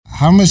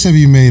How much have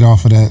you made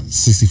off of that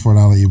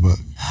 $64 ebook?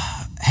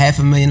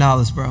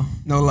 $500,000, bro.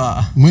 No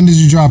lie. When did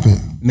you drop it?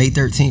 May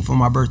 13th for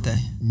my birthday.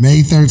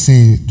 May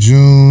 13th,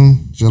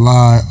 June,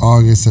 July,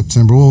 August,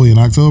 September. What were we in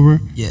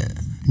October? Yeah.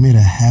 You made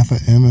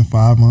 $500,000 in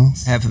 5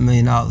 months?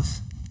 $500,000.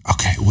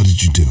 Okay, what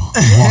did you do?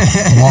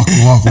 Walk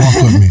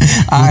with me.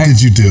 What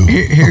did you do?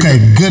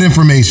 Okay, good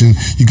information.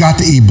 You got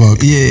the ebook.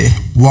 Yeah.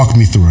 Walk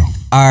me through.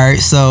 All right,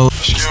 so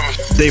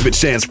David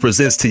Shands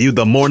presents to you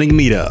the Morning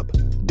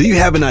Meetup. Do you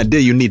have an idea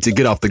you need to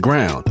get off the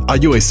ground? Are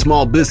you a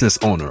small business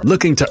owner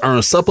looking to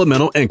earn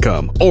supplemental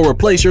income or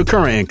replace your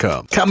current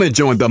income? Come and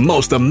join the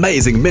most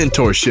amazing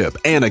mentorship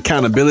and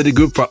accountability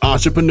group for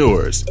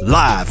entrepreneurs.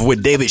 Live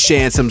with David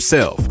Shands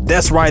himself.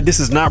 That's right, this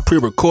is not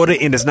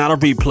pre-recorded and it's not a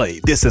replay.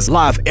 This is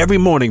live every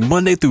morning,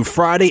 Monday through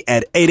Friday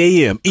at 8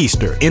 a.m.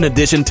 Eastern. In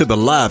addition to the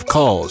live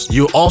calls,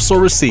 you'll also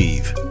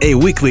receive a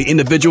weekly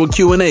individual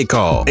Q&A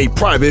call, a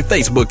private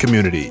Facebook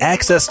community,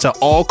 access to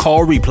all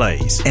call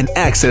replays, and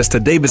access to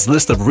David's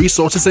list of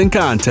resources and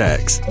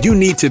contacts. You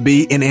need to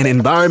be in an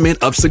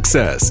environment of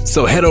success.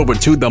 So head over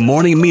to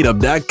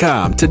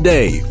themorningmeetup.com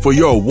today for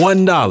your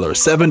 $1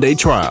 7-day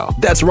trial.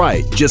 That's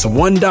right, just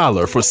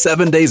 $1 for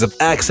 7 days of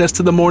access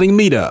to the Morning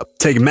Meetup.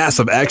 Take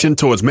massive action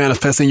towards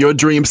manifesting your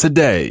dreams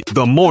today.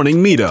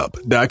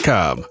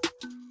 Themorningmeetup.com.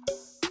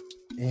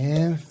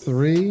 And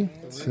 3,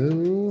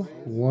 2,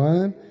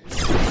 1.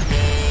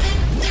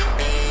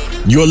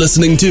 You're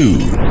listening to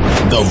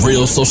The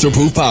Real Social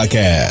Proof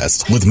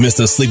Podcast with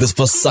Mr. Sleepers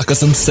for Suckers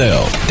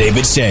himself,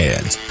 David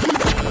Shands.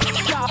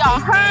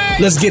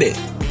 Let's get it.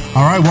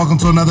 All right, welcome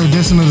to another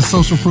edition of the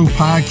Social Proof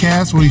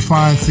Podcast, where we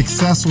find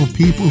successful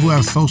people who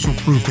have social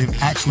proof.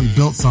 They've actually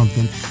built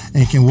something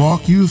and can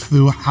walk you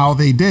through how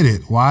they did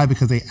it. Why?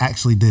 Because they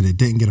actually did it.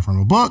 Didn't get it from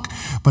a book,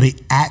 but they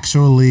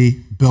actually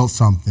built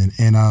something.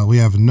 And we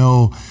have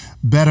no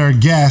better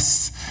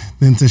guest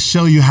than to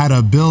show you how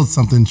to build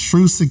something,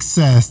 true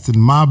success, than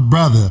my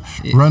brother,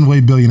 Runway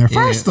Billionaire.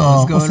 First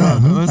off, what's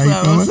up? What's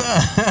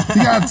up?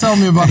 You gotta tell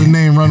me about the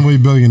name Runway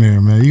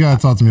Billionaire, man. You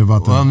gotta talk to me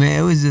about that. Well, man,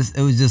 it was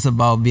just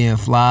about being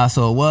fly.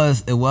 So it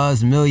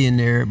was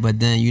millionaire, but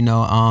then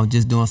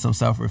just doing some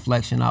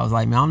self-reflection, I was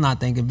like, man, I'm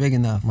not thinking big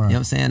enough. Right. You know what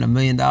I'm saying? $1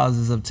 million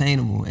is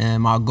obtainable,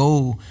 and my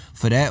goal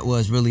for that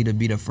was really to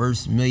be the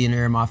first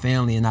millionaire in my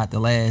family and not the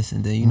last.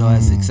 And then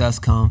as success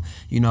come,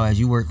 as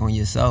you work on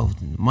yourself,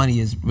 money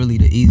is really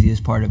the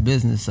easiest part of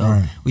business.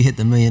 So we hit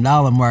the $1 million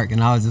mark,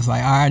 and I was just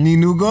like, all right, I need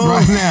new goals now.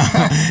 You know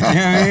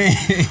what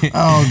I mean?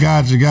 Oh,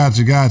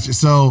 gotcha.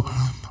 So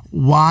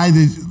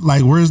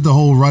where's the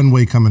whole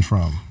runway coming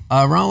from?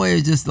 Runway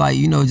is just like,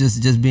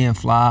 just being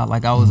fly.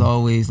 Like I was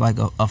always like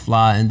a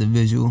fly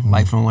individual.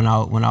 Like from when I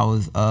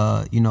was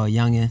a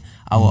youngin',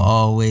 I would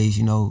always,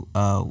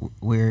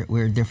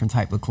 wear different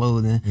type of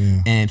clothing.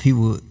 Yeah. And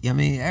people,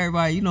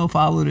 everybody,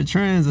 follow the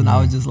trends. And I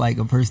was just like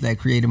a person that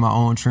created my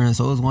own trends.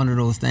 So it was one of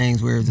those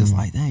things where it's just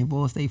like, dang,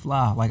 boy, stay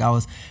fly. Like I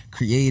was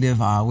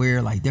creative. I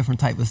wear like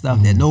different type of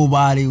stuff that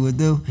nobody would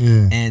do.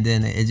 Yeah. And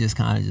then it just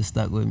kind of just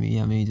stuck with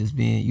me. Just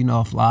being,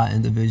 a fly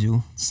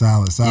individual.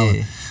 Solid.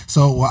 Yeah.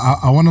 So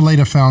I want to lay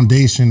the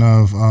foundation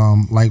of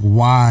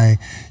why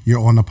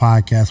you're on the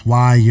podcast,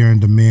 why you're in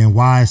demand,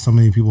 why so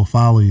many people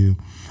follow you.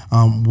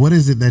 What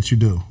is it that you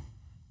do?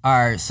 All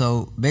right,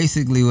 so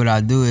basically what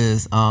I do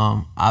is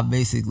I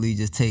basically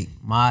just take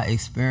my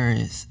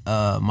experience,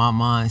 my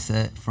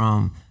mindset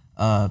from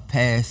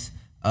past,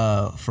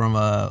 from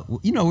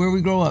where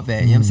we grow up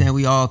at. You know what I'm saying?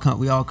 We all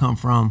come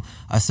from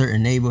a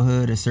certain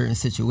neighborhood, a certain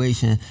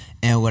situation,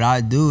 and what I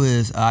do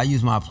is I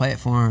use my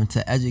platform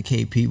to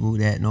educate people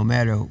that no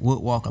matter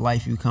what walk of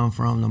life you come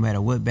from, no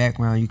matter what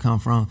background you come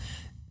from,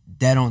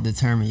 that don't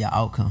determine your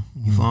outcome.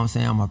 You feel what I'm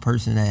saying? I'm a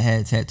person that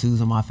had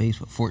tattoos on my face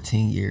for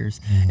 14 years.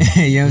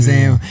 You know what I'm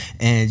saying?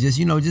 And just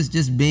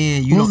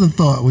being, What was the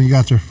thought when you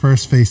got your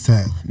first face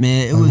tat?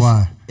 Man, it was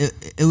why?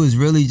 It was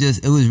really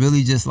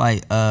just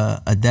like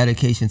a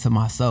dedication to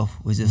myself.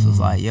 It just was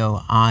like, yo,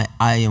 I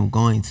am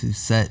going to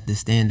set the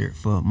standard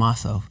for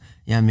myself.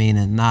 You know what I mean?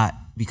 And not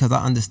because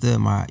I understood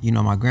my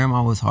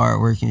grandma was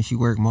hardworking. She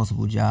worked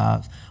multiple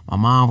jobs. My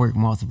mom worked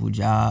multiple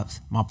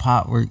jobs. My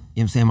pop worked,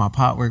 my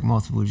pop worked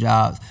multiple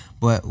jobs.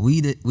 But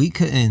we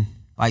couldn't,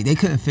 like, they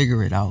couldn't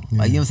figure it out.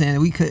 Like,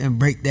 we couldn't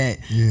break that,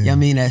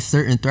 that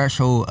certain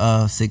threshold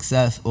of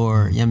success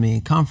or,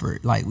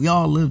 comfort. Like, we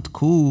all lived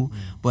cool,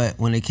 but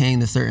when it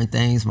came to certain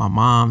things, my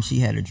mom, she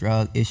had a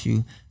drug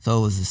issue. So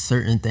it was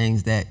certain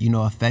things that,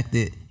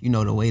 affected,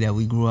 the way that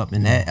we grew up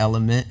in that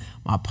element.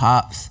 My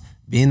pops,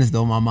 being as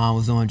though my mom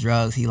was on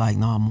drugs, he like,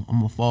 no, I'm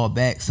gonna fall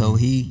back. So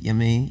he,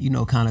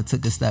 kind of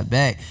took a step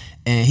back,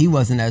 and he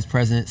wasn't as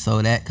present.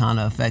 So that kind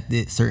of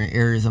affected certain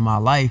areas of my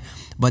life.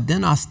 But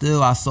then I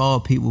saw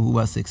people who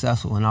were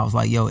successful, and I was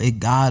like, yo, it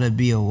gotta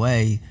be a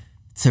way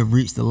to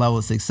reach the level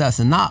of success,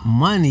 and not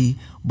money,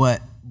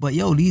 but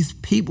yo, these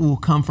people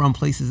come from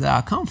places that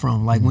I come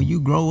from. Like when you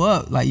grow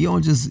up, like you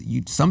don't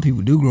some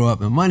people do grow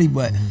up in money,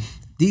 but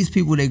these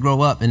people, they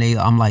grow up and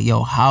I'm like,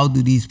 yo, how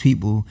do these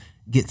people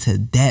get to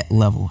that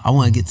level? I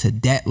want to get to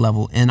that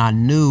level. And I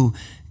knew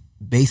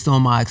based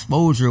on my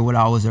exposure, what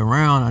I was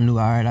around, I knew,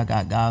 all right, I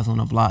got guys on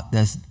the block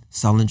that's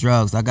selling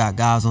drugs. I got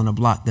guys on the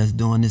block that's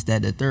doing this,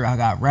 that, the third. I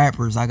got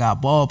rappers. I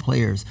got ball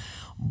players.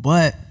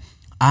 But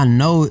I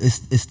know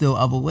it's still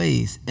other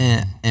ways.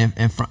 And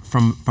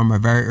from a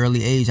very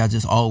early age, I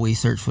just always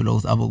searched for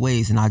those other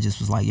ways. And I just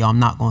was like, yo, I'm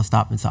not going to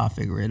stop until I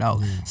figure it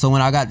out. So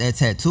when I got that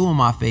tattoo on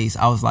my face,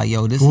 I was like,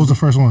 yo, this What was the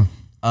first one?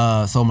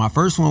 So my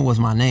first one was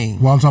my name.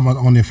 Well, I'm talking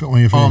about on your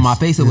face. On my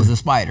face, it was a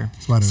spider.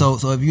 Spider.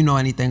 So if you know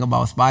anything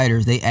about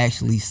spiders, they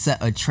actually set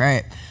a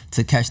trap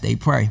to catch their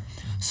prey.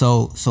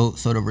 So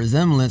the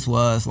resemblance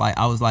was like,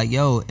 I was like,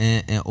 yo,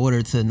 in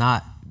order to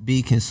not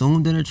be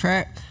consumed in a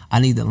trap, I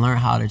need to learn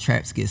how the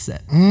traps get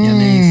set. You know what I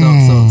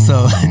mean?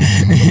 So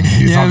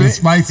you're talking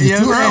spicy.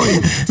 It's too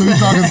early to be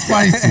talking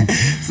spicy.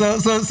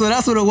 So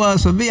that's what it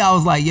was for me. I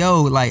was like,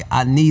 yo, like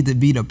I need to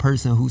be the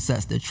person who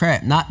sets the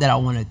trap. Not that I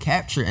want to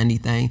capture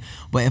anything,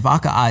 but if I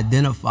could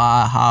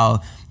identify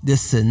how this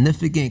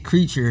significant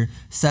creature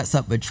sets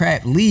up a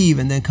trap, leave,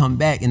 and then come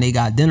back and they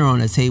got dinner on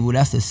the table,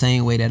 that's the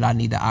same way that I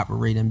need to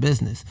operate in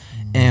business.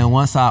 And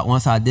once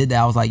I did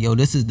that, I was like, yo,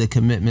 this is the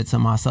commitment to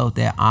myself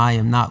that I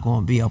am not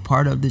going to be a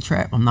part of the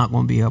trap. I'm not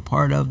going to be a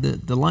part of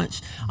the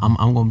lunch. I'm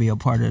going to be a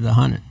part of the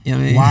hunt. You know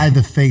what I mean? Why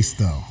the face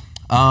though?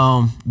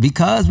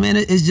 Because man,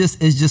 it's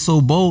just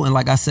so bold. And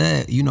like I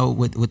said, you know,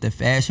 with the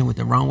fashion, with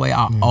the runway,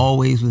 I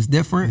always was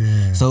different.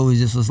 Yeah. So it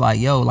just was like,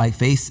 yo, like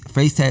face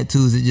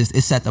tattoos,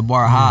 it set the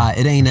bar high.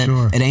 It ain't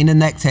a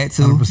neck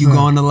tattoo. 100%. You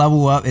going to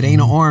level up. It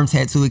ain't an arm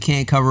tattoo. It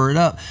can't cover it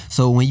up.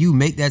 So when you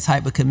make that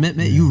type of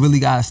commitment, you really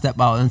gotta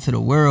step out into the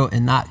world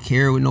and not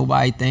care what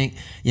nobody think.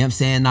 You know what I'm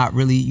saying? Not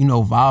really, you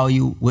know,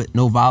 value with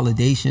no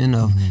validation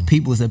of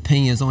people's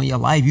opinions on your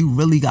life. You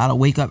really gotta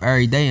wake up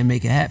every day and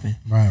make it happen.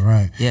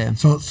 Right. Yeah.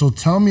 So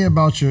tell me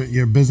about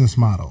your business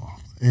model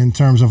in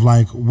terms of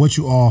like what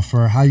you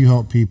offer, how you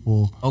help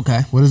people.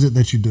 Okay. What is it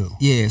that you do?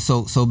 Yeah,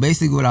 so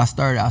basically what I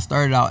started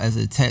out as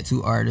a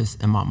tattoo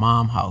artist in my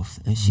mom's house,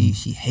 and she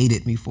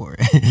hated me for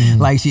it.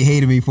 Like she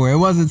hated me for it. It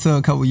wasn't until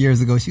a couple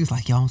years ago she was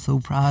like, yo, I'm so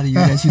proud of you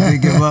that you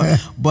didn't give up.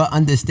 But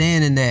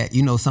understanding that,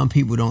 you know, some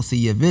people don't see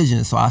your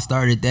vision. So I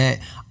started that.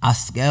 I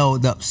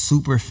scaled up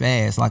super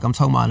fast. Like I'm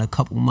talking about in a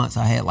couple months,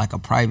 I had like a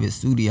private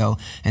studio.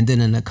 And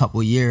then in a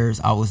couple years,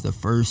 I was the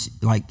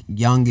first like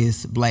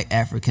youngest Black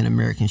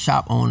African-American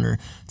shop owner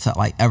to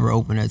like ever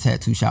open a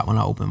tattoo shop when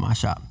I opened my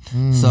shop.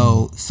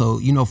 So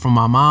you know, from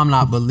my mom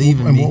not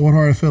believing me. What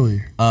part of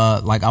Philly?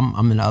 Like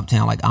I'm in the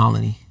uptown, like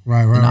Olney.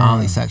 Right. In the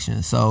Olney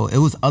section. So it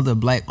was other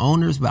Black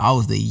owners, but I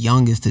was the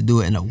youngest to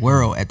do it in the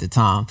world at the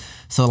time.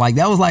 So like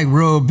that was like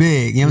real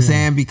big, you know what I'm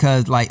saying?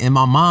 Because like, and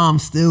my mom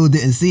still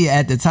didn't see it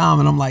at the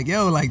time. And I'm like,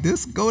 yo, like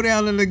this go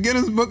down in the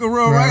Guinness Book of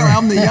World Records. Like,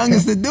 I'm the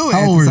youngest to do it.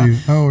 How old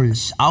were you?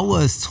 I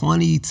was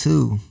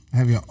 22.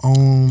 Have your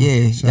own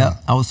shop. Yep.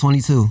 I was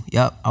 22.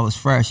 Yep, I was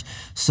fresh.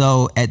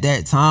 So at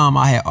that time,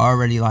 I had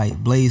already like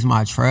blazed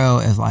my trail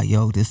as like,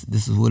 yo, this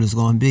is what it's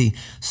going to be.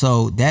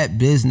 So that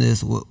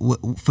business,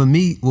 for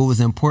me, what was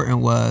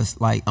important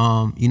was like,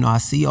 you know, I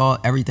see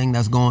everything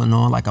that's going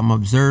on. Like I'm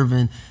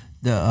observing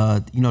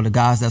the you know, the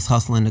guys that's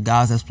hustling, the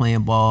guys that's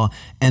playing ball.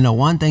 And the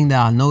one thing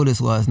that I noticed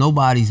was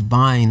nobody's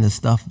buying the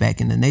stuff back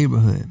in the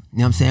neighborhood. You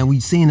know what I'm saying?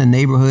 We've seen the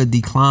neighborhood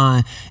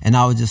decline, and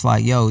I was just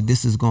like, yo,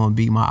 this is going to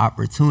be my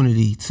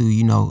opportunity to,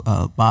 you know,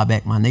 buy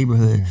back my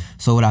neighborhood.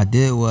 So what I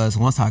did was,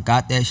 once I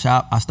got that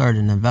shop, I started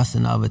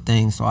investing in other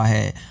things. So I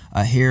had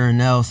a hair and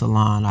nail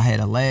salon, I had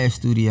a lash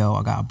studio,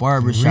 I got a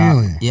barber shop.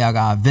 Really? Yeah, I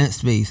got event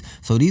space.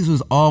 So these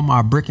was all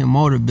my brick and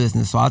mortar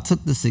business. So I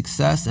took the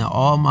success and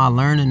all my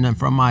learning and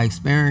from my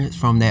experience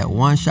from that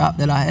one shop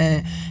that I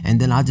had, and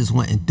then I just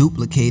went and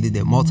duplicated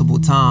it multiple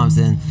times.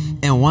 And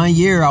in 1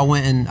 year, I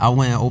went and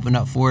opened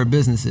up 4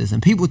 businesses,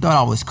 and people thought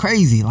I was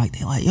crazy. Like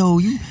they're like, yo,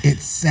 It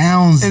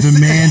sounds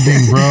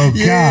demanding, bro.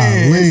 Yeah,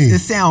 it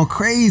sounds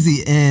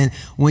crazy. And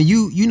when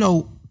you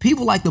know,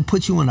 people like to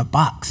put you in a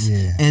box.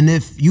 Yeah. And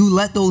if you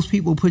let those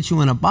people put you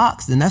in a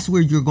box, then that's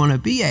where you're going to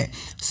be at.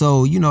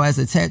 So, you know, as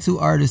a tattoo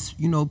artist,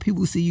 you know,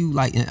 people see you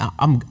like,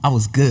 I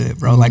was good,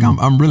 bro. Like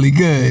I'm really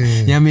good.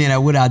 You know what I mean? At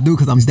what I do,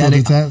 because I'm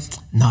dedicated.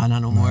 No,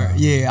 not no more.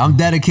 Yeah, I'm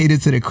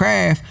dedicated to the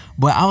craft.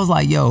 But I was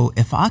like, yo,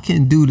 if I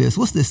can do this,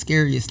 what's the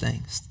scariest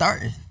thing?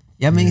 Starting.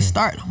 You know what I mean?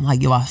 Start. I'm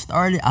like, yo, I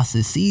started, I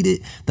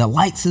succeeded, the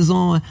lights is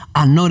on.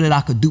 I know that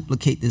I could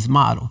duplicate this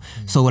model.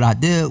 So what I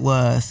did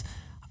was,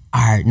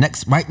 all right,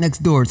 right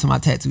next door to my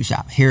tattoo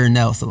shop, hair and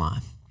nail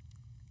salon.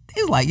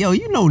 They was like, yo,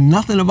 you know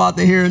nothing about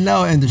the hair and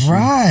nail industry.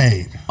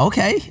 Right.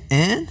 Okay,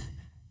 and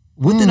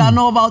what did I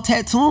know about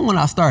tattooing when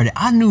I started?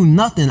 I knew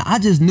nothing. I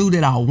just knew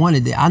that I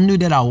wanted it. I knew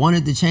that I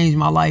wanted to change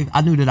my life.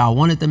 I knew that I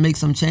wanted to make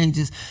some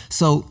changes.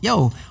 So,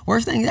 yo,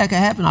 worst thing that could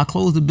happen, I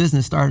closed the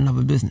business, start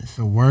another business.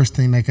 The worst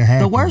thing that could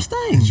happen. The worst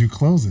thing. Is you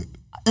close it.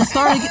 And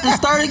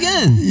start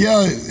again.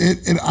 Yo,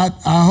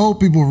 I hope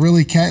people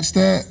really catch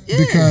that,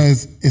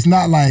 because it's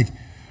not like,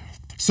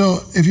 so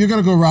if you're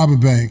gonna go rob a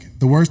bank,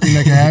 the worst thing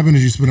that can happen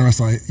is you spend the rest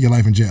of your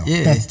life in jail.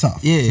 Yeah. That's tough,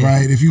 yeah.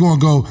 Right? If you're gonna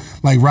go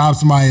like rob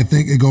somebody and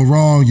think it go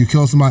wrong, you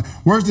kill somebody,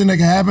 worst thing that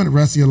can happen the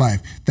rest of your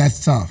life.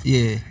 That's tough.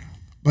 Yeah.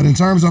 But in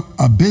terms of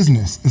a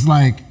business, it's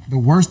like the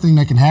worst thing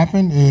that can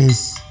happen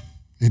is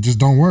it just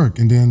don't work,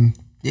 and then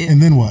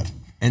what?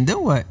 And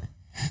then what?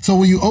 So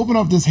when you open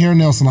up this hair and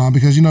nail salon,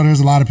 because you know there's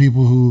a lot of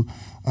people who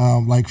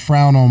like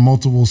frown on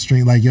multiple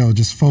streams, like, yo,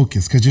 just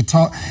focus, because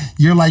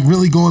you're like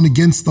really going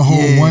against the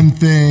whole one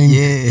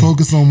thing,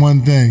 focus on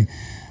one thing.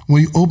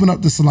 When you open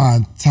up the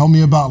salon, tell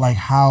me about like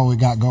how it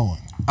got going.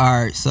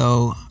 All right,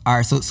 so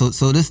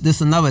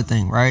this another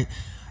thing, right?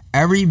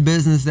 Every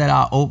business that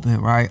I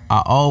open, right,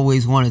 I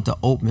always wanted to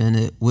open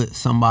it with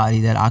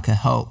somebody that I could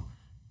help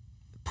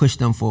push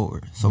them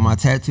forward. So my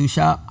tattoo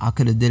shop, I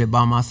could have did it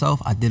by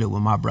myself. I did it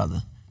with my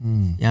brother. You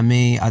know what I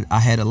mean? I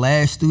had a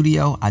lash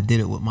studio, I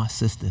did it with my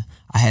sister.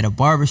 I had a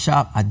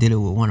barbershop, I did it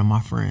with one of my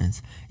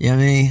friends. You know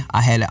what I mean?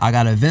 I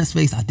got an event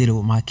space, I did it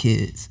with my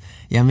kids.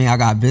 You know what I mean? I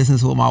got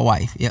business with my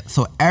wife. Yeah.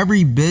 So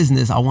every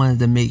business, I wanted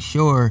to make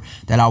sure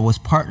that I was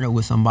partnered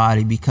with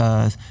somebody,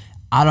 because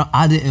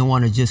I didn't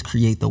want to just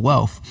create the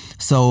wealth.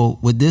 So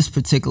with this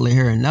particular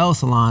hair and nail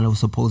salon, it was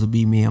supposed to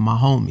be me and my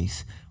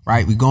homies,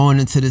 right? We going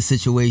into this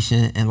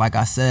situation, and like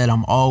I said,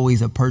 I'm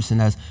always a person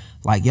that's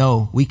like,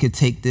 yo, we could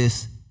take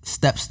this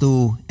step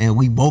stool and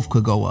we both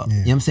could go up. You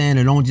know what I'm saying?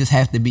 It don't just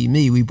have to be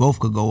me. We both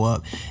could go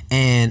up.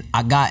 And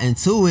I got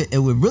into it. It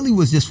really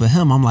was just for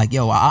him. I'm like,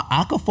 yo,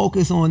 I could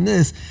focus on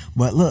this,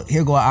 but look,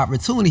 here go an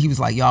opportunity. He was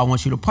like, yo, I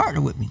want you to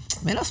partner with me.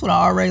 Man, that's what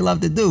I already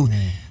love to do.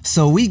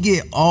 So we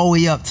get all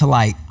the way up to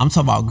like, I'm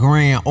talking about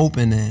grand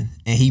opening,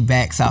 and he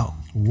backs out.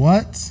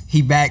 What?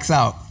 He backs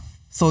out.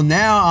 So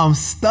now I'm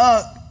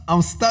stuck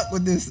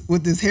with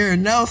this hair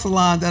and nail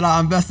salon that I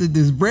invested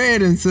this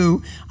bread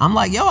into. I'm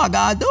like, yo, I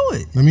gotta do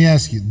it. Let me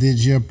ask you,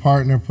 did your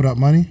partner put up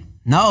money?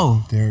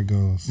 No. There it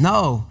goes.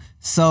 No.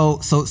 So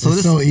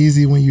it's so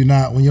easy when you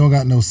don't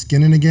got no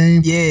skin in the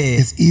game. Yeah.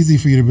 It's easy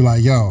for you to be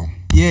like, yo.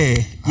 Yeah.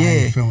 I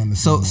ain't feeling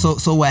this.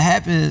 So what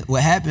happened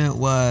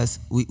was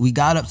we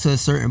got up to a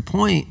certain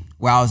point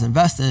where I was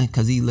investing,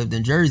 because he lived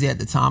in Jersey at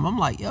the time. I'm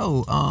like,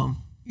 yo,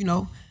 you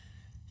know,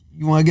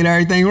 you want to get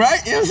everything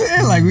right? You know what I'm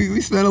saying? Like, we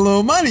spent a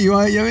little money. You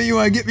want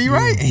to get me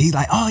right? And he's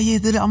like, oh, yeah,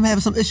 I'm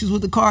having some issues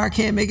with the car. I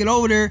can't make it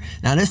over there.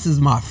 Now, this is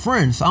my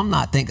friend, so I'm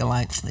not thinking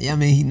like,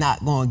 he's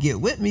not going to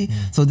get with me.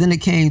 So then it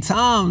came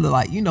time to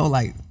like, yo,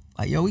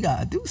 we got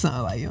to do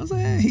something. Like, you know what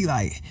I'm saying?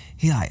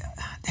 He like,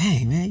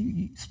 dang, man,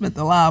 you spent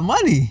a lot of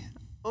money.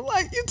 I'm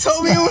like, you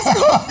told me it was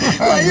cool.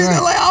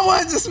 Like, I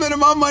wasn't just spending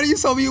my money. You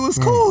told me it was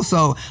cool.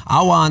 So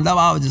I wound up,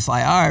 I was just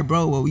like, all right,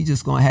 bro, well, we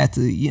just going to have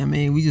to,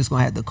 we just going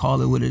to have to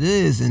call it what it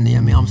is. And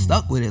I'm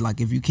stuck with it. Like,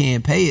 if you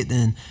can't pay it,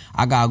 then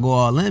I got to go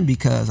all in,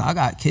 because I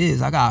got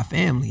kids, I got a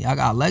family, I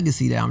got a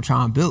legacy that I'm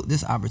trying to build.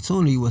 This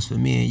opportunity was for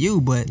me and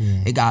you, but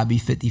it got to be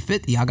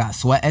 50-50. I got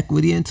sweat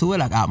equity into it.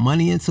 I got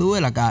money into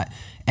it. I got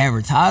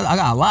advertising. I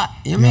got a lot,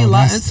 a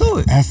lot into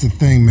it. That's the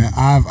thing, man.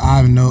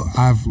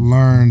 I've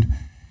learned.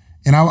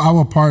 And I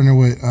will partner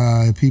with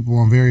people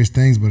on various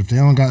things, but if they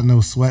don't got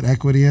no sweat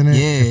equity in it,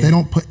 if they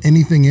don't put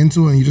anything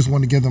into it and you just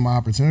want to give them an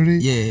opportunity,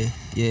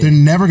 they're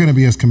never going to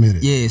be as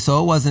committed. Yeah,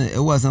 so it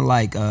wasn't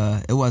like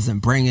it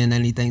wasn't bringing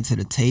anything to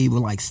the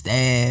table like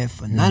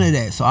staff or none of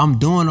that. So I'm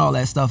doing all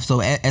that stuff. So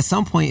at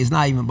some point, it's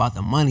not even about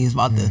the money. It's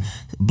about the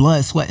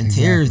blood, sweat, and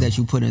tears that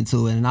you put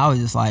into it. And I was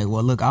just like,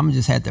 well, look, I'm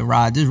just had to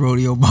ride this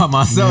rodeo by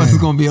myself. It's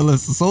going to be a little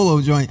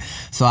solo joint.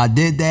 So I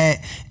did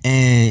that,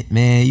 and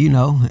man,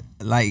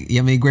 like,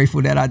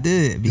 grateful that I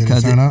did,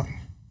 because did it turn up?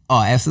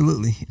 Oh,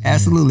 absolutely.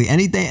 Absolutely.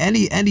 Any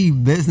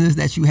business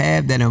that you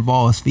have that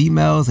involves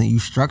females and you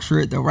structure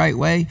it the right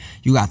way,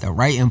 you got the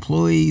right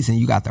employees and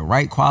you got the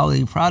right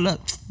quality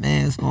product,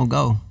 man, it's gonna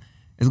go.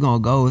 It's gonna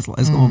go. It's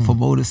gonna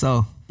promote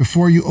itself.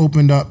 Before you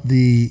opened up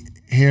the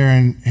hair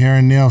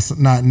and nail,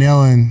 not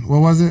nail and what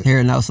was it? Hair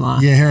and nail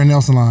salon. Yeah, hair and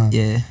nail salon.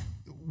 Yeah.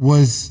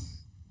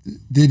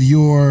 Did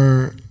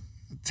your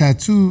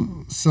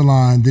tattoo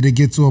salon, did it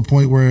get to a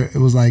point where it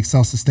was like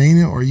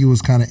self-sustaining, or you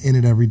was kind of in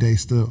it every day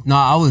still? No,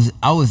 I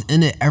was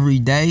in it every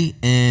day,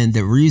 and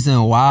the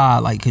reason why,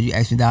 like, because you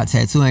asked me about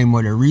tattoo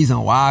anymore, the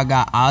reason why I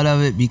got out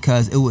of it,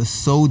 because it was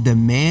so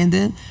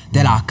demanding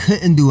that I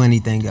couldn't do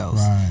anything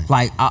else.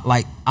 Right.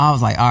 I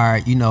was like, all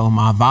right,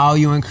 my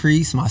value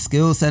increased, my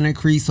skill set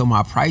increased, so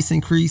my price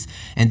increased,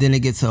 and then it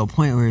gets to a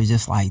point where it's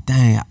just like,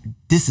 dang,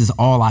 this is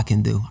all I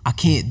can do. I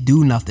can't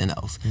do nothing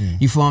else.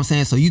 You feel what I'm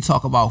saying? So you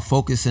talk about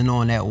focusing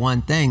on that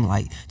one thing.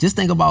 Like, just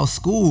think about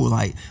school.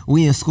 Like,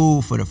 we in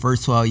school for the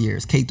first 12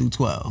 years, K through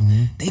 12.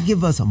 They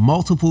give us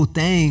multiple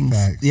things,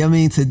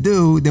 to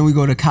do. Then we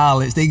go to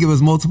college. They give us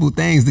multiple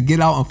things to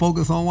get out and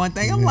focus on one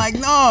thing. I'm like,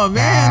 no,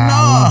 man,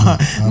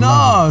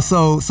 no.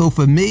 So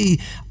for me,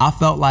 I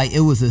felt like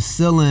it was a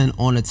ceiling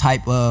on the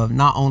type of,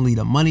 not only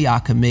the money I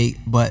could make,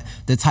 but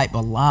the type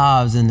of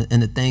lives and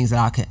the things that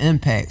I could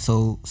impact.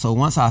 So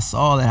once I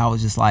saw that, I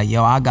was just like,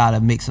 yo, I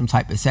gotta make some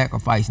type of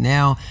sacrifice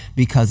now,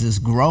 because it's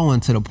growing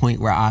to the point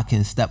where I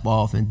can step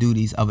off and do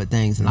these other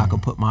things, and I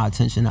can put my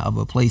attention to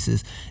other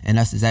places. And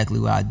that's exactly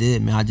what I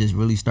did, man. I just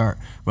really start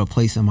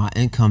replacing my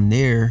income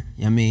there,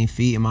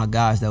 feeding my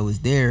guys that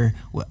was there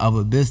with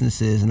other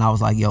businesses. And I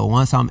was like, yo,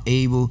 once I'm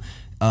able,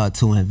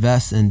 to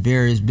invest in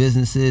various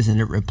businesses and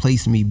it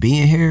replaced me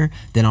being here,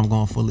 then I'm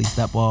going to fully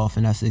step off,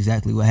 and that's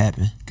exactly what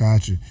happened.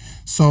 Got you.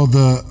 So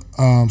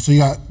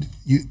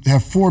you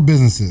have 4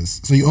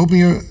 businesses. So you open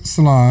your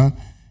salon,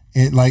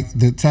 and like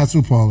the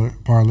tattoo parlor.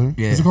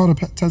 Yeah. Is it called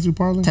a tattoo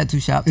parlor? Tattoo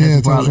shop.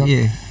 Tattoo parlor.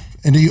 Yeah.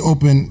 And then you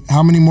open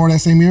how many more that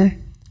same year?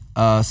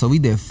 So we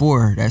did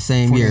 4 that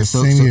same year.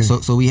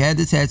 So we had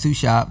the tattoo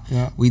shop.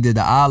 Yeah. We did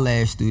the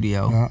eyelash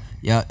studio.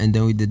 Yeah. And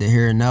then we did the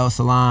hair and nail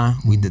salon.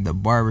 We did the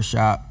barber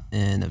shop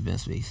and event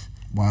space.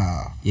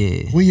 Wow.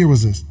 Yeah. What year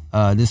was this?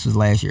 This was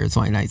last year,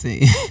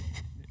 2019.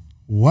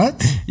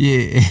 What?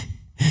 Yeah.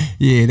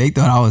 Yeah, they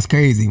thought I was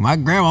crazy. My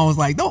grandma was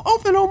like, don't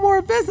open no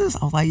more business.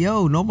 I was like,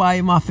 yo, nobody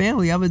in my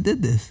family ever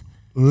did this.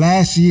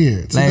 Last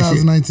year,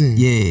 2019.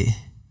 Yeah.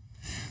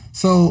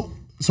 So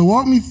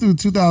walk me through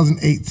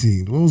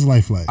 2018. What was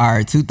life like? All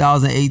right,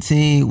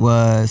 2018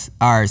 was,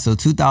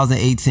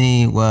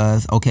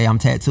 okay, I'm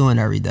tattooing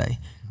every day,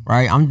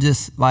 right? I'm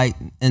just like,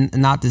 and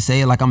not to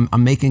say like I'm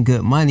making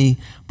good money,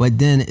 but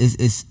then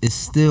it's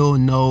still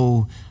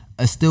no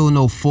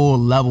full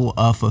level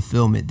of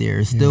fulfillment there.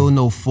 It's still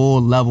no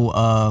full level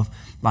of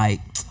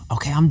like,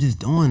 okay, I'm just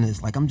doing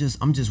this. Like I'm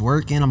just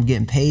working, I'm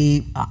getting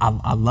paid.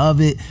 I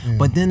love it. Yeah.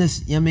 But then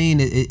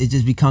it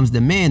just becomes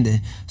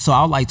demanding. So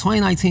I was like,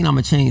 2019, I'm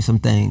gonna change some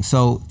things.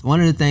 So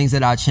one of the things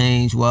that I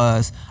changed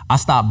was I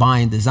stopped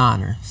buying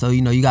designer. So,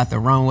 you got the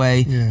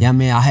runway. Yeah.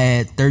 I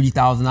had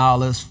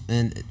 $30,000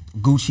 in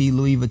Gucci,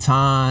 Louis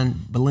Vuitton,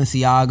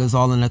 Balenciagas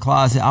all in the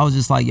closet. I was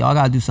just like, yo, I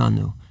gotta do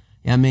something new.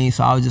 You know what I mean?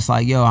 So I was just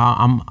like, yo,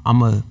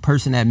 I'm a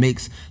person that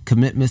makes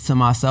commitments to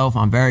myself.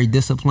 I'm very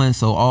disciplined.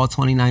 So all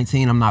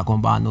 2019, I'm not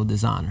gonna buy no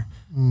designer.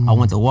 I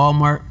went to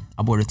Walmart.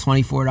 I bought a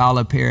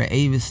 $24 pair of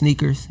Avis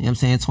sneakers. You know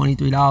what I'm saying?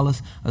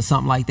 $23 or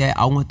something like that.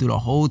 I went through the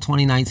whole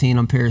 2019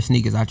 on pair of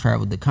sneakers. I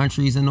traveled the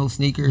countries in those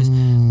sneakers,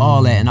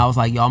 all that. And I was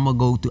like, yo, I'm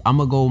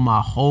gonna go my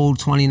whole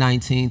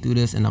 2019 through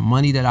this, and the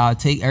money that I'll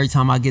take every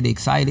time I get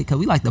excited, cause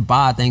we like to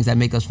buy things that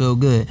make us feel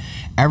good.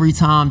 Every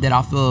time that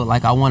I feel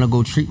like I wanna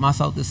go treat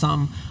myself to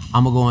something,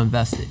 I'm gonna go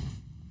invest it,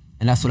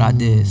 and that's what I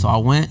did. So I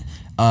went.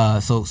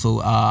 I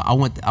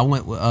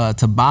went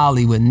to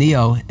Bali with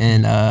Neo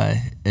in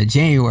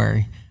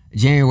January.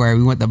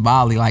 We went to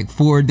Bali like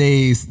 4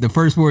 days. The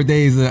first 4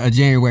 days of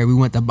January, we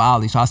went to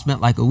Bali. So I spent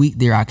like a week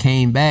there. I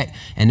came back,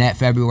 and that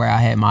February I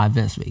had my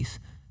event space.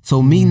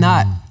 So me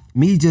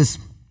just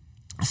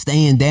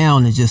staying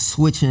down and just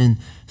switching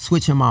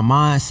my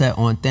mindset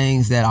on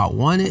things that I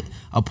wanted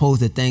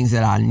opposed to things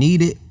that I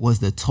needed was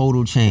the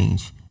total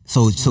change.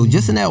 So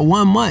just in that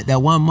one month,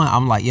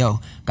 I'm like, yo,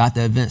 got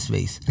the event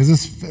space.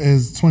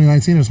 Is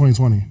 2019 or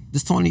 2020?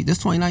 This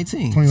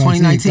 2019.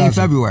 2019 gotcha.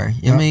 February.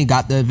 You know what I mean?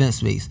 Got the event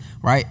space,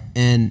 right?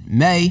 In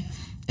May,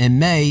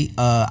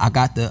 I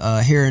got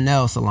the hair and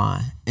nail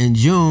salon. In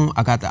June,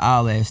 I got the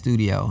eyelash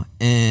studio.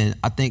 And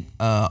I think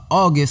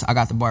August, I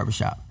got the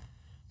barbershop.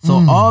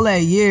 So all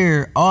that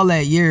year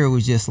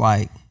was just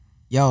like,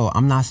 yo,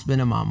 I'm not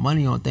spending my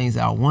money on things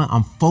that I want.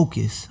 I'm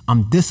focused.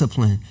 I'm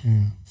disciplined.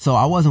 So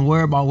I wasn't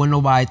worried about what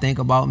nobody think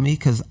about me,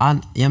 because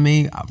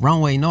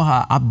Runway know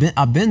how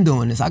I've been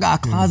doing this. I got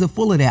a closet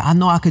full of that. I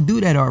know I could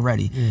do that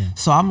already.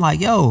 So I'm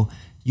like, yo,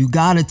 you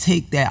gotta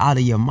take that out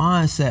of your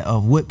mindset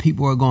of what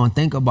people are gonna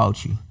think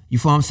about you. You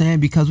feel what I'm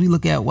saying? Because we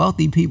look at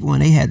wealthy people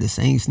and they had the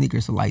same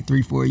sneakers for like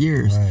 3-4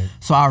 years. Right.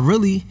 So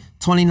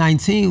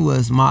 2019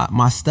 was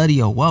my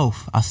study of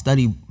wealth. I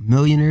studied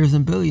millionaires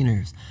and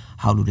billionaires.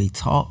 How do they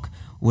talk?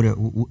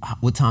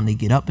 What time they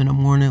get up in the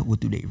morning?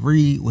 What do they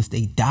read? What's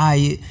their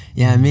diet?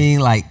 You know what I mean?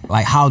 Like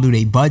how do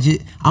they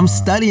budget? I'm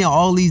studying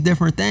all these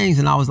different things,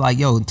 and I was like,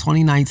 yo,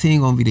 2019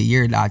 gonna be the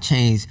year that I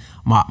change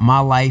my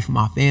life,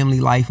 my family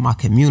life, my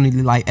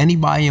community life.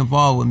 Anybody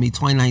involved with me,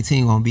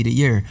 2019 gonna be the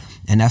year,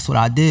 and that's what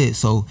I did.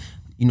 So,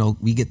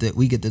 we get to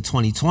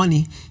 2020.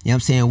 You know what I'm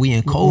saying? We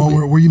in COVID.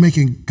 Well, were you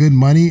making good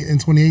money in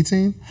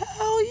 2018?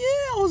 Hell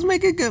yeah, I was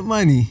making good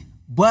money.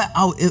 But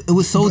it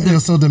was so it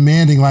was so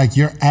demanding. Like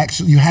you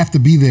have to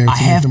be there. I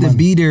have to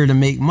be there to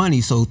make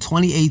money. So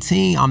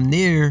 2018, I'm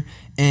there,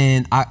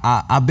 and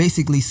I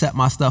basically set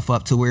my stuff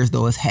up to where as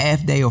though it's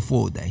half day or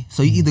full day.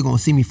 So you either gonna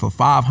see me for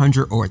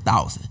 500 or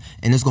 1,000,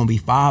 and it's gonna be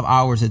 5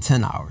 hours or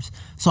 10 hours.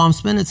 So I'm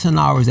spending 10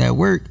 hours at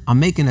work. I'm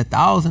making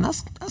 1,000.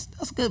 That's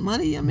good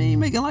money. I mean,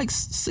 making like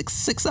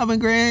 $6-7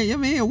 grand. You know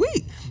what I mean, a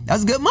week.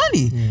 That's good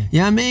money. You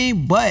know what I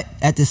mean? But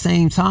at the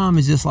same time,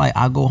 it's just like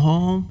I go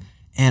home.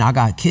 And I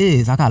got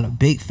kids. I got a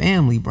big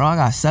family, bro. I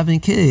got 7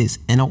 kids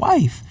and a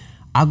wife.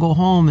 I go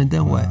home and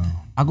then what?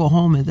 I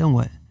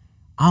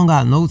don't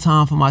got no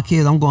time for my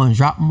kids. I'm going to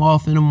drop them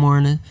off in the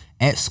morning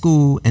at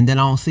school, and then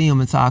I don't see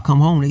them until I come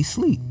home. They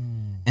sleep.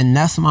 And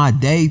that's my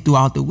day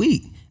throughout the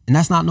week. And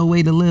that's not no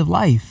way to live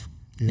life.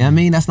 You know what I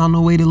mean? That's not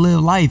no way to live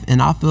life.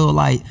 And I feel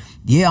like,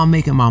 I'm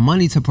making my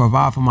money to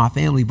provide for my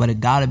family, but it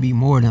gotta be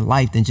more than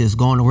life than just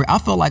going to work. I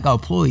felt like an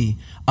employee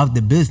of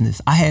the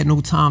business. I had no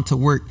time to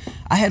work.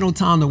 I had no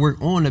time to work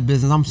on the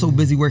business. I'm so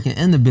busy working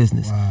in the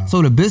business. Wow.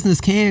 So the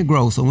business can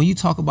grow. So when you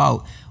talk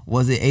about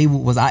Was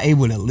I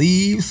able to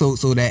leave so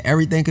that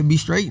everything could be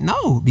straight?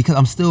 No, because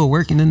I'm still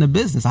working in the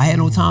business. I had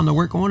no time to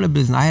work on the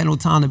business. I had no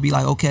time to be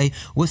like, okay,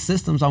 what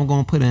systems I'm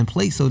going to put in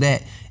place so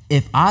that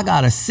if I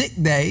got a sick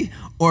day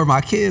or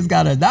my kids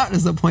got a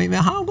doctor's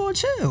appointment, how I'm going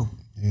to chill?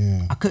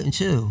 Yeah. I couldn't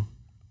chill.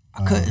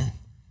 I couldn't.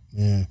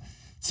 Yeah.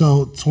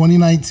 So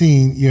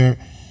 2019,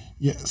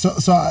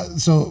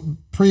 so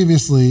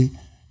previously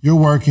you're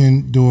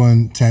working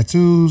doing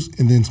tattoos,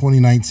 and then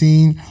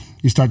 2019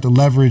 you start to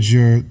leverage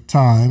your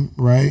time,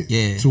 right?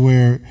 Yeah. To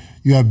where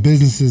you have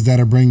businesses that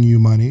are bringing you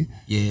money.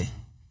 Yeah.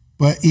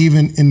 But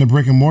even in the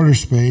brick and mortar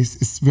space,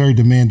 it's very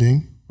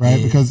demanding, right?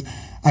 Yeah. Because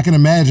I can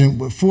imagine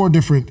with 4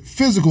 different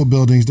physical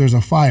buildings, there's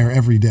a fire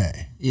every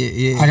day.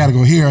 Yeah. I got to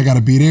go here, I got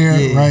to be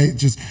there, right?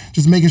 Just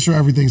making sure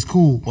everything's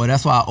cool. Well,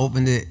 that's why I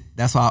opened it.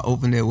 That's why I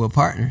opened it with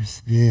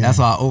partners. Yeah. That's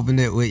why I opened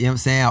it with, you know what I'm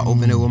saying? I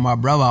opened it with my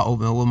brother. I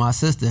opened it with my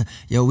sister.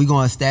 Yo, we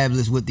going to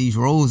establish what these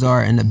roles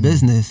are in the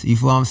business. You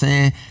feel what I'm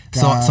saying?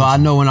 Gotcha. So I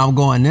know when I'm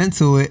going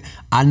into it,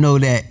 I know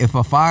that if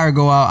a fire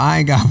go out, I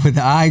ain't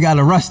got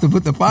to rush to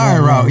put the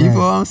fire out. You feel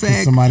what I'm saying?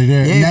 There's somebody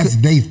there. Yeah, and that's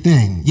their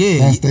thing.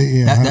 Yeah. That's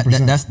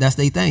 100%. That's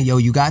their thing. Yo,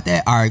 you got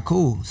that? All right,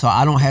 cool. So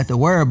I don't have to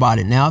worry about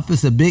it. Now, if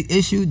it's a big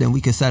issue, then we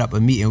can set up a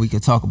meeting. We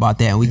can talk about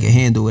that and we can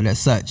handle it as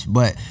such.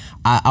 But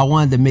I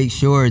wanted to make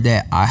sure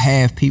that I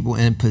have people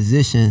in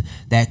position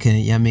that can,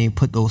 you know what I mean,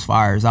 put those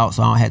fires out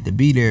so I don't have to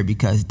be there,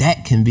 because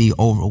that can be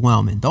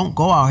overwhelming. Don't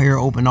go out here,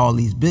 open all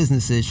these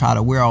businesses, try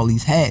to wear all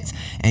these hats,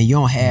 and you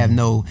don't have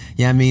no,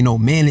 you know what I mean, no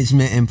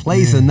management in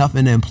place or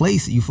nothing in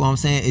place. You feel what I'm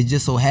saying? It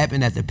just so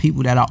happened that the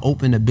people that I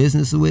open the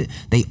business with,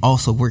 they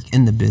also work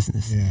in the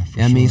business. Yeah, You know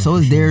what I mean? So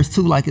it's theirs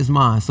too, like it's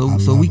mine. So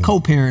we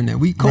co-parenting.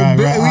 We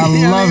co-building.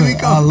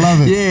 Right. I love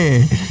it.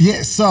 Yeah.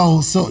 Yeah.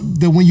 So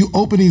when you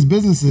open these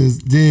businesses,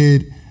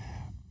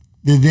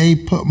 did they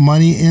put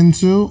money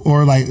into,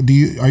 or like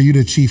are you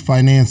the chief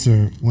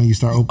financer when you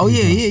start opening? Oh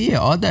yeah,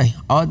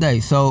 all day.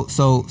 So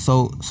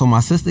my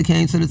sister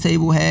came to the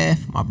table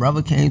half, my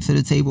brother came to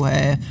the table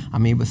half. I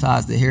mean,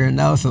 besides the hair and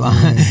nail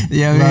salon,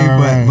 you know what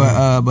I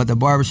mean? But the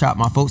barbershop,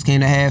 my folks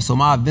came to half. So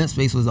my event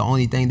space was the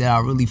only thing that I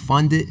really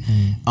funded,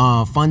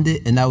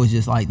 and that was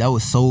just like, that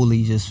was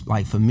solely just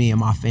like for me and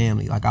my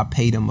family. Like I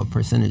paid them a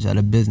percentage of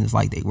the business,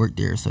 like they worked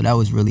there. So that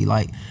was really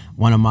like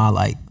one of my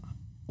like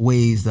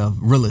ways of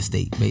real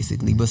estate,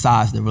 basically,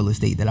 besides the real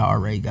estate that I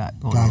already got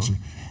going on.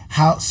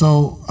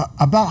 Gotcha.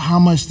 About how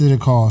much did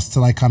it cost to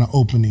like kind of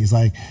open these?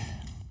 Like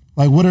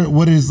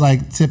what is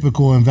like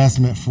typical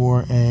investment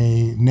for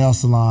a nail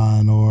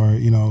salon, or,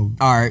 you know?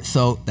 All right,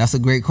 so that's a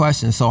great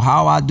question. So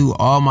how I do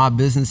all my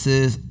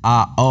businesses,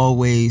 I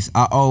always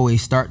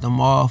start them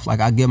off,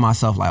 like I give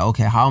myself like,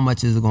 okay, how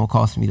much is it gonna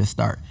cost me to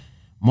start?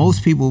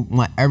 Most people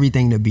want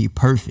everything to be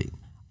perfect.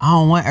 I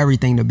don't want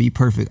everything to be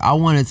perfect. I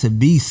want it to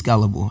be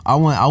scalable. I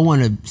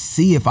want to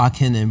see if I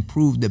can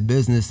improve the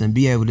business and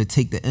be able to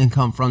take the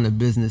income from the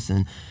business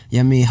and, you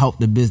know what I mean, help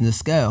the business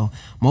scale.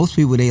 Most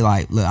people, they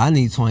like, look, I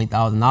need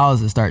 $20,000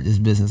 to start this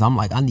business. I'm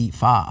like, I need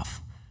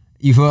 5.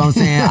 You feel what I'm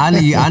saying?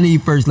 I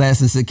need first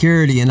class and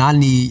security, and I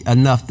need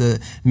enough to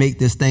make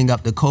this thing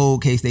up to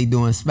code case they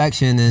do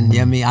inspection, and you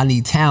know what I mean, I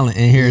need talent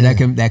in here that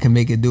can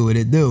make it do what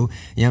it do. You know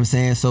what I'm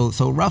saying?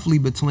 So roughly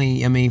between,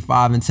 you know what I mean,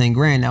 5 and 10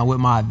 grand. Now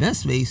with my event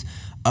space,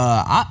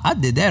 I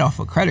did that off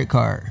a credit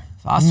card.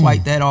 So I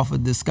swiped that off a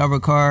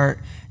Discover card,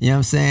 you know what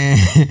I'm saying?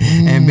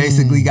 And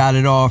basically got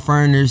it all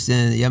furnished.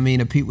 And, you know what I mean,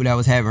 the people that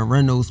was having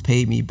rentals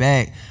paid me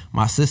back.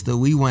 My sister,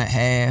 we went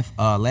half.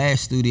 Lash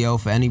Studio,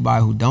 for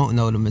anybody who don't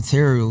know, the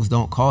materials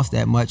don't cost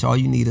that much. All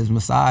you need is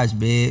massage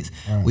beds.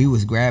 Right. We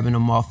was grabbing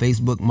them off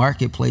Facebook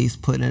Marketplace,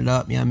 putting it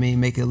up, you know what I mean,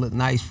 make it look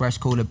nice, fresh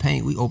coat of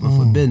paint. We open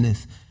for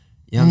business.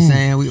 You know what I'm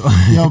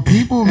saying? Yo,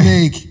 people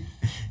make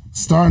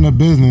starting a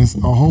business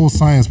a whole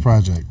science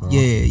project, bro.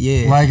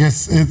 Yeah. Like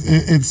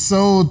it's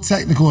so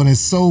technical and it's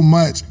so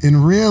much,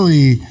 and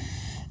really,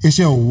 it's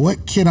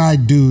what can I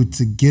do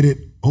to get it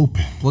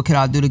open? What can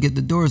I do to get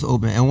the doors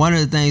open? And one of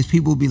the things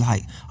people be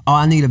like, oh,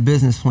 I need a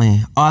business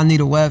plan. Oh, I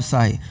need a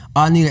website.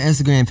 Oh, I need an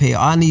Instagram page.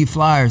 Oh, I need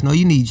flyers. No,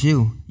 you need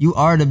you. You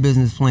are the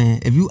business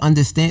plan. If you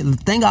understand, the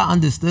thing I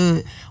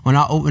understood when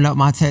I opened up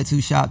my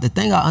tattoo shop, the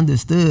thing I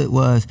understood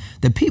was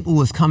the people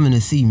was coming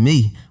to see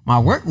me. My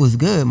work was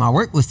good. My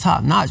work was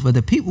top notch, but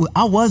the people,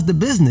 I was the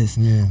business.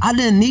 Yeah. I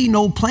didn't need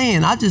no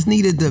plan. I just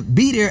needed to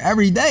be there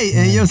every day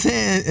and, you know what I'm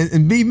saying,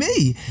 and be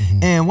me.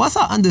 Mm-hmm. And once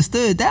I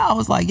understood that, I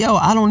was like, yo,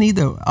 I don't need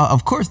to,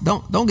 of course,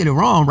 don't get it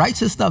wrong. Write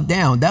your stuff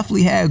down.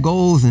 Definitely have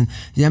goals and,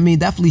 you know what I mean,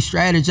 definitely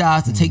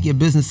strategize to take your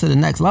business to the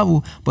next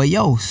level. But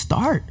yo,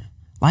 start.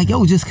 Like,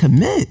 yo, just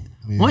commit.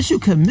 Yeah. Once you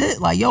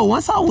commit, like, yo,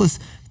 once I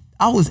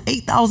I was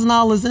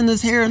 $8,000 in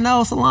this hair and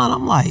nail salon.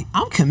 I'm like,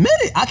 I'm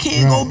committed. I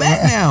can't go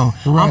back now.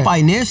 Right. I'm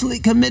financially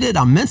committed.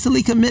 I'm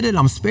mentally committed.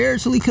 I'm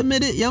spiritually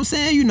committed. You know what I'm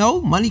saying? You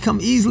know, money come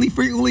easily,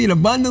 frequently, and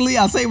abundantly.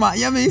 I say my,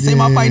 you know what I mean? Say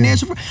my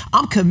financial.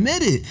 I'm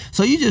committed.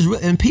 So you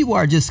just, and people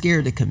are just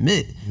scared to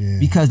commit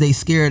because they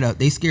scared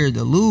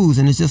to lose.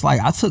 And it's just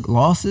like, I took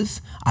losses.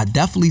 I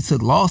definitely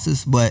took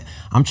losses, but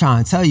I'm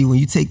trying to tell you, when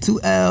you take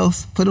 2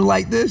 L's, put them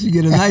like this, you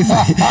get a nice, you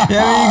know what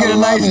I mean? You get a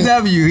nice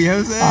W. You know what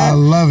I'm saying? I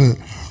love it.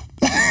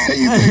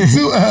 You take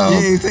 2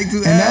 L's. Yeah, you take 2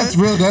 L's. And that's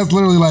real. That's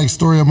literally like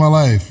story of my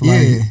life.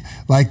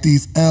 Like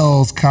these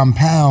L's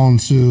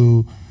compound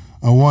to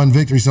a one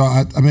victory. So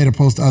I made a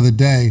post the other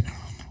day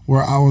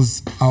where I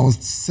was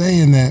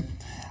saying that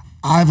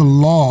I've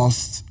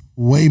lost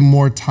way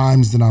more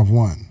times than I've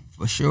won.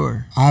 For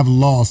sure. I've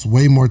lost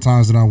way more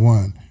times than I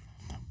won.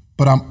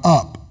 But I'm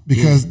up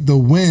because the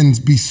wins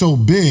be so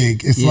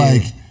big. It's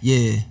like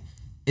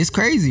it's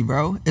crazy,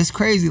 bro. It's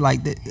crazy.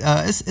 Like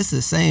it's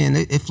a saying.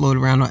 It floated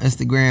around on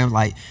Instagram.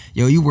 Like,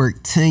 yo, you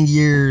worked 10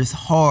 years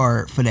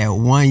hard for that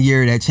 1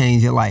 year that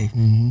changed your life.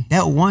 Mm-hmm.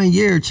 That 1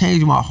 year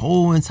changed my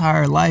whole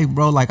entire life,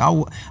 bro. Like I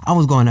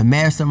was going to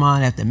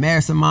mastermind after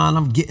mastermind.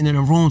 I'm getting in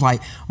the rooms.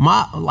 Like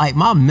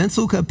my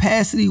mental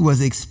capacity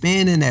was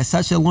expanding at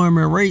such a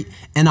alarming rate,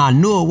 and I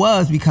knew it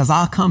was because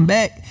I come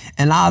back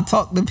and I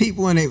talk to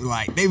people and they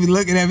be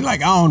looking at me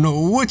like, I don't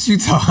know what you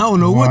talk. I don't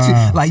know what you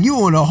like. You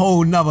on a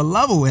whole nother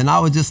level, and I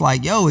was just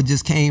like, yo, it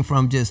just came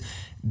from just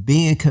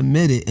being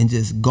committed and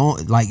just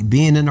going, like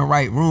being in the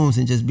right rooms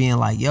and just being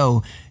like,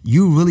 yo,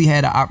 you really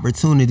had an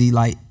opportunity.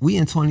 Like, we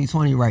in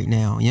 2020 right now,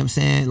 you know what I'm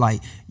saying?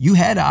 Like, you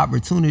had an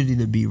opportunity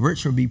to be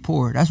rich or be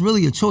poor. That's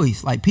really a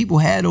choice. Like, people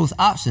had those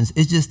options.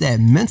 It's just that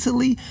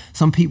mentally,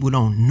 some people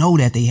don't know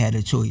that they had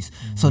a choice.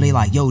 Mm-hmm. So they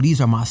like, yo,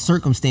 these are my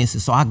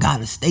circumstances, so I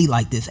gotta stay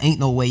like this. Ain't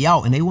no way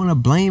out. And they wanna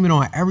blame it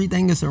on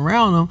everything that's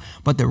around them,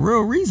 but the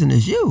real reason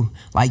is you.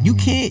 Like, you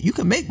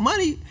can make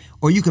money,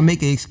 or you can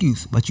make an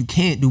excuse, but you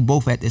can't do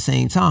both at the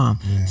same time.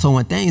 Yeah. So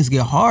when things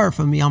get hard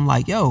for me, I'm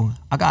like, yo,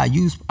 I gotta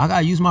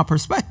use my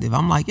perspective.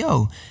 I'm like,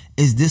 yo,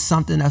 is this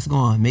something that's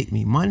gonna make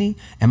me money?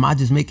 Am I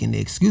just making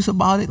the excuse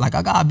about it? Like,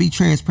 I gotta be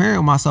transparent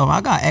with myself.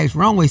 I gotta ask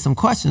Runway some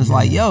questions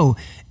like, yo,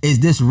 is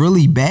this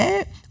really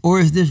bad or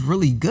is this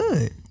really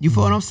good? You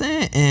feel what I'm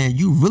saying? And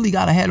you really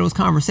gotta have those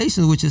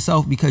conversations with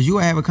yourself, because you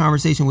will have a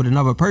conversation with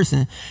another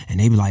person and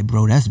they be like,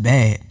 bro, that's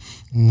bad.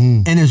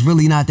 Mm-hmm. And it's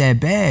really not that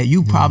bad.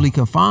 You probably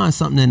can find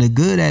something in the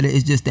good at it.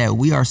 It's just that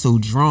we are so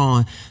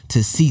drawn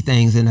to see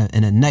things in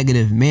a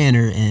negative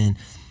manner,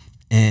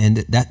 and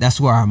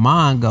that's where our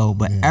mind go.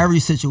 But every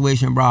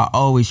situation, bro, I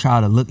always try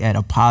to look at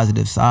a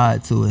positive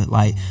side to it.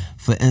 Like,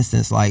 for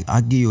instance, like,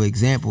 I'll give you an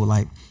example.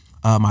 Like,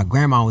 my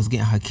grandma was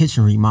getting her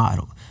kitchen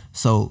remodeled.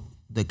 So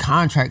the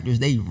contractors,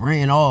 they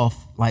ran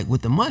off like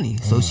with the money.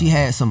 So she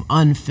had some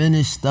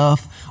unfinished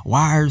stuff,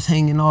 wires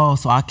hanging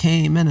off. So I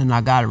came in and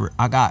I got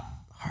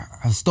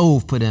her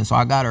stove put in. So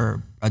I got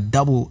her a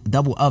double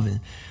oven,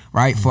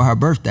 right, for her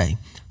birthday.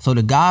 So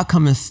the guy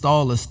come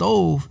install a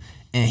stove,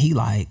 and he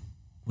like,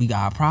 we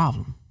got a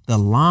problem. The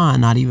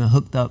line not even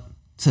hooked up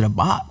to the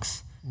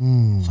box.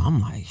 So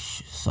I'm like,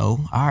 so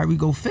all right, we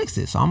go fix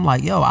it. So I'm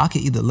like, yo, I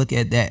could either look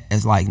at that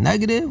as like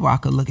negative, or I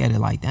could look at it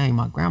like, dang,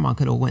 my grandma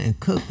could have went and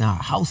cooked. Now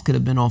our house could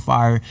have been on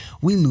fire.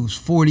 We lose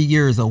 40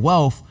 years of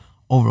wealth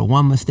over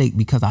one mistake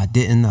because I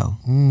didn't know.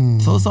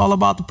 So it's all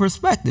about the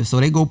perspective. So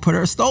they go put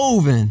her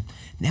stove in.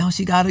 Now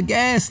she got a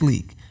gas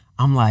leak.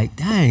 I'm like,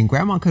 dang,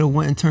 grandma could have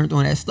went and turned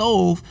on that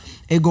stove.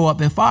 It go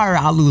up in fire.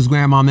 I lose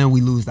grandma, and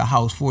we lose the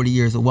house, 40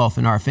 years of wealth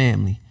in our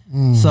family.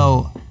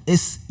 So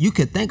you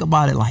could think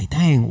about it like,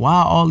 dang,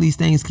 why all these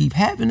things keep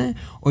happening?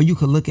 Or you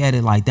could look at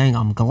it like, dang,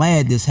 I'm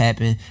glad this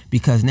happened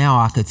because now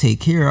I could take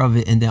care of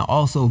it, and then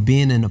also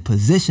being in a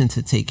position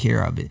to take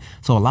care of it.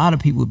 So a lot of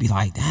people would be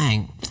like,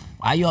 dang,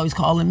 why you always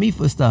calling me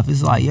for stuff?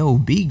 It's like, yo,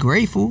 be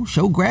grateful,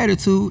 show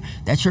gratitude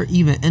that you're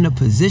even in a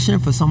position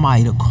for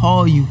somebody to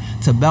call you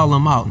to bail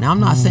them out. Now, I'm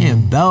not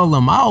saying bail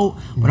them out,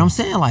 but I'm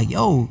saying like,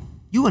 yo,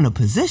 you in a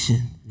position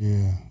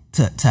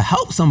to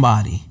help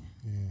somebody.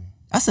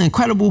 That's an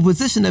incredible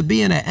position to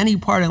be in at any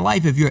part in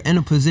life if you're in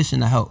a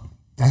position to help.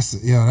 That's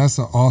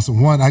an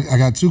awesome one. I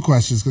got two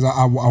questions because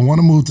I want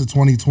to move to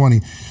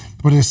 2020,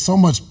 but there's so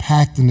much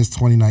packed in this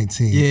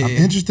 2019. Yeah. I'm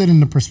interested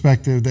in the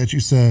perspective that you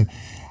said,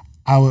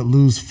 I would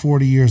lose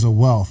 40 years of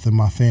wealth in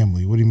my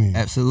family. What do you mean?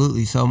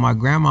 Absolutely. So my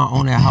grandma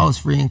owned that house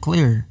free and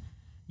clear.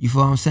 You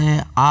feel what I'm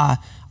saying? I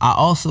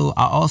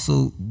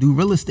also do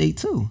real estate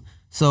too.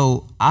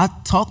 So I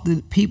talk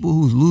to people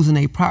who's losing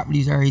their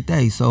properties every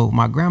day. So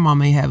my grandma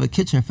may have a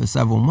kitchen for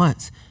several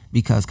months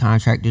because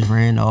contractors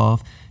ran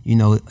off. You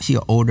know, she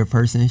an older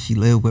person. She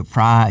lived with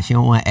pride. She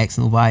don't want to ask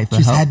nobody for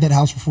help. She's had that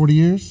house for 40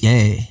 years?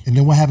 Yeah. And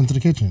then what happened to the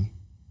kitchen?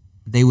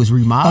 They was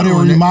remodeling. Oh,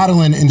 they were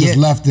remodeling and just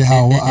left it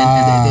how.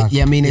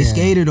 They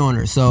skated on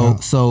her.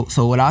 So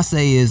what I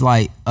say is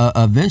like,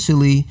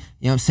 eventually, you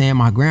know what I'm saying,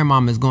 my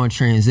grandmama is going to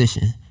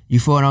transition.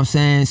 You feel what I'm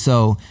saying?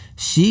 So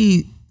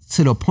she,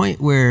 to the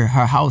point where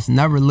her house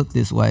never looked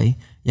this way.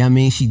 You know what I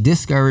mean? She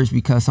discouraged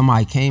because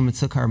somebody came and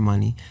took her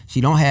money. She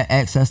don't have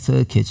access to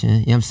a kitchen. You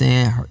know what I'm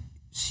saying?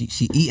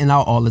 she eating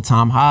out all the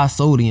time, high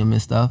sodium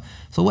and stuff.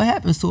 So what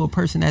happens to a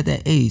person at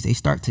that age? They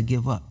start to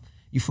give up.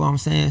 You feel what I'm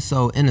saying?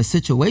 So in a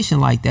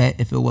situation like that,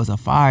 if it was a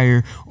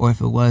fire or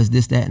if it was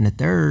this, that, and the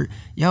third,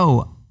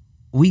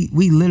 we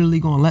literally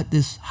gonna let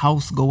this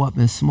house go up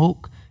in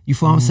smoke. You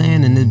feel what I'm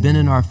saying? And it's been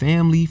in our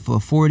family for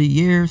 40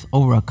 years,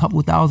 over a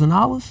couple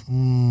 $1,000s.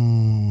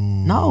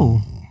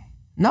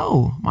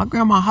 No, my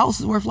grandma's house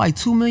is worth like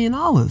 $2 million.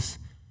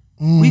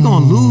 We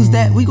gonna lose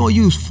that. We gonna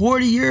use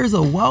 40 years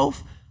of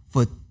wealth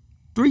for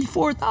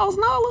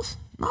 $3,000-$4,000?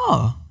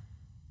 No.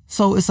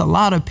 So it's a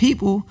lot of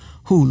people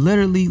who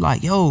literally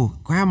like, yo,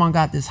 grandma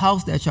got this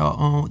house that y'all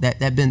own,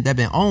 that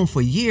been owned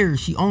for years.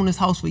 She owned this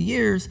house for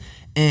years.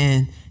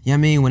 And you know what I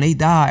mean, when they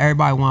die,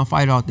 everybody wanna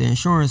fight out the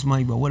insurance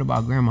money, but what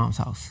about grandma's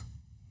house?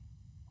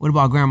 What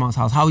about grandma's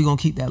house? How we gonna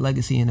keep that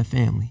legacy in the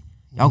family?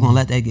 Y'all gonna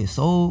let that get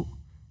sold?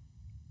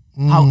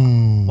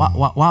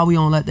 Why we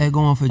don't let that go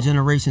on for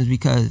generations?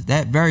 Because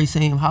that very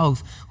same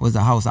house was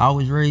the house I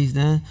was raised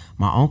in,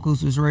 my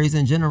uncles was raised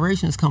in.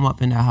 Generations come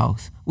up in that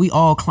house. We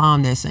all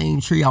climbed that same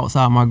tree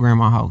outside my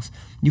grandma's house.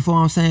 You feel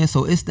what I'm saying?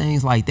 So it's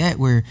things like that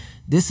where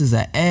this is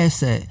an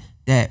asset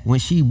that when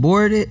she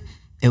bought it,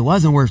 it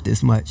wasn't worth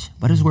this much,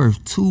 but it's worth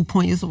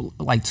it's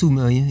like $2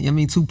 million. You know what I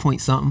mean, 2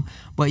 point something.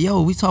 But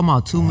we talking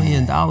about $2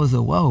 million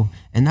of wealth,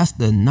 and that's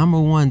the number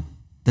one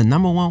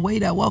way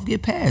that wealth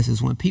get passed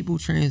is when people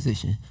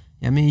transition.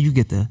 I mean, you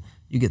get the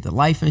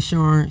life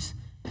insurance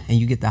and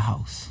you get the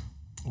house.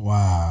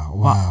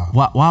 Wow.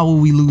 Why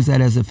would we lose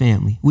that as a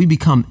family?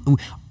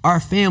 Our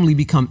family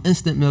become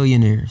instant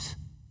millionaires.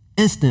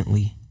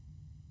 Instantly.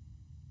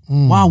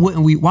 Why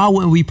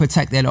wouldn't we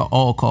protect that at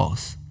all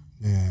costs?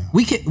 Yeah.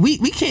 We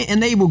can't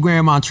enable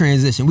grandma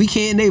transition. We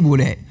can't enable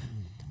that.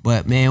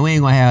 But man, we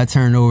ain't gonna have a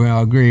turnover in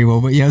our grave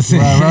over, you know what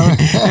I'm saying?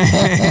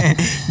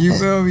 Right. You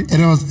feel me?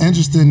 And it was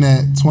interesting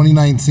that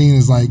 2019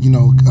 is like,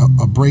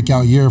 a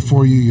breakout year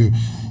for you.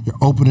 You're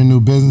opening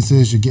new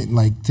businesses, you're getting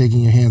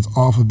taking your hands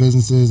off of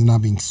businesses and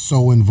not being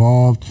so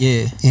involved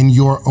in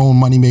your own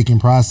money-making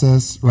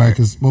process, right?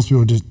 Because most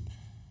people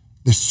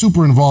they're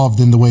super involved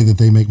in the way that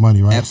they make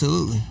money, right?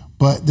 Absolutely.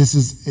 But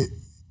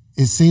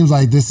it seems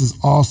like this is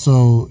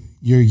also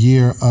your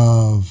year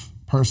of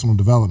personal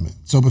development.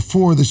 So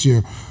before this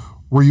year,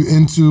 were you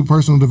into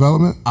personal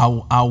development? I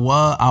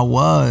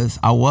was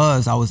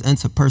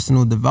into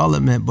personal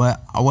development,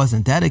 but I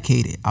wasn't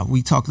dedicated.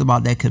 We talked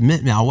about that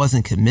commitment. I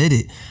wasn't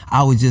committed.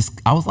 I was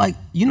like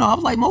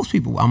most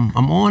people. I'm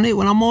on it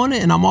when I'm on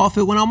it, and I'm off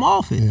it when I'm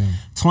off it. Yeah.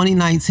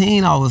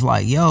 2019, I was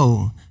like,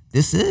 yo,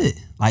 this it.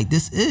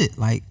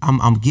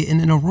 I'm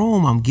getting in a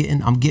room. I'm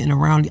getting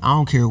around. I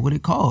don't care what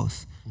it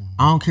costs.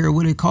 I don't care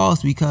what it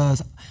costs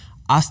because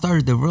I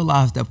started to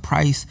realize the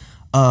price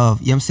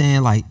of, you know what I'm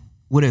saying,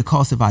 what it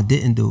costs if I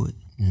didn't do it.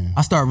 Yeah.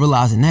 I started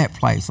realizing that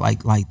price,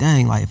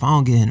 dang, if I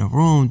don't get in a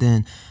room,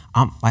 then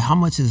I'm like, how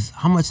much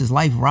is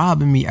life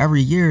robbing me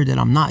every year that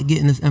I'm not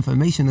getting this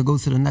information to go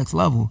to the next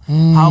level?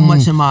 How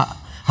much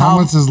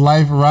is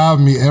life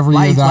robbing me every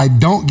year that I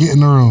don't get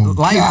in the room?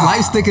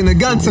 Life sticking a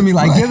gun to me,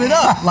 give it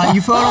up.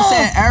 You feel what I'm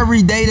saying?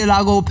 Every day that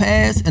I go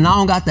past and I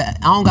don't got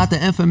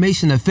the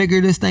information to figure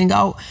this thing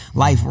out,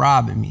 life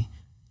robbing me.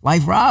 You know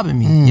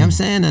what I'm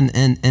saying?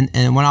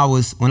 And when I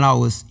was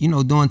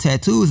doing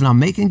tattoos and I'm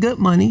making good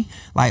money,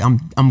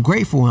 I'm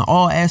grateful in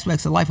all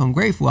aspects of life. I'm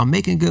grateful. I'm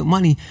making good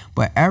money,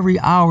 but every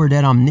hour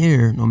that I'm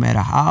near, no matter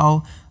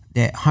how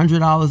that $100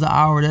 an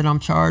hour that I'm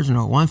charging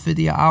or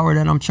 $150 an hour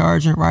that I'm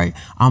charging, right?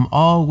 I'm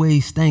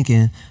always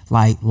thinking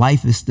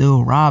life is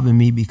still robbing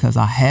me because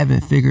I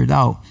haven't figured it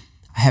out.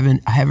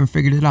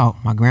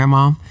 My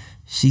grandma,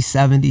 she's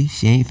 70,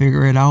 she ain't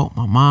figure it out.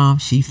 My mom,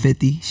 she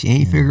 50, she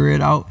ain't figure it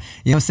out.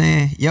 You know what I'm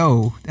saying?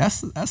 Yo,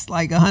 that's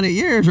like 100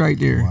 years right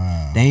there.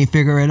 Wow. They ain't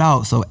figure it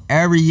out. So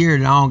every year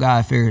that I don't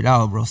gotta figure it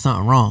out, bro,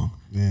 something wrong.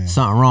 Yeah.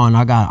 Something wrong.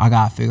 I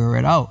gotta figure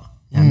it out.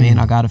 You know what I mean?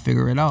 I gotta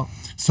figure it out.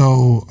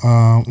 So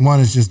one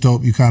is just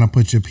dope. You kind of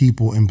put your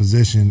people in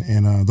position,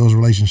 and those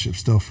relationships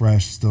still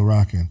fresh, still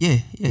rocking. Yeah.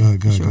 Good.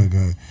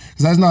 Because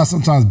that's not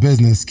sometimes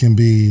business can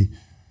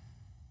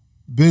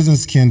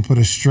put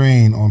a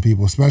strain on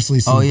people, especially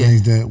some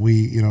things that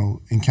we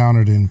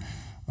encountered in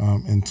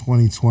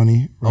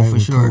 2020. Right, for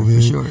sure.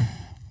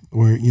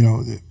 Where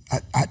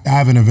I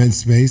have an event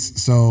space,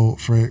 so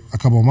for a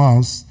couple of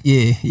months,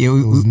 it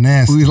was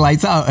nasty. We was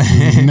lights out.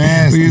 It was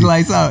nasty. We was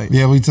lights out.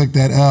 Yeah, we took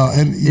that L,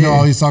 and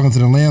I was talking to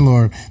the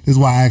landlord. This is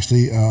why I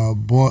actually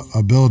bought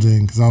a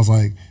building, because I was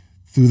like,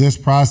 through this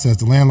process,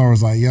 the landlord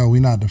was like, "Yo,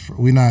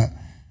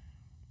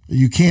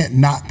 you can't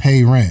not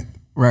pay rent."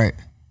 Right.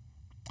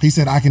 He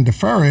said, "I can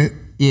defer it."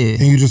 Yeah.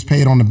 And you just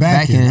pay it on the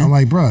back end. I'm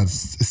like, bro,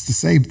 it's the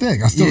same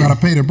thing. I still got to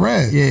pay the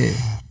bread. Yeah.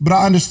 But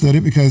I understood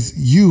it because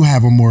you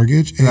have a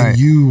mortgage and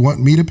you want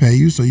me to pay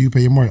you, so you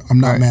pay your mortgage.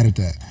 I'm not mad at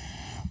that.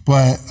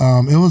 But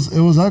it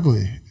was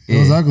ugly. It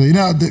was ugly.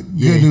 The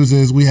good news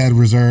is we had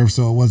reserves,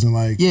 so it wasn't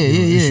like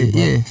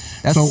issue,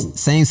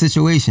 That's same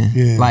situation.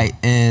 Yeah.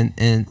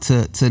 And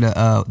to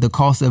the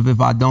cost of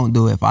if I don't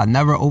do it, if I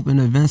never open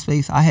an event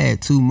space, I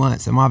had 2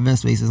 months and my event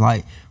space is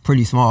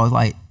pretty small.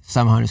 It's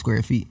 700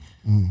 square feet.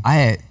 I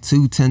had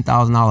 2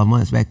 $10,000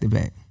 months back to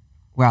back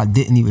where I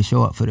didn't even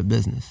show up for the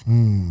business,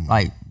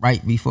 like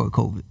right before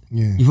COVID.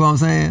 Yeah. You feel what I'm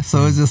saying?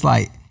 So it's just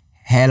like,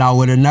 had I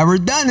would have never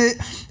done it,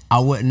 I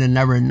wouldn't have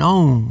never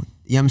known.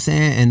 You know what I'm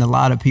saying? And a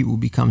lot of people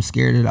become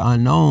scared of the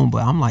unknown,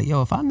 but I'm like,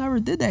 yo, if I never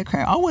did that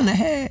crap, I wouldn't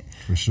have had.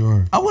 For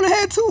sure. I wouldn't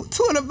have had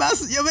two of the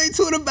best, you know what I mean,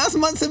 2 of the best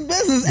months in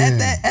business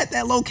at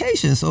that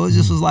location. So it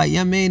just was like, you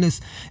know what I mean,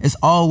 it's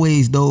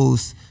always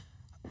those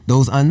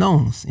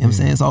unknowns. You know what I'm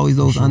saying? It's always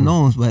those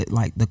unknowns. But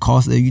like the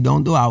cost that you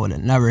don't do, I would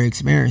have never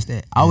experienced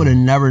that. I would have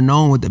never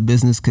known what the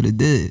business could have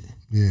did.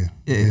 Yeah.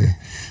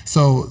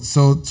 So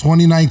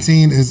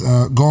 2019 is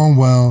going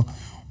well.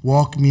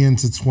 Walk me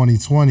into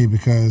 2020,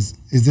 because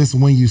is this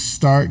when you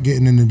start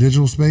getting in the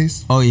digital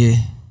space? Oh yeah.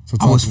 So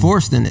I was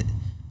forced in it.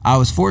 I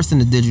was forced in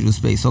the digital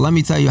space. So let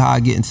me tell you how I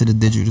get into the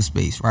digital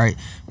space, right?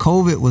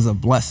 COVID was a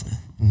blessing.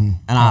 And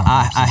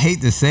I hate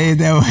to say it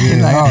that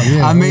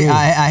way.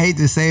 I hate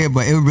to say it,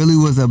 but it really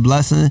was a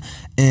blessing.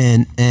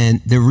 And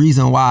the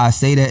reason why I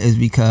say that is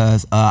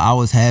because I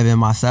was having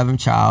my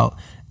 7th child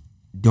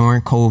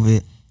during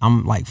COVID.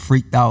 I'm like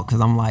freaked out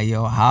because I'm like,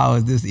 yo, how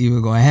is this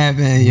even going to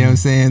happen? You know what I'm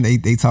saying?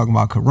 They talking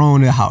about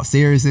Corona, how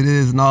serious it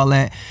is and all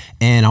that.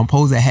 And I'm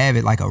supposed to have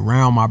it like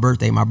around my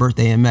birthday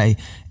in May.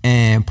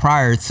 And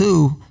prior to, you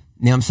know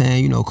what I'm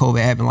saying, you know,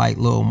 COVID happened like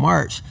little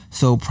March.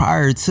 So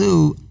prior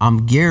to,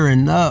 I'm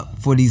gearing up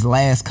for these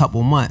last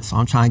couple months. So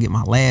I'm trying to get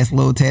my last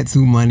little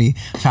tattoo money,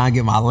 trying to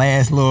get my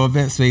last little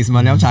event space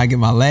money. I'm trying to get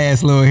my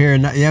last little hair.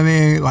 You know what I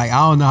mean? Like,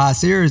 I don't know how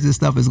serious this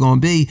stuff is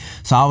going to be.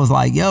 So I was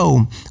like,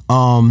 yo,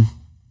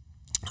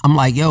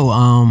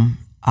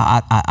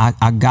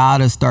 I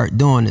gotta start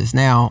doing this.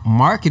 Now,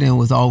 marketing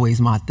was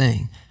always my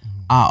thing.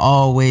 I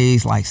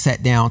always like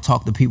sat down,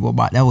 talked to people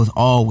about, that was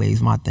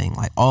always my thing,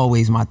 like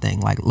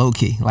low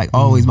key, like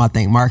always my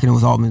thing. Marketing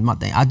was always my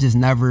thing. I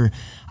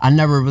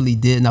never really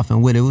did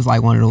nothing with it. It was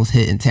like one of those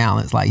hidden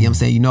talents, like, you know what I'm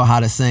saying? You know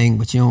how to sing,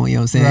 but you don't, you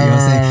know what I'm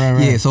saying?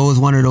 Right. Yeah, so it was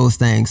one of those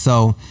things.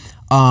 So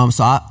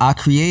I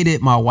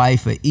created my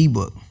wife an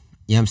ebook,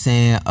 you know what I'm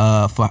saying,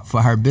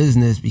 for her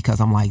business, because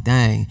I'm like,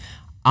 dang,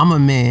 I'm a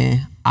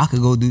man, I could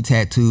go do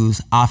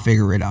tattoos, I'll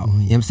figure it out. You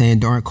know what I'm saying?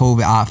 During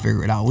COVID, I'll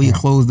figure it out. We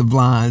close the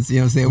blinds, you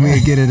know what I'm saying?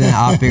 We'll get it in,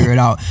 I'll figure it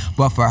out.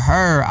 But for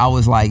her, I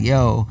was like,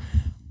 yo,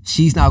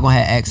 she's not gonna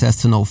have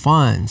access to no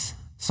funds.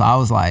 So I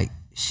was like,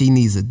 she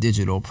needs a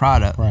digital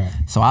product. Right.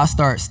 So I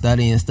start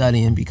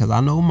studying because I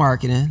know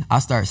marketing. I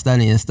start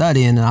studying,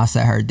 and I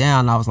sat her down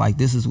and I was like,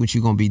 this is what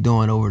you're gonna be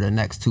doing over the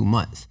next 2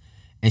 months.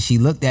 And she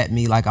looked at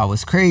me like I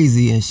was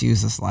crazy, and she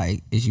was just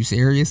like, is you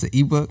serious, an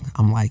ebook?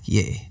 I'm like,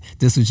 yeah,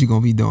 this is what you're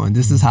gonna be doing.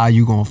 This is how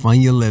you're gonna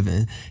fund your living,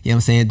 you know what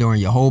I'm saying,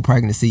 during your whole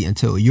pregnancy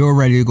until you're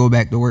ready to go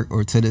back to work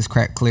or till this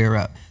crack clear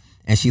up.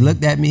 And she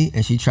looked at me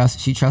and she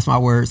trusts my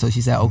word. So she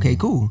said, okay,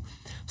 cool.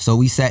 So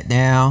we sat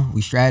down,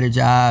 we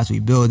strategized, we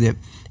built it.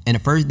 And the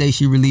first day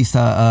she released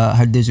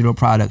her digital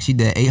product, she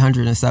did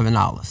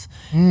 $807.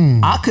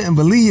 I couldn't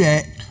believe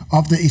that.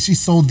 She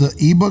sold the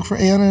ebook for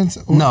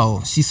 $800?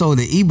 No, she sold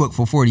the ebook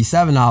for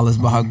 $47,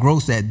 but her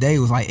gross that day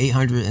was like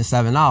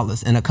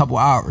 $807 in a couple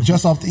hours.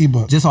 Just off the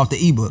ebook? Just off the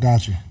ebook.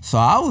 Gotcha. So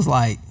I'm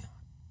like,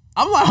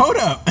 hold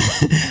up.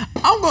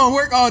 I'm going to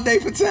work all day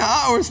for 10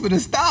 hours for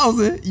this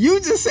 $1,000. You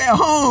just at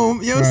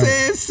home, you know what I'm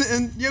saying,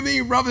 sitting, you know what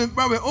I mean,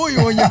 rubbing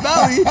oil on your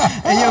belly, and you know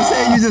what I'm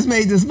saying, you just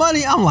made this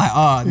money. I'm like,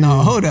 oh, no,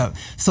 hold up.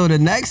 So the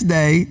next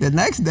day,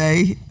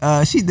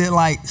 she did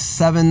like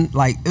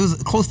it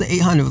was close to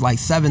 800, it was like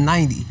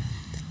 790.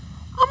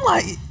 I'm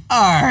like,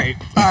 all right.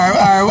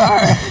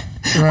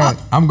 Right.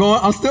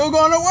 I'm still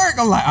going to work.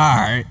 I'm like, all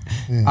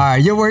right,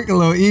 your work a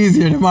little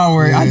easier than my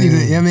work. I need to,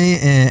 you know what I mean?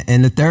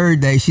 And the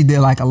third day she did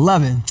like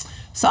 11.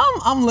 So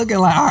I'm looking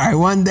like, all right,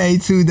 1 day,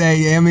 2 day.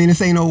 You know what I mean,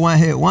 this ain't no one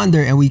hit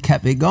wonder, and we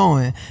kept it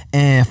going.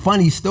 And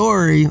funny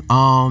story,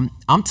 I'm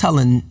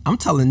telling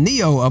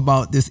Neo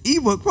about this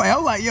ebook play.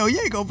 I'm like, yo, you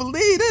ain't gonna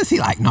believe this. He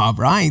like, nah,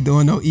 bro, I ain't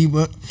doing no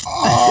ebook.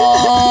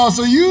 Oh,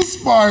 so you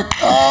sparked,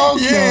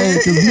 okay,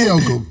 because Neo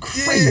go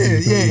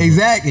crazy. Yeah,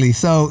 exactly.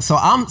 So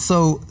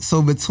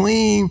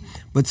between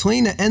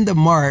the end of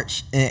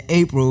March and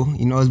April,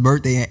 you know, his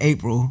birthday in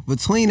April,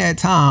 between that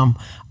time,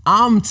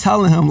 I'm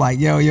telling him like,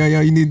 yo,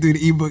 you need to do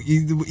the ebook.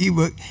 You do the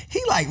ebook.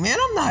 He like, man,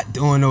 I'm not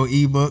doing no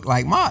ebook.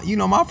 Like my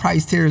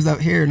price tier is up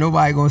here.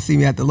 Nobody gonna see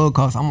me at the low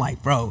cost. I'm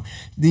like, bro,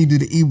 you do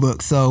the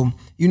ebook. So,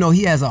 you know,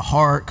 he has a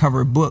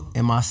hardcover book,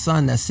 and my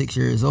son that's 6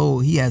 years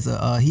old, he has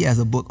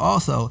a book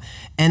also.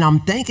 And I'm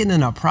thinking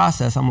in a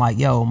process, I'm like,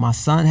 yo, my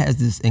son has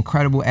this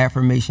incredible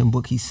affirmation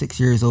book. He's 6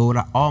 years old.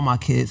 All my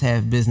kids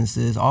have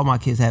businesses. All my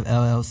kids have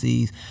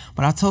LLCs.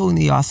 But I told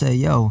Neo, I said,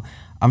 yo,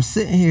 I'm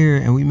sitting here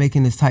and we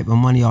making this type of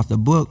money off the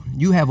book.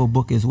 You have a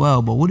book as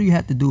well, but what do you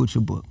have to do with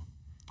your book?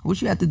 What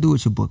you have to do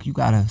with your book? You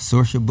gotta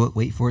source your book,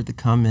 wait for it to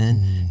come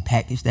in,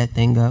 package that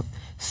thing up,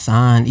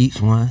 sign each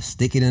one,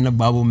 stick it in a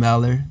bubble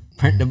mailer,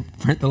 print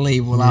the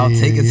label out,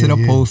 take it to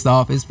the post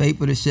office, pay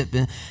for the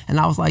shipping. And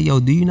I was like, yo,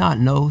 do you not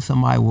know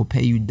somebody will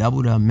pay you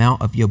double the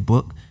amount of your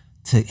book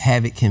to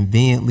have it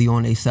conveniently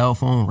on their cell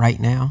phone right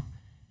now?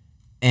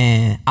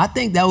 And I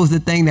think that was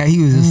the thing that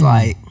he was just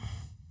like,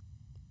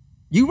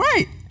 you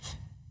right.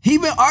 He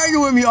been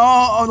arguing with me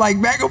all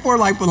like back and forth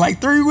like for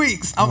like 3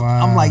 weeks.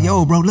 I'm like,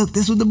 yo, bro, look,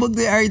 this was the book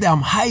that everything.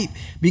 I'm hyped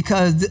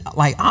because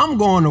like I'm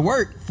going to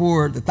work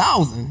for the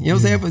 1,000, you know what I'm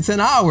saying, for 10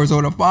 hours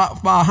or the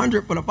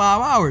 500 for the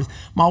 5 hours.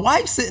 My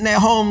wife's sitting at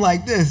home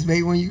like this,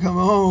 babe, when you come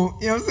home,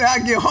 you know what I'm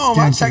saying? I get home,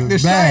 I check the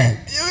straight.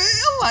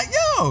 I'm like,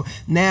 yo,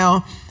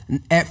 now,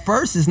 at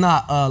first it's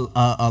not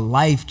a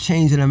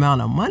life-changing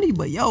amount of money,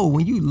 but yo,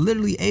 when you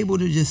literally able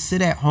to just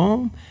sit at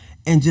home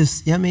and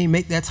just, you know what I mean,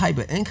 make that type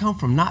of income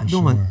from not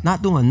doing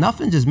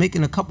nothing, just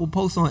making a couple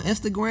posts on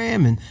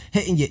Instagram and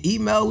hitting your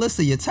email list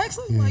or your text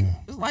list, like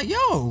it's like,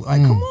 yo,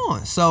 like come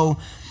on. So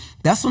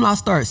that's when I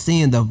start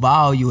seeing the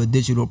value of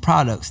digital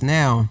products.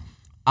 Now,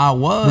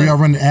 were y'all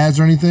running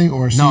ads or anything,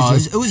 or no?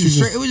 It was just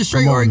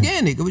straight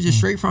organic. It was just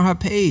straight from her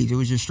page. It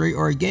was just straight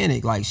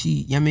organic. Like she,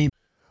 you know what I mean.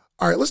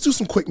 All right, let's do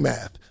some quick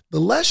math. The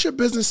less your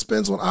business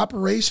spends on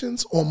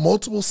operations, on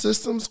multiple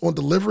systems, on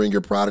delivering your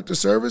product or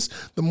service,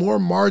 the more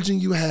margin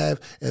you have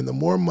and the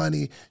more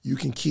money you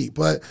can keep.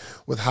 But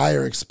with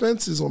higher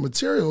expenses on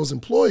materials,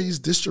 employees,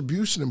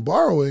 distribution, and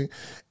borrowing,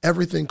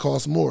 everything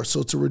costs more.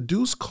 So to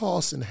reduce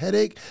costs and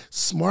headache,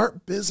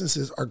 smart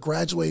businesses are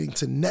graduating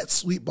to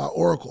NetSuite by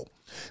Oracle.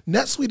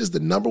 NetSuite is the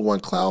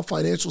 #1 cloud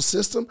financial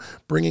system,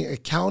 bringing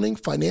accounting,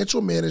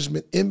 financial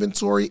management,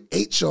 inventory,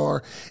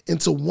 HR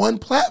into one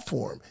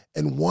platform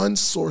and one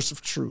source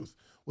of truth.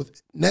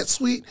 With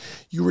NetSuite,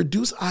 you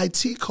reduce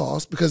IT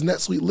costs because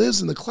NetSuite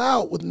lives in the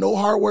cloud with no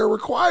hardware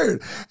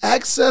required.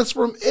 Access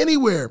from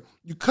anywhere.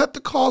 You cut the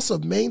cost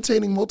of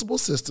maintaining multiple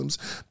systems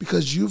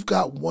because you've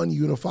got one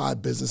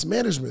unified business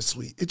management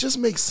suite. It just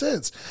makes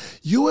sense.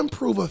 You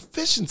improve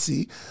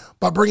efficiency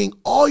by bringing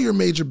all your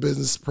major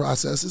business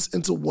processes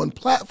into one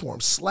platform,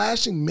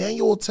 slashing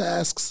manual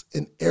tasks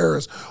and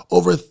errors.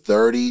 Over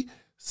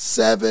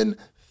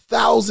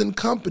 37,000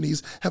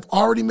 companies have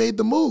already made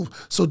the move.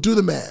 So do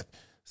the math.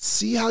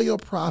 See how you'll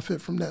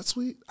profit from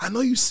NetSuite? I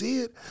know you see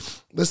it.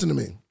 Listen to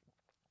me.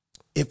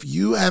 If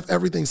you have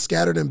everything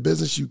scattered in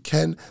business, you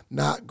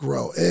cannot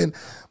grow. And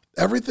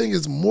everything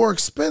is more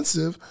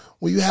expensive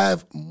when you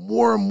have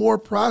more and more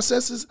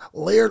processes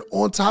layered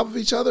on top of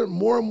each other,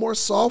 more and more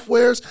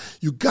softwares.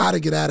 You got to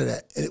get out of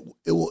that. And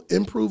it will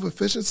improve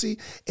efficiency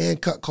and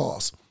cut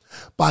costs.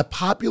 By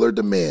popular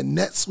demand,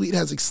 NetSuite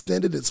has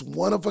extended its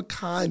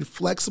one-of-a-kind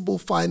flexible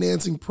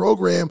financing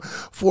program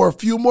for a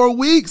few more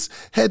weeks.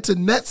 Head to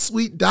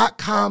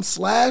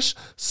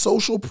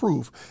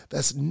netsuite.com/socialproof.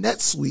 That's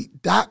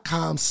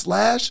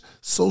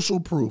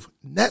netsuite.com/socialproof.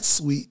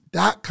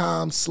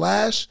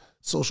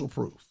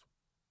 netsuite.com/socialproof.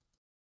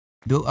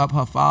 Built up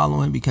her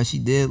following because she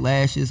did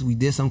lashes. We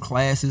did some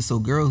classes, so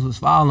girls was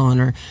following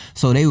her.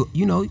 So they,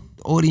 you know,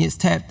 audience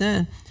tapped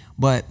in.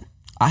 But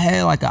I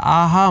had like an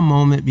aha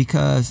moment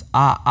because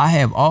I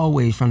have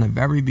always, from the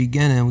very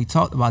beginning, we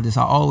talked about this,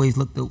 I always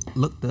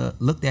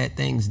looked at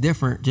things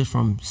different just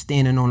from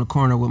standing on the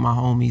corner with my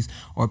homies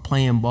or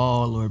playing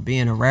ball or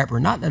being a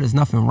rapper. Not that there's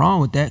nothing wrong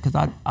with that,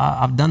 because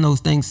I've done those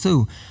things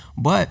too.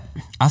 But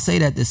I say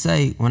that to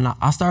say, when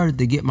I started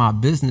to get my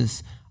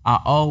business, I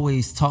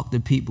always talk to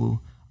people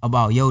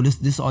about, yo,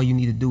 this all you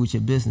need to do with your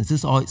business.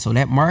 This all, so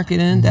that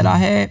marketing that I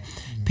had,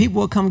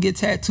 people would come get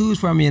tattoos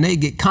from me and they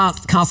get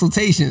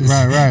consultations.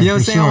 Right. You know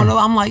what I'm saying? Sure.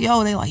 I'm like,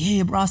 yo, they like,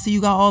 yeah, bro, I see you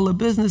got all the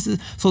businesses.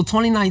 So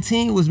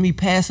 2019 was me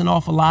passing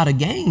off a lot of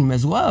game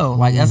as well.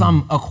 Like as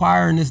I'm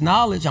acquiring this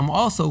knowledge, I'm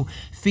also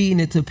feeding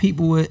it to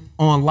people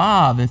on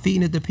live and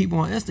feeding it to people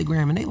on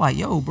Instagram. And they like,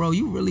 yo, bro,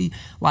 you really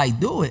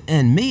like do it.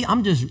 And me,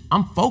 I'm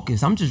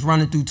focused. I'm just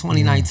running through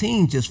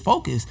 2019, just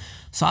focused.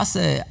 So I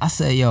said,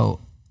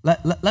 yo,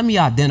 let me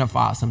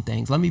identify some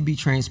things. Let me be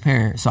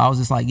transparent. So I was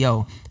just like,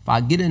 yo, if I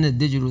get in the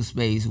digital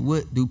space,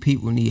 what do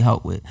people need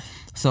help with?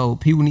 So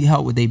people need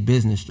help with their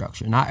business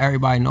structure. Not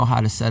everybody know how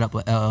to set up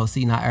an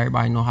LLC. Not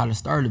everybody know how to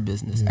start a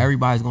business.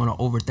 Everybody's going to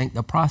overthink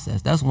the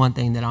process. That's one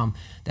thing that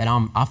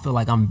I feel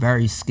like I'm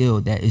very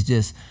skilled at. It's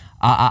just,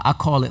 I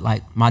call it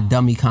like my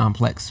dummy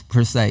complex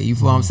per se. You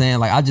feel what I'm saying?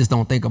 Like I just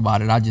don't think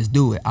about it. I just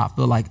do it. I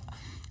feel like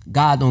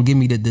God don't give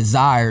me the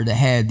desire to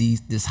have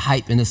this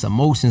hype and this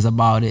emotions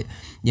about it.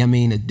 You know what I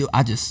mean? To do,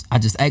 I just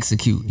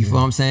execute. You feel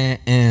what I'm saying?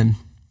 And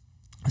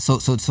so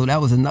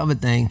that was another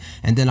thing.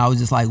 And then I was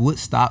just like, what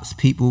stops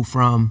people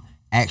from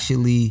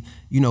actually,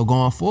 you know,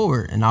 going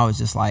forward? And I was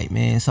just like,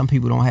 man, some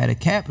people don't have the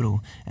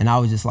capital. And I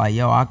was just like,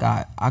 yo, I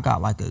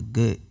got like a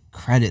good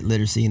credit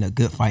literacy and a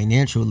good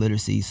financial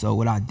literacy. So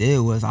what I did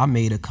was I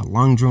made a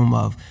conundrum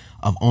of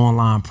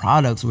online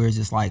products where it's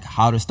just like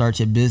how to start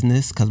your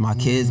business, because my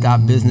kids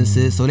got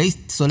businesses. So they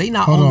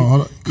not hold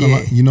on.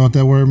 You know what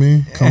that word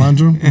means?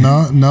 Conundrum?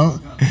 No.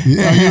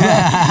 Yeah,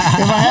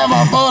 if I had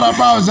my phone, I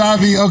promise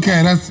I'd be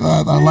okay. That's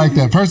I like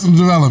that. Personal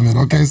development.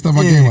 Okay, stuff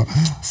I came up.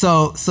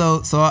 So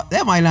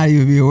that might not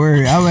even be a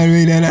word. I might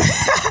read that up.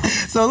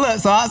 So look,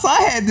 so I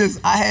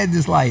had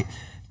this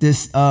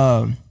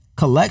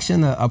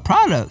collection of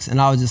products, and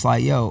I was just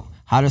like, yo,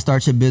 how to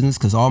start your business,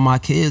 because all my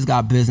kids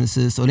got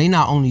businesses. So they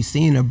not only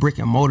seeing the brick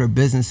and mortar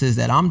businesses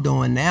that I'm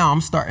doing now,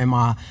 I'm starting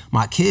my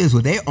kids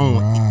with their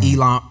own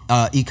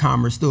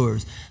e-commerce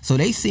stores. So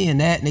they seeing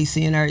that and they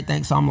seeing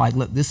everything. So I'm like,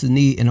 look, this is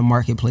need in the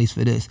marketplace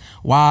for this.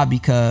 Why?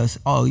 Because,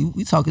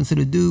 we talking to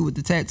the dude with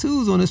the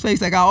tattoos on his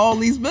face that got all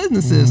these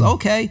businesses.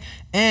 Okay.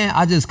 And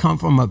I just come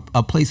from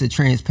a place of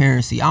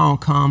transparency. I don't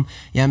come,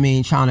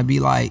 trying to be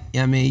like,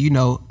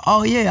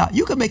 oh yeah,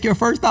 you can make your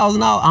first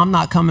 $1,000. I'm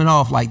not coming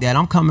off like that.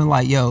 I'm coming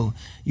like, yo,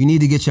 you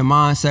need to get your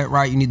mindset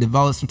right. You need to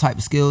develop some type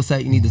of skill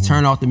set. You need to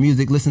turn off the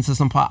music, listen to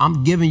some pop.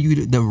 I'm giving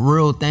you the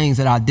real things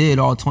that I did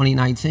all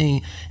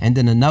 2019. And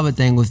then another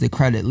thing was the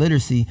credit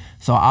literacy.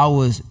 So I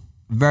was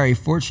very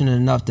fortunate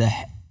enough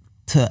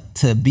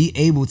to be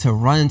able to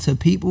run into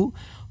people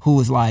who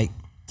was like,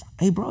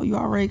 hey bro, you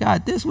already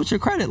got this. What's your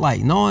credit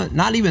like?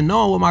 Not even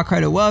knowing what my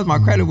credit was. My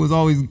credit was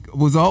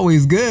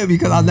always good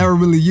because I never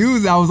really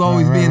used it. I was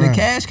always being a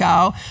cash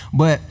cow.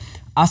 But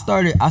I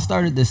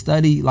started to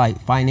study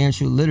like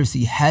financial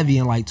literacy heavy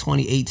in like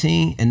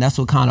 2018, and that's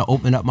what kind of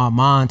opened up my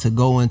mind to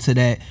go into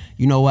that.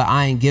 You know what?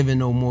 I ain't giving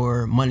no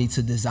more money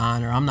to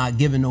designer. I'm not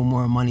giving no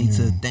more money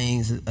to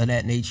things of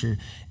that nature.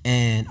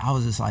 And I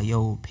was just like,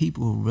 yo,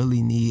 people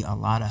really need a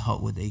lot of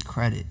help with their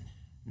credit.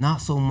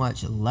 Not so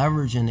much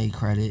leveraging their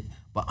credit,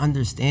 but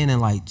understanding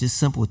like just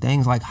simple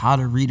things like how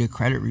to read a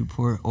credit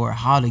report or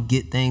how to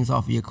get things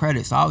off of your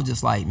credit. So I was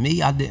just like,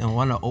 I didn't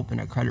want to open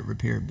a credit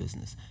repair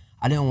business.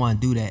 I didn't want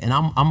to do that. And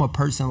I'm a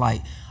person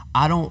like,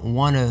 I don't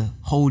want to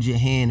hold your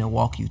hand and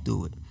walk you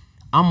through it.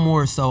 I'm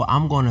more so,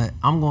 I'm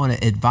gonna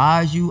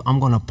advise you, I'm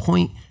gonna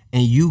point,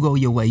 and you go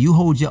your way. You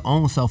hold your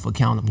own self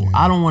accountable.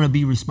 I don't want to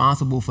be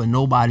responsible for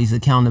nobody's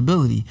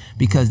accountability,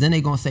 because then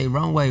they're gonna say,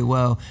 Runway,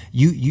 well,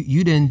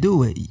 you didn't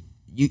do it.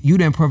 You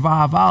didn't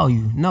provide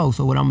value. No,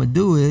 so what I'm gonna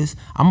do is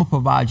I'm gonna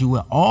provide you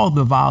with all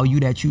the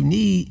value that you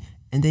need,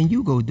 and then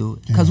you go do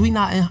it. Because we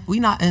not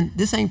in,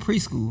 this ain't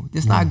preschool.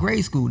 This not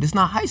grade school. This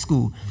not high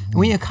school.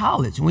 We in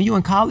college. When you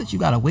in college, you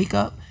gotta wake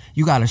up.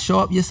 You gotta show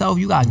up yourself.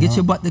 You gotta get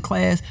your butt to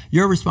class.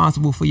 You're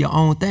responsible for your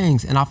own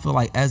things. And I feel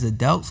like as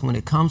adults, when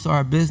it comes to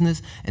our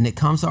business and it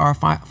comes to our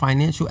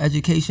financial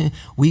education,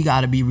 we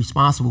gotta be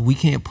responsible. We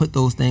can't put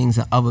those things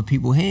in other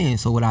people's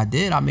hands. So what I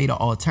did, I made an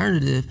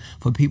alternative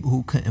for people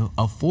who couldn't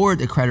afford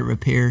the credit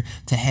repair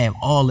to have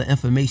all the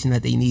information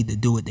that they need to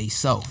do it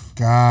themselves.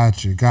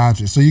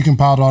 Gotcha. So you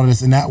compiled all of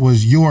this, and that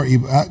was your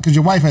ebook, because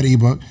your wife had an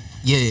ebook.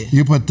 Yeah.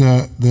 You put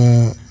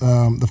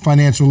the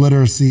financial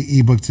literacy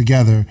ebook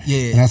together.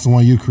 Yeah. And that's the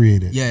one you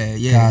created. Yeah.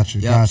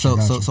 Gotcha.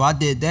 So I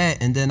did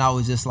that, and then I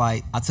was just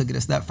like, I took it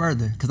a step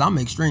further because I'm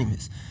an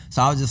extremist.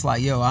 So I was just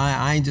like, yo,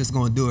 I ain't just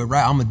gonna do it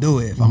right. I'm gonna do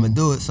it if I'm gonna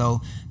do it.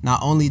 So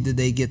not only did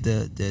they get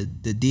the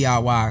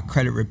DIY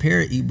credit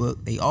repair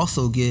ebook, they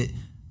also get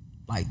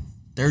like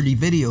 30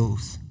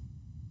 videos.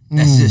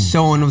 That's just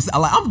showing them.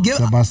 Like I'm giving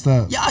step by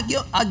step. Yeah,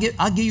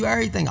 I give you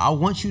everything. I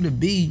want you to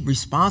be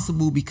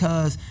responsible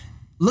because.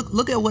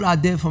 Look at what I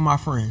did for my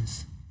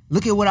friends.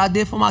 Look at what I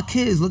did for my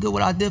kids. Look at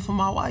what I did for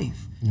my wife.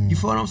 You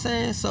feel what I'm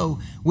saying? So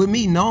with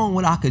me knowing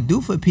what I could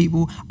do for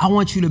people, I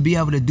want you to be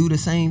able to do the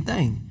same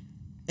thing.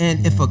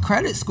 And if a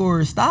credit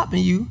score is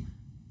stopping you,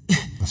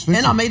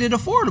 and I made it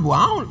affordable.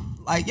 I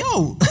don't like,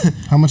 yo.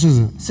 How much is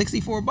it?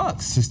 $64.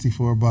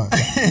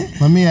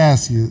 $64. Let me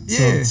ask you.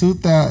 Yeah. So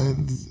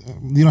 2000.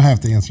 You don't have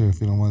to answer if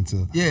you don't want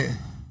to. Yeah.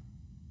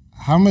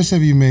 How much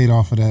have you made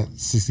off of that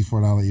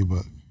 $64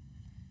 ebook?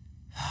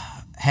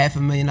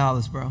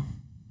 $500,000, bro.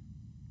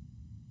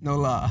 No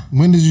lie.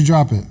 When did you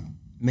drop it?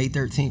 May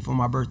 13th for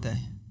my birthday.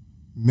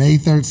 May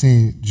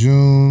 13th,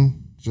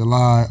 June,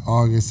 July,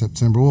 August,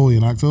 September. What were we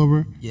in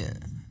October? Yeah.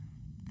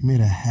 You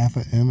made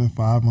 $500,000 in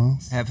 5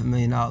 months?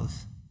 $500,000.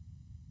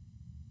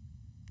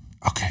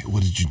 Okay,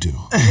 what did you do?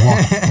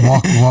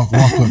 Walk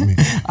with me.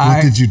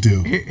 What did you do?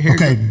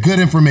 Okay, good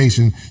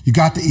information. You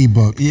got the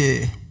ebook.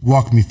 Yeah.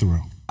 Walk me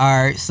through.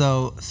 All right,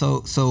 so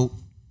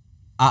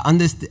I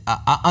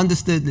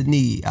understood the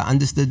need. I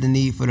understood the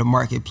need for the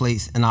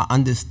marketplace, and I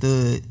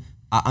understood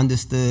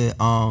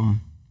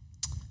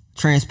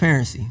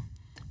transparency.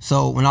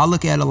 So when I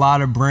look at a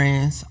lot of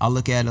brands, I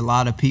look at a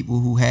lot of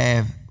people who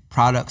have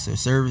products or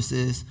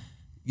services.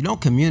 You don't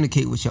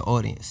communicate with your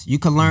audience. You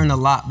can learn a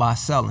lot by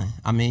selling.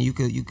 You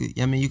could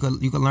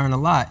learn a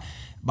lot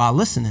by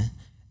listening.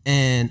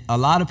 And a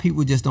lot of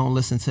people just don't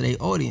listen to their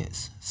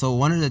audience. So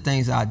one of the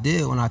things I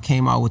did when I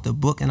came out with the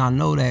book, and I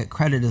know that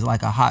credit is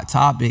like a hot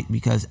topic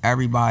because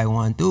everybody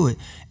want to do it.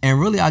 And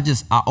really, I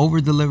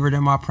over-delivered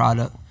in my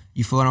product.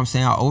 You feel what I'm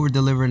saying? I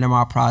over-delivered in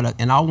my product,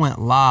 and I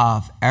went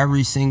live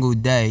every single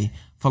day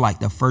for like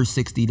the first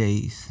 60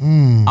 days.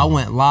 I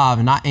went live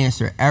and I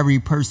answered every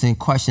person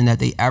question that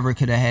they ever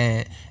could have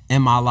had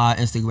in my live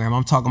Instagram.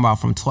 I'm talking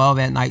about from 12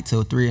 at night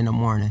till 3 in the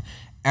morning.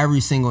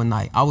 Every single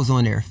night. I was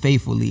on there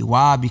faithfully.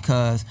 Why?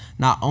 Because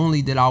not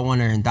only did I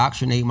want to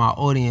indoctrinate my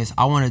audience,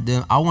 I wanted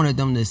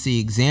them to see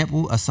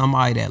example of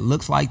somebody that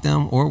looks like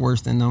them or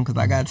worse than them, because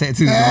I got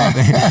tattoos on my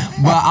back.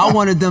 But I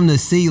wanted them to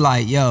see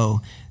like,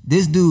 yo,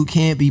 this dude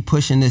can't be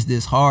pushing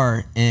this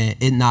hard and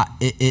it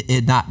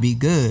not be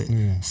good.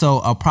 Yeah. So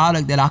a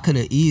product that I could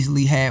have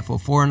easily had for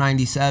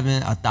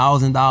 $497,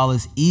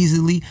 $1,000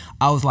 easily,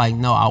 I was like,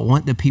 no, I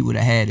want the people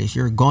to have this.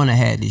 You're gonna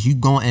have this. You're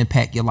gonna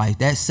impact your life.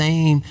 That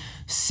same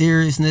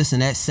seriousness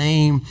and that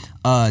same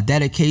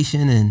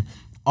dedication and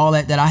all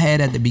that I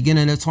had at the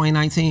beginning of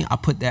 2019, I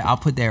put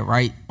that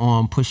right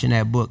on pushing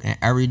that book. And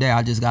every day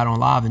I just got on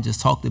live and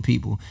just talked to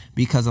people,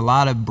 because a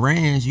lot of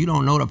brands, you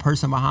don't know the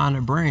person behind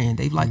the brand.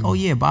 They like, oh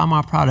yeah, buy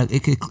my product.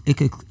 It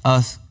could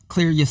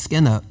clear your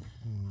skin up.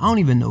 I don't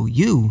even know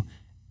you.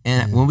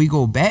 And when we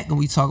go back and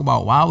we talk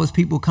about why was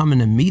people coming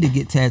to me to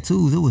get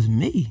tattoos, it was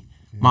me.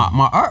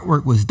 My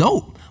artwork was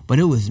dope, but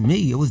it was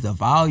me. It was the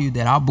value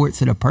that I brought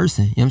to the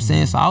person. You know what I'm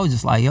saying? So I was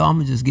just like, yo, I'm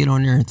gonna just get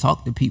on there and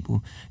talk to people.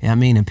 You know what I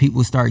mean? And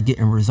people start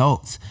getting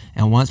results.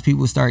 And once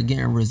people start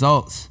getting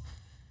results,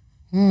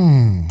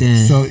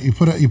 then so you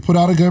put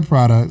out a good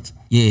product.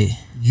 Yeah.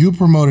 You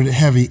promoted it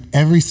heavy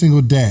every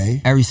single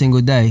day. Every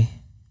single day.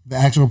 The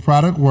actual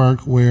product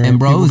worked where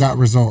people got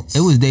results.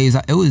 It was days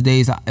I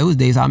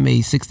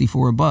made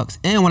 $64.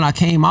 And when I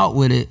came out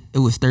with it, it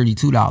was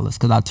 $32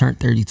 because I turned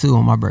 32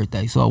 on my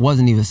birthday. So it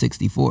wasn't even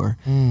 64.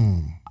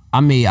 I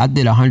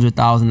did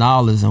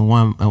 $100,000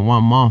 in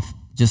one month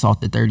just off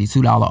the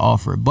 $32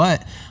 offer.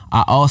 But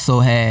I also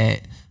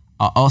had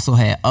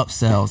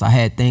upsells. I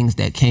had things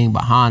that came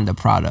behind the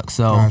product.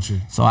 So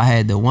so I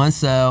had the one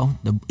sell,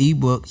 the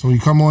ebook. So when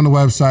you come on the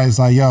website, it's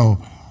like, yo,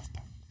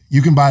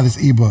 you can buy this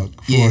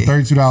ebook for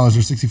 $32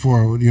 or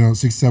 64,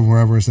 67,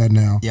 wherever it's at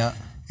now. Yeah.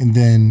 And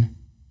then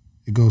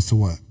it goes to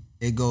what?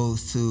 It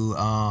goes to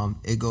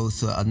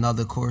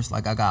another course.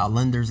 Like I got a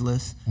lender's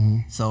list.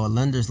 So a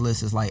lender's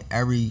list is like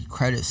every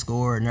credit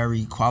score and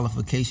every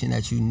qualification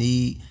that you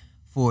need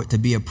for it to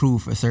be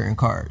approved for certain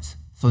cards.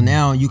 So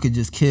now you could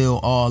just kill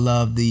all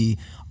of the,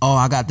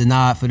 I got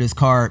denied for this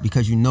card,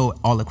 because you know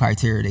all the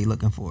criteria they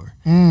looking for.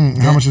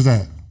 How much is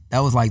that?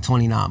 That was like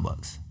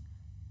 $29.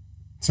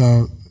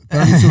 So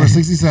 32 or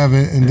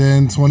 67, and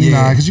then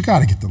 29, because you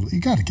gotta get the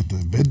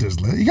vendors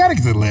list. You gotta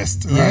get the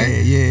list,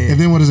 right? Yeah. And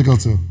then what does it go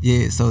to?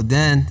 Yeah. So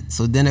then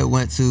it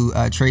went to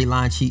a trade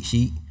line cheat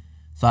sheet.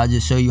 So I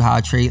just show you how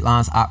trade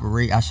lines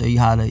operate. I show you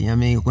how to,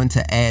 when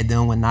to add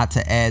them, when not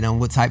to add them,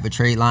 what type of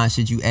trade lines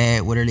should you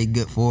add, what are they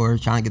good for,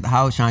 trying to get the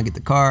house, trying to get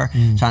the car,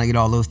 trying to get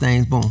all those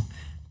things. Boom,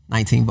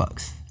 $19.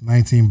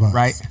 $19,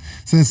 right?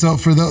 So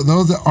for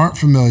those that aren't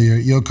familiar,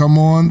 you'll come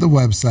on the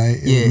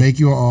website, it'll make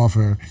you an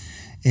offer.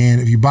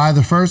 And if you buy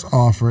the first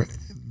offer,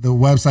 the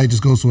website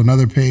just goes to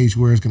another page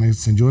where it's going to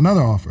send you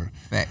another offer.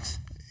 Facts.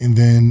 And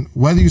then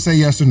whether you say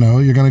yes or no,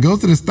 you're going to go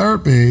to this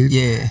third page.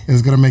 Yeah.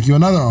 It's going to make you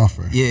another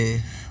offer. Yeah.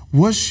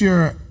 What's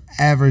your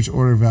average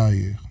order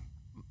value?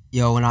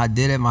 Yo, when I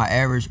did it, my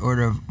average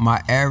order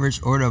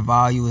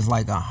value was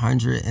like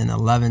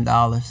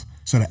 $111.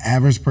 So the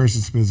average person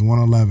spends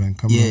 $111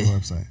 coming on the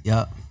website.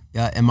 Yep.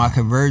 Yeah. And my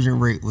conversion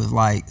rate was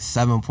like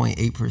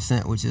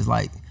 7.8%, which is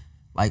like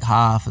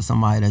high for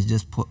somebody that's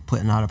just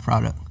putting out a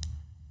product.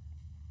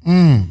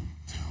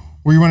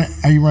 Were you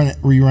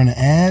running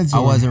ads? I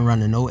wasn't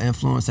running no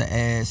influencer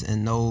ads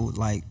and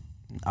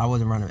I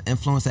wasn't running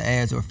influencer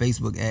ads or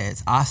Facebook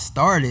ads. I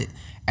started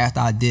after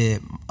I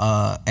did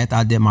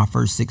my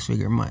first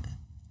 6-figure month.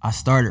 I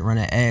started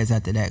running ads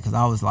after that because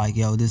I was like,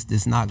 yo,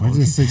 this not going.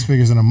 Just 6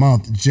 figures in a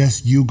month.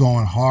 Just you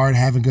going hard,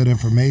 having good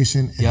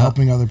information, and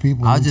helping other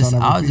people. I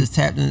was just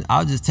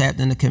tapped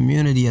in the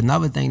community.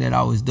 Another thing that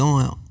I was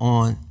doing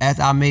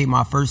after I made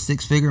my first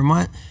 6-figure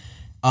month,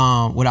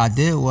 what I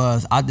did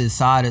was I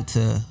decided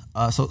to.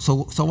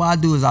 So what I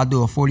do is I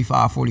do a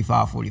 45,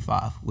 45,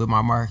 45 with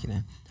my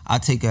marketing. I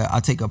take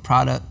a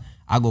product.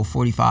 I go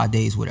 45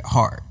 days with it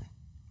hard.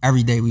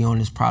 Every day we on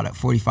this product,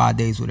 45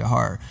 days with it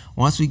hard.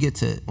 Once we get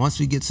to the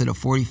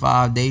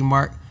 45-day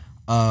mark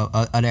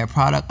of that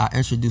product, I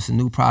introduce a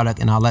new product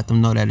and I let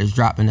them know that it's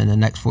dropping in the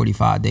next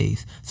 45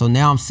 days. So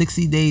now I'm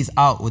 60 days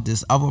out with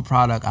this other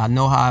product. I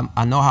know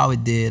how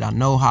it did. I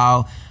know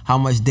how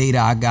much data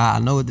I got.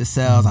 I know what the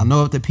sales. I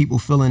know if the people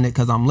feeling it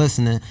because I'm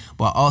listening.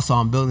 But also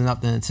I'm building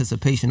up the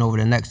anticipation over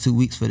the next 2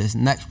 weeks for this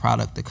next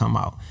product to come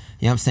out.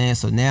 You know what I'm saying?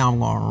 So now I'm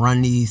gonna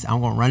run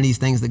these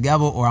things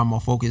together, or I'm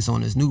gonna focus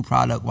on this new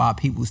product while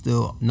people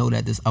still know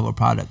that this other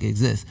product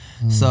exists.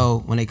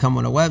 So when they come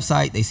on the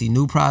website, they see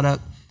new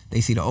product, they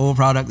see the old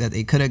product that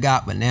they could have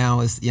got, but now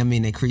it's, they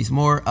increase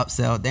more,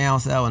 upsell,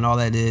 downsell, and all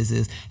that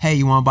is, hey,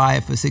 you wanna buy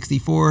it for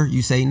 64?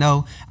 You say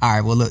no. All right,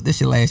 well look, this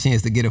is your last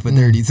chance to get it for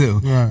 32.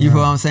 You feel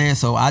what I'm saying?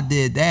 So I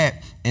did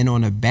that, and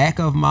on the back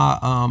of my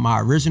my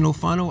original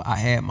funnel, I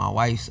had my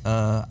wife's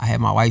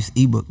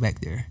ebook back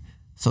there.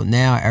 So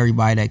now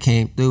everybody that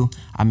came through,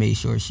 I made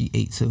sure she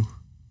ate too.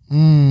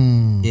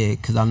 Yeah,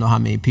 because I know how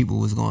many people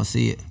was going to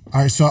see it.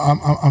 All right, so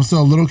I'm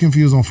still a little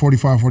confused on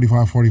 45,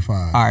 45,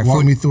 45. All right,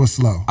 walk me through it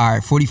slow. All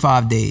right,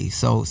 45 days.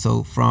 So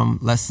from,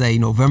 let's say,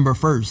 November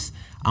 1st,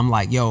 I'm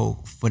like, yo,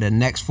 for the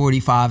next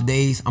 45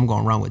 days, I'm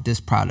going to run with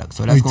this product.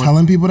 So that's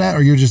telling people that,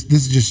 or this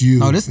is just you?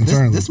 No, this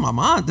my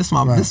mind. This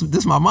my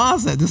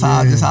mindset. This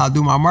how I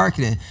do my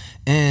marketing.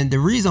 And the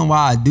reason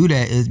why I do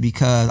that is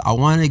because I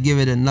want to give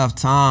it enough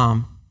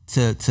time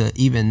to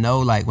even know,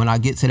 like, when I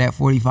get to that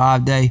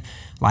 45 day,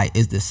 like,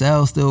 is the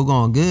sales still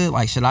going good?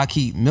 Like, should I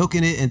keep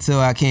milking it until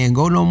I can't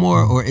go no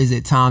more? Or is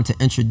it time to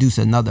introduce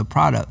another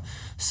product?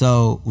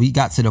 So we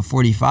got to the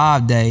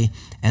 45 day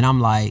and I'm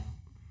like,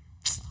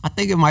 I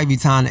think it might be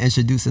time to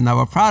introduce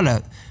another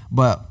product.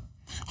 But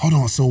hold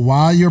on. So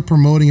while you're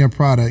promoting a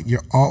product,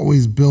 you're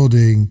always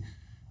building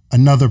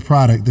another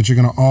product that you're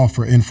going to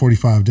offer in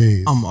 45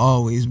 days. I'm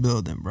always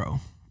building, bro.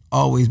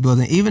 Always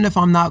building. Even if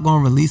I'm not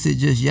going to release it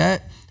just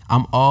yet,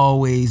 I'm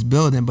always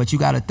building. But you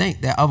got to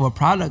think that other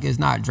product is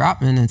not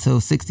dropping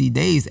until 60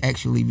 days,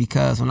 actually,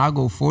 because when I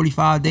go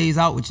 45 days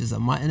out, which is a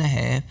month and a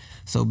half,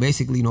 so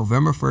basically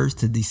November 1st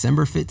to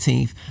December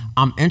 15th,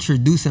 I'm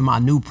introducing my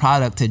new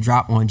product to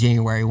drop on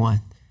January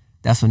 1.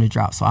 That's when it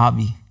drops. So I'll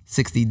be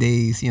 60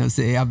 days, you know what I'm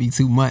saying? I'll be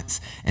 2 months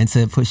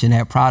into pushing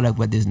that product,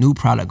 but this new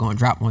product going to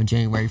drop on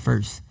January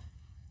 1st.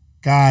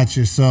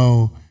 Gotcha.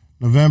 So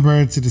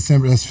November to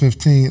December, that's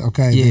 15.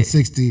 Okay, Yeah. then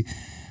 60.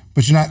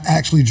 But you're not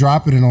actually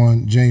dropping it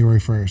on January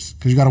 1st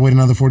because you got to wait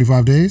another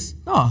 45 days?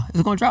 No,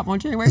 it's going to drop on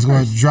January 1st. It's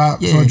going to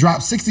drop. Yeah. So it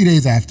drops 60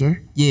 days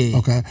after? Yeah.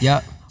 Okay.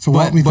 Yep. So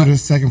walk me through the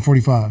second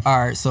 45. All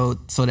right, so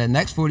that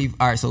next 40,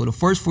 all right, so the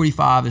first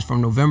 45 is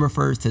from November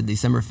 1st to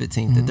December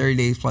 15th, the 30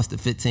 days plus the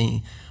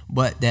 15.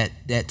 But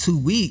that 2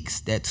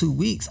 weeks,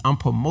 I'm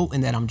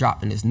promoting that I'm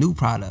dropping this new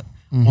product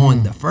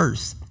on the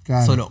 1st.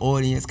 So the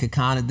audience could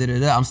kind of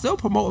da-da-da. I'm still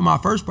promoting my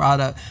first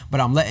product, but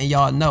I'm letting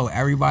y'all know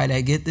everybody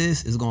that get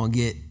this is going to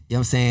get, you know what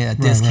I'm saying, a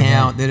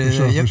discount. Right. For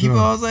sure, You for know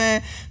what I'm sure.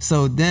 saying?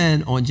 So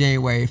then on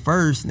January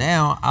 1st,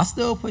 now I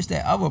still push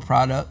that other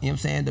product, you know what I'm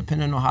saying,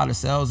 depending on how the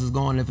sales is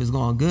going, if it's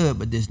going good.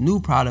 But this new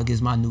product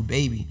is my new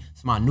baby.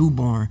 It's my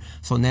newborn.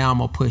 So now I'm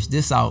going to push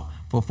this out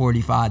for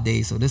 45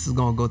 days. So this is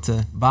going to go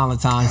to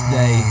Valentine's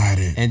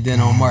Day. And then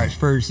on March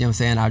 1st, you know what I'm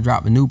saying, I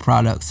drop a new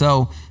product.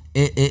 So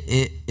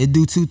it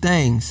do two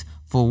things.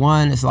 For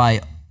one, it's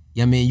like,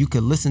 I mean, you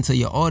could listen to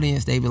your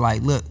audience. They be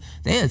like, look,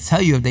 they'll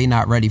tell you if they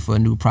not ready for a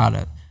new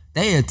product.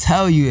 They'll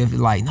tell you if it's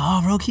like,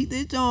 no, bro, keep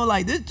this joint,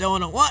 like this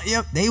joint, what?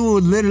 Yep. They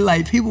will literally,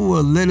 like, people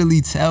will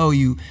literally tell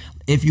you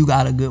if you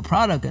got a good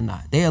product or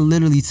not. They'll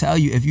literally tell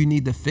you if you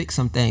need to fix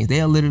some things.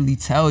 They'll literally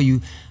tell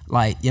you,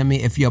 like, I mean,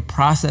 if your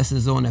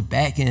processes on the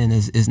back end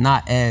is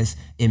not as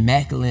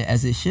immaculate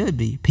as it should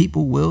be.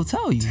 People will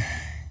tell you.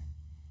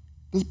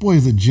 This boy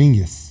is a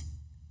genius.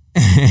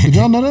 Did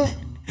y'all know that?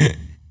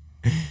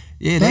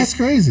 Yeah, that's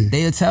crazy.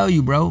 They'll tell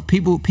you, bro.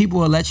 People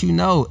will let you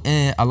know.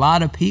 And a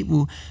lot of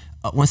people,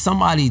 when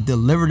somebody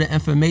deliver the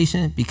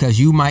information, because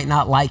you might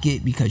not like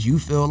it, because you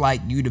feel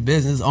like you the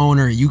business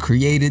owner, you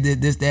created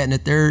it, this, that, and the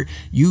third,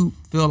 you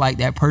feel like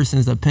that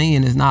person's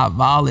opinion is not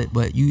valid,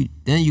 but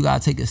then you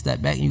gotta take a step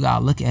back and you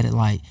gotta look at it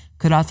like,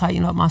 could I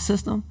tighten up my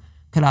system?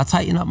 Could I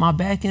tighten up my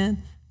back end?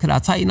 Could I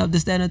tighten up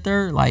this, that, and the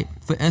third?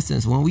 Like, for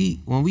instance, when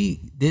we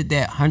did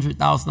that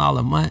 $100,000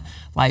 a month,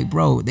 like,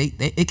 bro,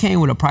 it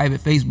came with a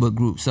private Facebook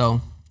group. So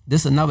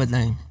this is another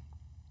thing.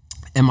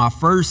 In my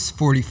first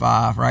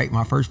 45, right,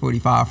 my first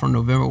 45 from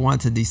November 1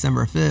 to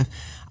December 5th,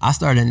 I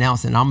started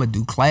announcing I'm going to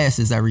do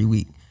classes every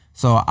week.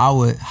 So I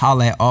would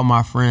holler at all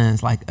my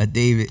friends, like a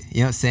David, you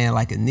know what I'm saying,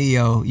 like a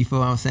Neo, you feel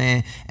what I'm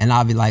saying? And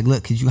I'll be like,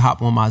 look, could you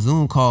hop on my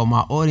Zoom call,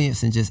 my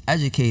audience, and just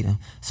educate them?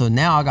 So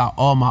now I got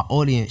all my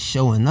audience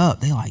showing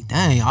up. They like,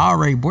 dang, I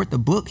already bought the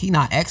book. He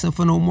not asking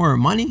for no more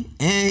money,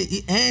 and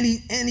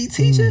he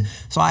teaching.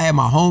 So I had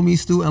my homie,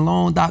 student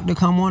loan doctor,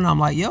 come on. I'm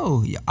like,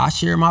 yo, I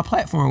share my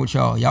platform with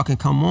y'all. Y'all can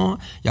come on,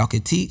 y'all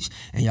can teach,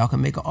 and y'all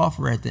can make an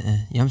offer at the end. You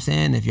know what I'm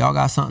saying? If y'all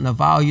got something of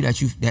value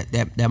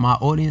that my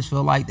audience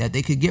feel like that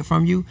they could get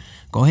from you,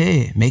 go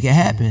ahead, make it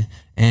happen.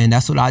 And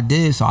that's what I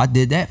did. So I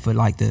did that for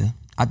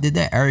I did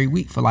that every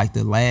week for like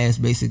the last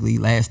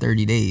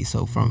 30 days.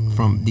 So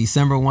from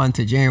December 1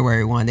 to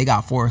January 1, they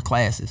got 4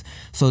 classes.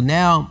 So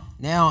now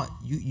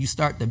you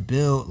start to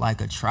build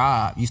like a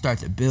tribe. You start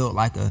to build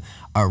like a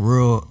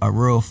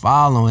real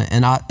following.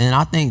 And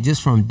I think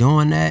just from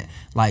doing that,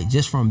 like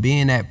just from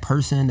being that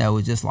person that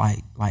was just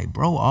like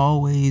bro,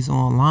 always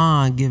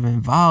online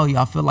giving value.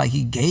 I feel like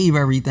he gave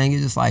everything.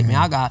 It's just like,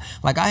 man,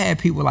 I had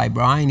people like,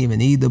 bro, I ain't even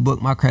need the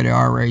book. My credit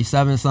already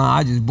 7, son.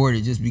 I just bought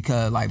it just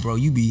because, like, bro,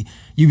 you be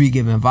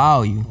giving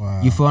value.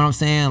 Wow. You feel what I'm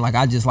saying? Like,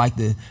 I just like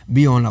to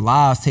be on the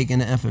lives, taking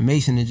the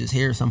information and just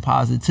hear some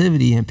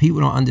positivity. And people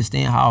don't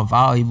understand how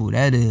valuable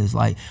that is.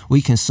 Like,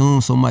 we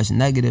consume so much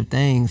negative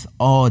things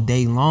all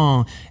day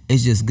long.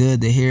 It's just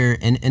good to hear.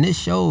 And it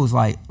shows,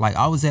 like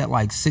I was at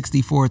like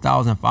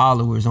 64,000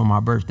 followers on my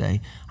birthday.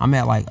 I'm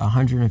at like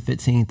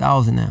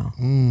 115,000 now.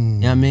 You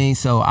know what I mean?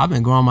 So I've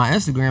been growing my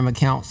Instagram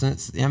account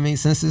since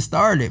it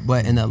started.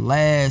 But in the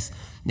last,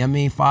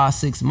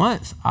 5-6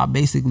 months, I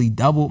basically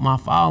doubled my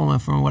following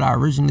from what I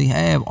originally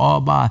have,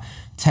 all by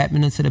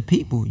tapping into the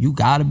people. You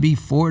gotta be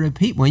for the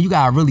people, and you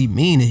gotta really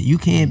mean it. You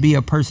can't be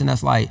a person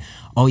that's like,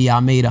 oh yeah, I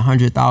made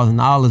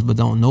 $100,000, but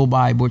don't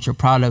nobody but your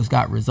products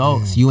got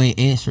results. You ain't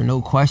answer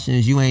no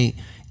questions. You ain't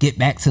get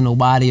back to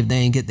nobody if they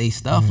ain't get their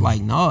stuff. Like,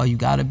 no, you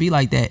gotta be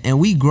like that. And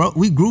we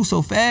grew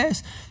so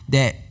fast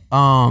that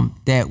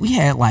that we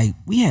had like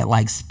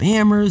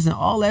spammers and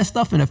all that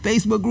stuff in the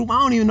Facebook group.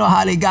 I don't even know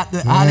how they got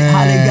how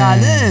they got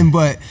in,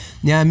 but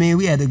you know what I mean,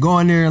 we had to go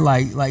in there and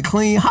like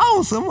clean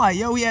house. I'm like,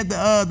 yo, we had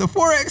the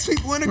Forex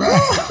people in the group.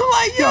 I'm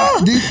like, yo,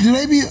 do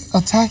they be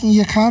attacking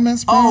your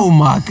comments, bro? Oh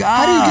my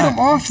God, how do you get them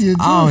off your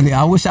joint?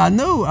 I wish I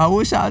knew,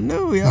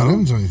 yo. No,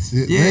 them joints,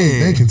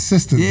 they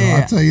consistent though.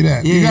 I tell you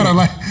that. You gotta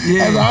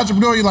as an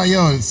entrepreneur, you're like,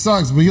 yo, it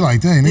sucks, but you're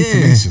like, dang, they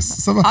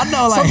tenacious. I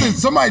know, like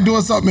somebody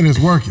doing something that's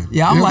working.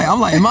 Yeah, I'm like,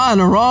 am I in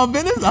the wrong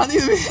business? I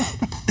need to be.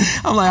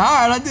 I'm like,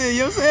 all right, I did.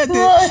 You know what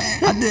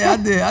I'm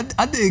saying?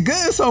 I did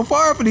good so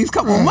far for these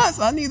couple of months.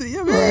 I need to, you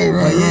know what I mean?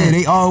 But yeah,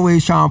 they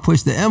always try and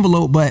push the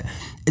envelope. But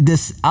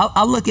this,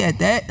 I look at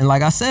that, and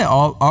like I said,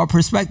 our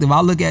perspective,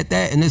 I look at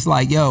that, and it's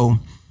like, yo,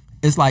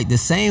 it's like the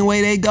same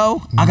way they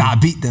go, I gotta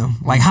beat them.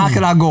 Like, how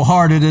could I go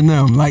harder than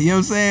them? Like, you know what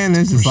I'm saying?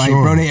 It's just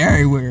bro, they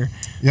everywhere.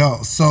 Yo,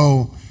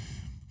 so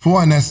for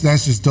one, that's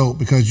just dope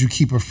because you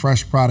keep a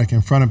fresh product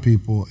in front of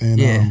people,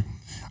 and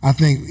I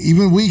think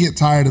even we get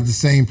tired of the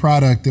same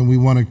product and we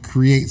want to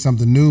create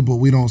something new, but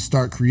we don't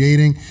start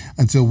creating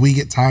until we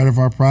get tired of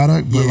our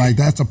product. But like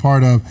that's a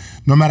part of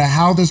no matter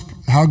how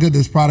good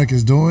this product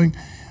is doing,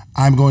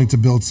 I'm going to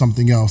build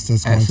something else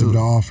that's going to be the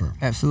offer.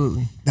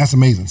 Absolutely. That's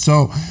amazing.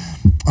 So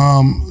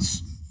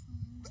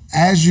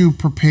as you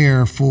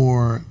prepare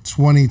for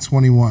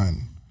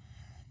 2021,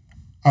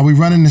 are we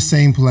running the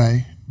same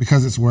play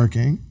because it's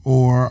working,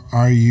 or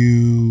are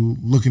you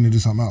looking to do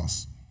something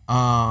else?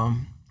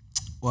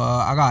 Well,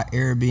 I got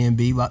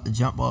Airbnb about to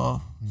jump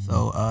off,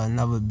 so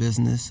another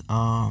business,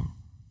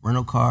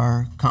 rental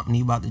car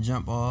company about to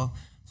jump off.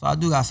 So I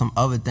do got some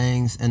other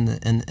things in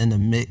the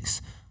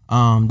mix.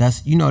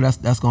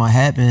 That's gonna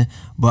happen.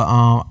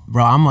 But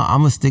bro, I'm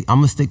gonna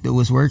stick to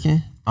what's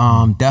working.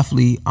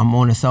 Definitely, I'm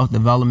on a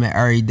self-development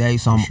every day,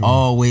 so I'm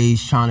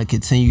always trying to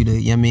continue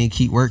to,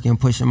 keep working,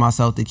 pushing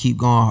myself to keep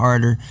going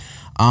harder.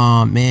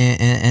 Man,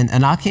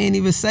 and I can't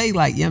even say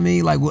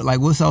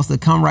what's else to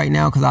come right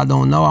now because I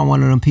don't know. I'm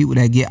one of them people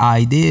that get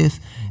ideas,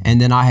 and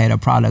then I had a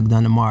product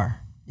done tomorrow.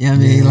 You know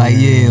what I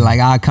mean?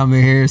 I come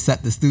in here,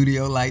 set the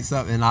studio lights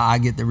up, and I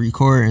get the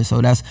recording. So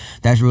that's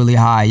really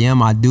how I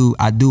am. I do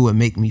what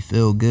make me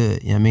feel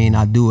good. You know what I mean?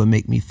 I do what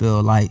make me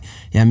feel like, you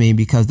know what I mean?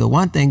 Because the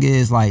one thing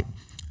is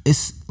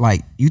it's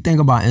like you think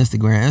about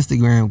Instagram.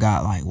 Instagram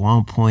got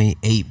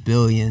 1.8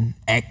 billion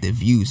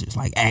active users,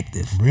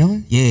 active.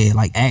 Really? Yeah,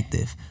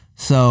 active.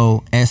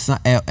 So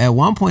at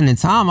one point in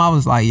time, I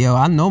was like, yo,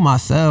 I know my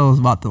sales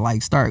about to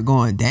start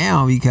going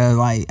down because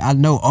I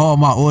know all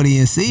my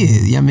audience see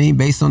it, you know what I mean,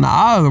 based on the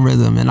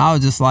algorithm. And I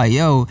was just like,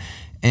 yo,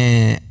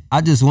 and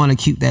I just want to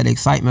keep that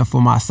excitement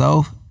for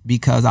myself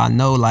because I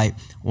know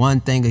one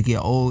thing will get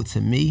old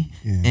to me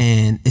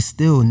and it's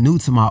still new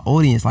to my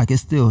audience.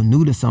 It's still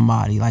new to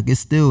somebody. It's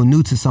still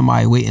new to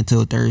somebody waiting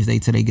until Thursday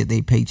till they get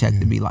their paycheck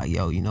to be like,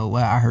 yo, you know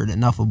what? I heard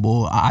enough of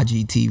bull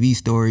IGTV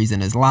stories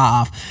and it's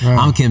live. Right.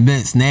 I'm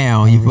convinced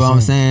now. You 100%. Feel what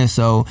I'm saying?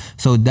 So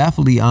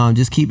definitely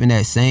just keeping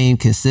that same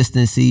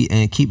consistency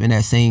and keeping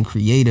that same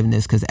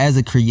creativeness. Cause as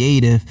a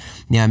creative,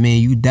 you know what I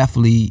mean, you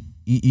definitely,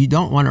 you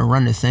don't want to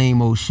run the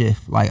same old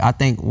shift. I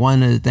think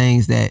one of the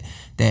things that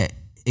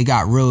it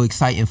got real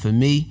exciting for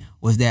me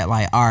was that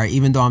all right,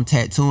 even though I'm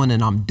tattooing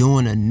and I'm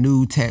doing a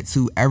new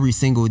tattoo every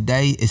single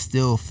day, it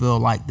still feel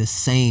like the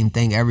same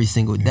thing every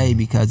single day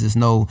because it's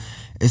no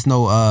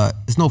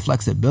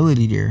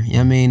flexibility there. You know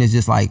what I mean? It's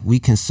just we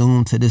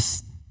consume to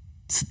this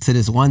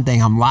one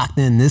thing. I'm locked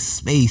in this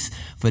space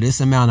for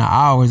this amount of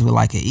hours with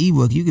an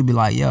ebook. You could be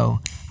like, yo,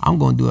 I'm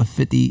gonna do a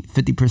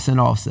 50%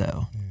 off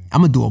sale. I'm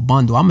gonna do a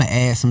bundle. I'm gonna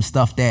add some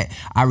stuff that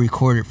I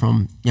recorded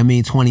from,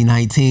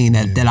 2019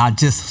 that I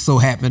just so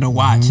happen to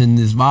watch and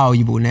is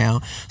valuable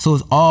now. So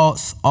it's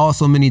all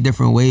so many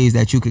different ways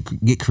that you could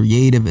get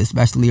creative,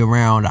 especially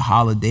around the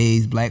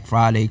holidays, Black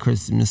Friday,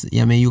 Christmas.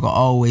 You can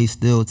always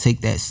still take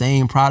that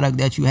same product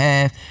that you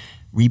have,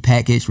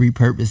 repackage,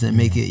 repurpose, and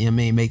make it,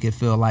 make it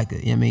feel like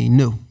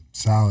new.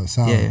 Solid.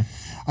 Yeah.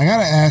 I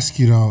gotta ask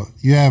you though,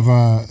 you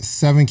have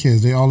 7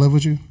 kids. They all live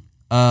with you?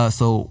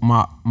 So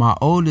my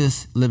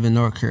oldest live in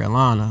North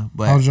Carolina,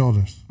 but how's your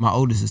oldest? My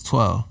oldest is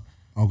 12.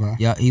 Okay.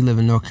 Yeah, he live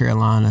in North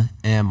Carolina,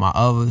 and my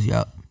others,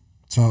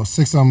 So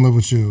 6 of them live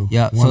with you.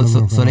 Yeah.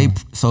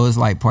 So it's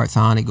part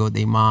time. They go with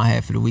their mom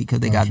half of the week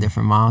because they got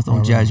different moms.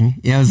 Don't judge me.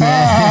 You know what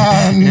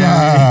I'm saying?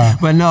 Nah.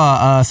 But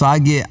no. So I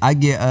get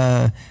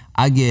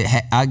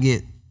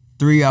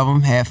 3 of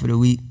them half of the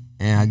week,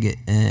 and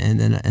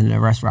then the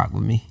rest rock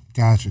with me.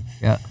 Gotcha.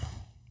 Yeah.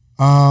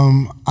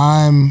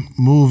 I'm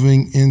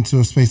moving into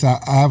a space. I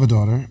have a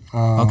daughter.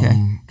 Okay,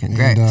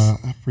 congrats. And,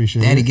 I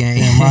appreciate Daddy it.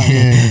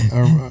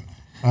 gang.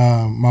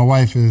 My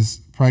wife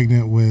is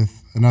pregnant with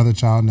another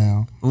child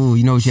now. Ooh,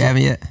 you know what you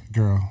having yet?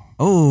 Girl.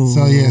 Ooh.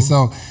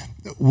 So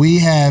we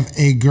have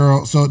a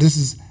girl. So this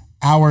is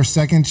our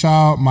second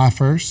child, my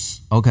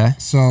first. Okay.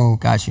 So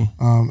got you.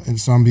 And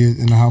so I'm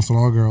in the house with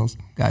all girls.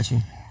 Got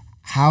you.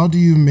 How do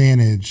you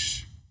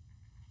manage?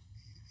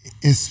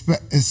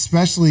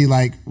 Especially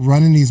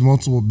running these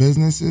multiple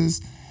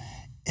businesses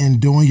and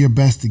doing your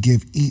best to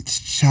give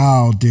each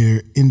child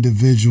their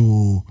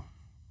individual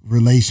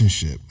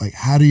relationship? Like,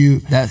 how do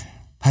you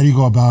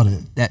go about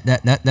it?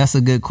 That's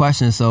a good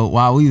question. So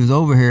while we was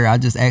over here, I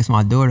just asked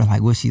my daughter,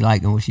 like, what she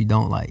like and what she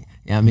don't like.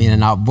 You know what I mean?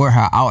 And I brought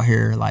her out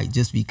here, like,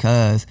 just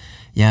because,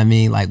 you know what I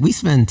mean? Like, we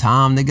spend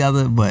time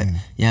together, but, you know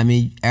what I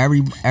mean?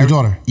 Every Your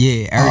daughter?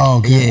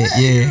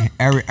 Yeah.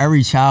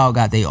 Every child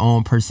got their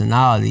own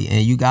personality,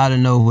 and you got to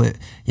know what,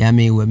 you know what I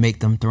mean, what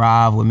make them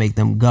thrive, what make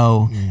them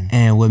go,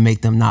 and what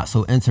make them not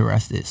so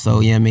interested.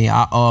 So, you know what I mean?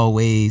 I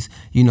always,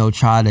 you know,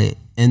 try to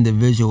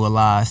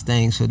individualize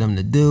things for them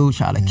to do,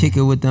 try to kick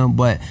it with them.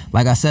 But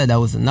like I said, that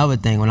was another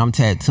thing. When I'm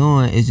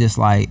tattooing, it's just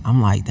like,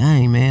 I'm like,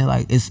 dang, man,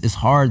 like it's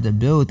hard to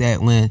build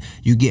that when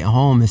you get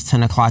home, it's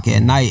 10 o'clock at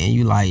night and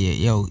you like,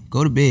 yo,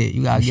 go to bed.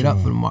 You gotta get up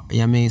for tomorrow. You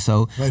know what I mean?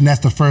 So, and that's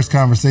the first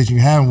conversation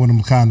you have with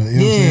them, kind of. You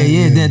know what I'm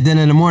saying? Yeah. Then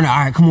in the morning, all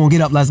right, come on, get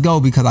up, let's go,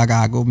 because I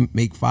gotta go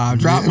make 5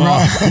 drop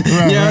offs. You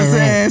know what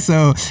I'm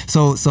saying?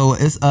 So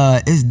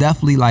it's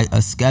definitely like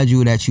a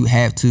schedule that you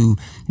have to, you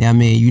know what I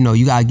mean? You know,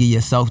 you gotta give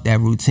yourself that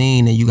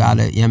routine, and you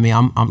gotta, you know what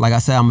I mean? I'm like I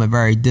said, I'm a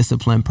very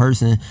disciplined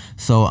person.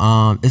 So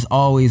it's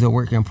always a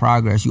work in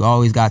progress. You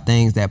always got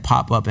things that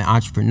pop up in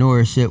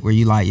entrepreneurship where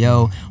you like,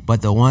 yo,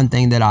 but the one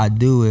thing that I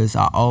do is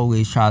I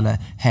always try to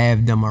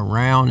have them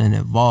around and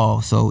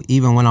involved. So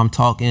even when I'm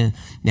talking, you know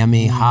what I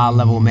mean, high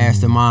level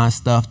mastermind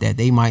stuff that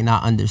they might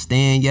not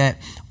understand yet,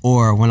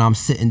 or when I'm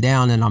sitting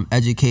down and I'm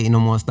educating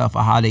them on stuff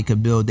of how they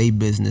could build their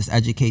business,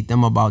 educate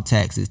them about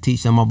taxes,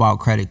 teach them about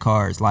credit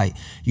cards, like,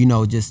 you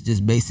know,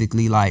 just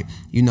basically like,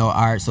 you know,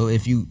 all right, so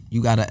if you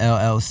got a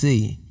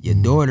LLC, your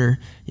daughter,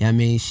 you know what I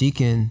mean,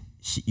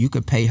 you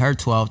could pay her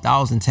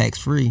 $12,000 tax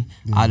free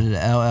out of the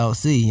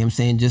LLC, you know what I'm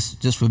saying,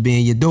 just for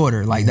being your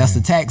daughter. Like, that's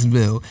the tax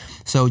bill.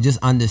 So just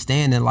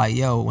understanding, like,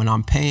 yo, when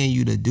I'm paying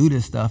you to do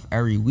this stuff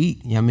every week,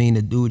 you know what I mean,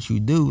 to do what you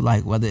do,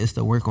 like whether it's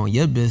to work on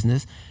your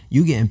business,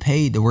 you getting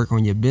paid to work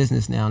on your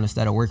business now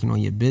instead of working on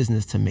your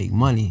business to make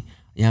money.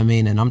 You know what I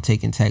mean? And I'm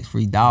taking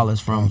tax-free dollars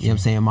from, you know what I'm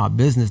saying, my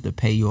business to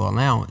pay your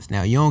allowance.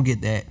 Now, you don't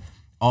get that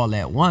all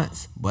at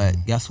once, but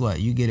guess what?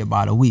 You get it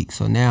by the week.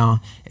 So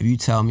now, if you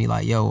tell me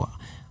like, yo,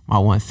 my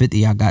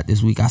 150 I got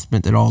this week, I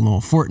spent it all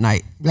on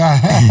Fortnite.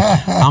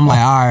 I'm like,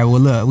 all right, well,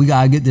 look, we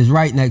got to get this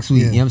right next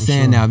week. You know what I'm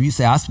saying? Sure. Now, if you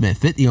say I spent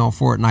 50 on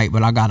Fortnite,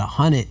 but I got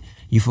 100,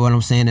 you feel what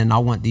I'm saying? And I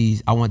want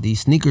these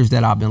sneakers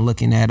that I've been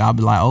looking at. I'll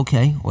be like,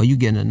 okay, well, you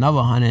getting another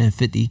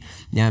 150, you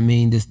know what I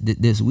mean,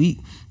 this week.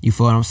 You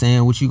feel what I'm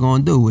saying? What you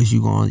gonna do? Is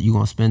you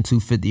gonna spend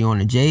 $250 on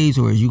the J's,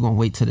 or is you gonna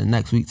wait till the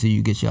next week till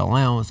you get your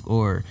allowance,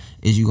 or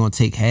is you gonna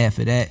take half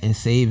of that and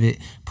save it,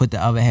 put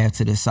the other half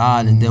to the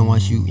side, and then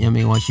once you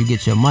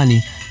get your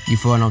money, you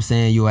feel what I'm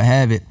saying, you will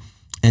have it.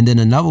 And then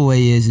another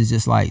way is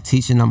just like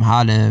teaching them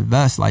how to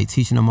invest, like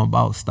teaching them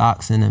about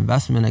stocks and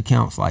investment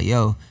accounts. Like,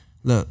 yo,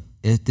 look,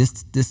 if this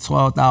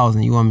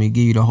 $12,000, you want me to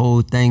give you the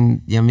whole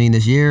thing, you know what I mean,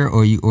 this year,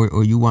 or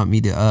you want me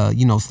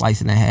to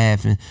slice it in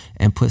half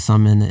and put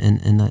some in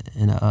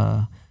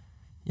a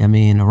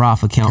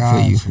Roth account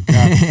for you.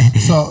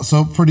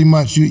 So pretty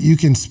much you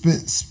can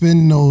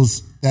spend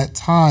that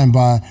time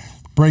by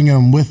bringing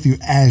them with you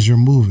as you're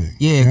moving.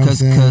 Yeah,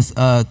 because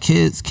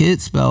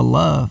kids spell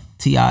love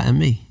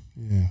T-I-M-E.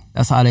 Yeah,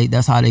 that's how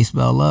they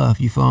spell love.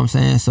 You feel what I'm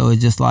saying? So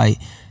it's just like,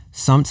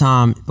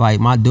 sometimes,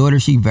 like, my daughter,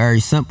 she very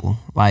simple.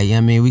 Like,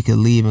 I mean, we could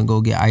leave and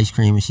go get ice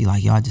cream, and she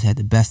like, yo, I just had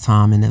the best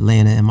time in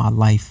Atlanta in my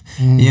life.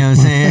 You know what I'm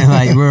saying?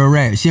 Like, real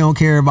rap. She don't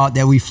care about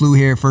that we flew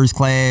here first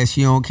class.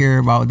 She don't care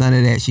about none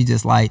of that. She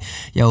just like,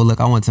 yo, look,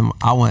 I went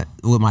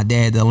with my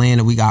dad to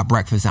Atlanta. We got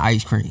breakfast and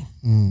ice cream.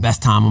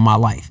 Best time of my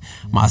life.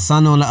 My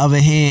son, on the other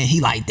hand,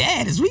 he like,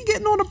 Dad, is we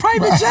getting on a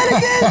private jet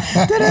again?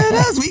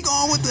 We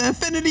going with the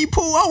infinity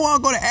pool. I want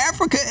to go to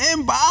Africa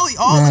and Bali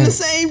all in the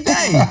same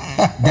day.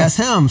 That's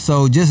him.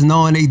 So just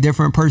knowing they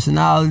different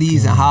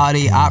personalities and how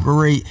they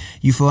operate,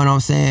 you feel what I'm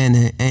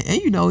saying?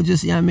 And you know,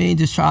 just, you know what I mean,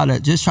 just try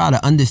to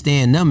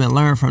understand them and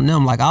learn from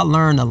them. Like, I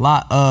learned a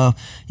lot of,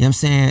 you know what I'm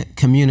saying,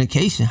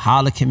 communication,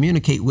 how to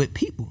communicate with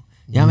people.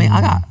 You know what I mean?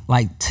 I got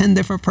like 10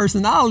 different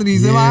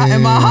personalities in my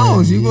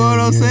house. You know what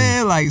I'm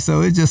saying? Like, so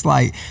it's just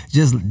like,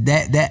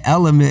 that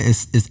element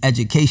is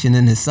education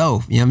in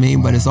itself. You know what I mean?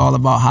 Wow. But it's all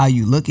about how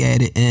you look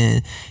at it.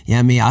 And, you know what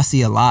I mean? I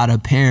see a lot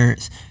of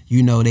parents,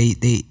 you know, they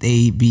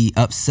be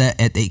upset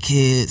at their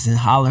kids and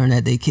hollering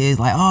at their kids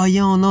like, oh, you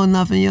don't know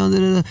nothing. You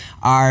don't.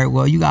 All right,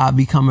 well, you got to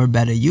become a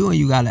better you, and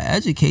you got to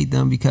educate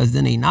them, because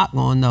then they not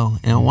going to know.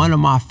 And one of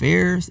my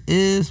fears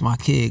is my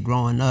kid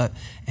growing up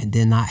and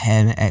then not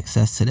having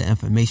access to the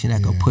information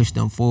that could push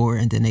them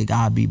forward, and then they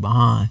got to be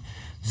behind.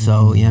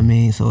 So, you know what I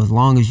mean? So as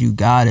long as you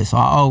got it. So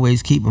I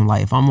always keep them.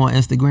 Like, if I'm on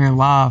Instagram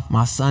Live,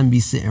 my son be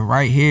sitting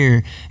right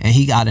here, and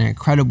he got an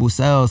incredible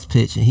sales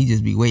pitch, and he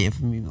just be waiting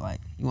for me to be like,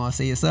 you want to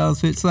say your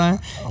sales pitch, son?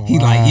 Wow. He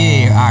like,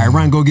 yeah, all right,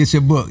 run, go get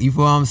your book. You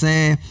feel what I'm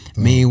saying?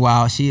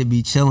 Meanwhile, she'd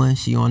be chilling.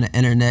 She on the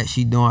internet.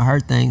 She doing her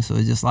thing. So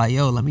it's just like,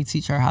 yo, let me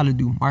teach her how to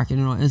do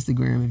marketing on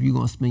Instagram if you're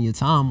going to spend your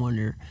time on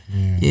there.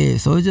 Yeah,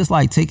 so it's just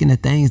like taking the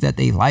things that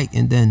they like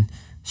and then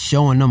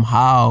showing them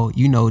how,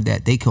 you know,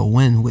 that they could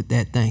win with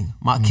that thing.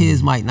 My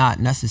kids might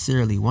not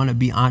necessarily want to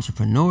be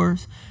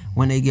entrepreneurs,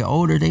 when they get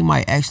older, they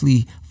might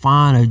actually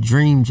find a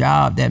dream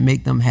job that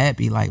make them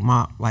happy. Like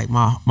my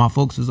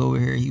folks was over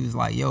here. He was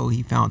like, yo,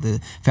 he found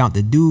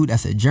the dude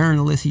that's a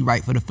journalist. He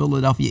write for the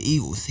Philadelphia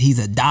Eagles.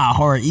 He's a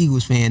diehard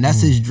Eagles fan.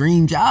 That's his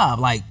dream job.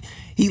 Like,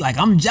 he like,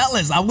 I'm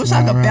jealous. I wish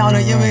I could found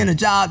a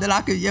job that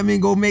I could,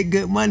 go make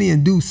good money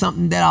and do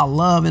something that I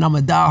love, and I'm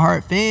a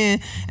diehard fan.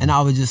 And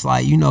I was just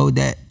like,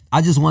 that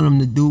I just want them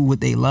to do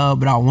what they love,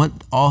 but I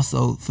want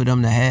also for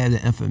them to have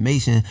the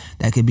information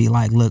that could be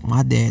like, look,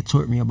 my dad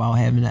taught me about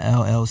having an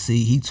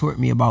LLC. He taught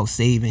me about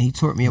saving. He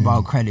taught me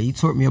about credit. He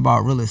taught me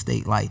about real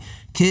estate. Like,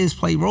 kids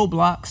play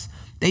Roblox.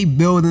 They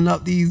building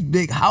up these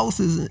big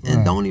houses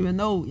and don't even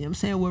know,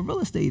 what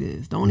real estate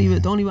is. Don't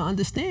even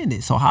understand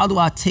it. So how do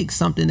I take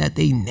something that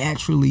they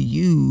naturally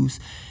use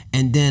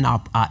and then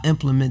I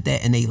implement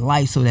that in their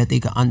life so that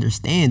they can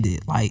understand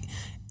it? Like,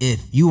 if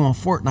you on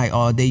Fortnite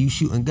all day, you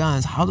shooting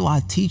guns, how do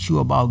I teach you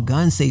about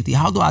gun safety?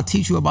 How do I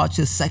teach you about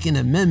your Second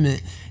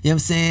Amendment,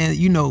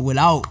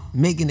 without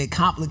making it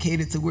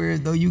complicated to where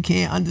though you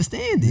can't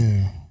understand it?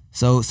 Yeah.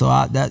 So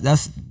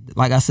that's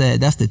like I said,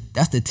 that's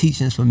the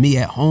teachings for me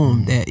at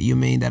home that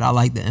that I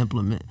like to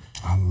implement.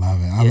 I love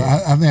it.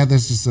 Yeah. I think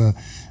that's just a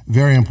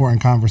very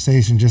important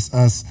conversation. Just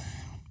us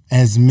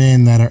as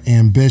men that are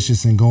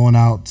ambitious and going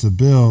out to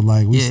build.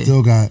 Like, we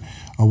still got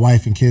a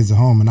wife and kids at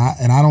home, and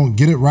I don't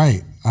get it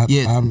right. I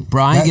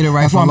ain't get it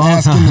right for a long time.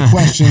 That's why I'm asking the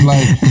question,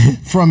 like,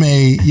 from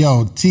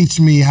teach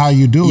me how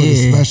you do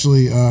it,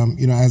 especially,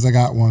 as I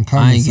got one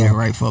coming. I ain't get it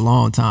right for a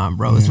long time,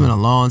 bro. Yeah. It's been a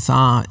long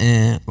time,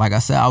 and like I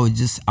said, I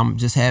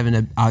just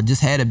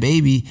had a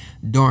baby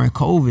during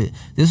COVID.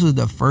 This was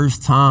the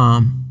first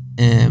time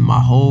in my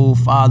whole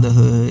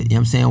fatherhood,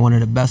 one of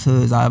the best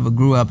hoods I ever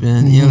grew up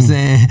in,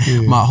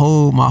 Yeah. My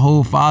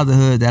whole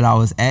fatherhood, that I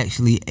was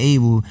actually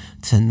able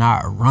to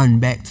not run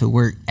back to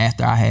work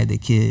after I had the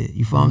kid.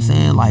 You feel what I'm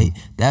saying? Like,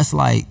 that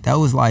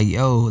was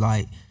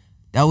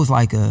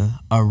like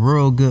a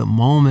real good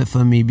moment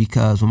for me,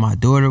 because when my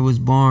daughter was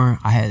born,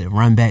 I had to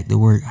run back to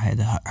work. I had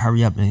to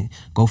hurry up and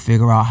go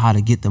figure out how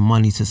to get the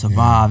money to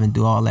survive and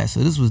do all that.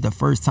 So this was the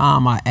first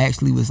time I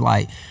actually was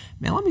like,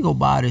 man, let me go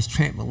buy this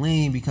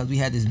trampoline, because we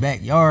had this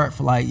backyard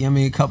for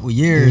a couple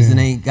years and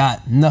ain't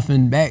got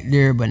nothing back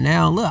there. But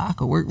now, look, I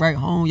could work right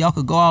home. Y'all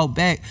could go out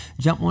back,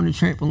 jump on the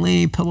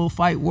trampoline, pillow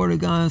fight, water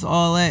guns,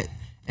 all that,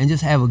 and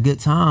just have a good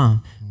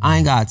time. I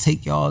ain't gotta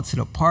take y'all to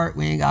the park.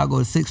 We ain't gotta go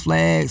to Six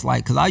Flags.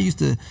 Like, cause I used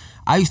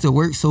to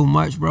work so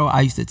much, bro.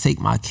 I used to take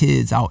my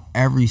kids out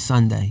every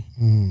Sunday.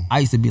 I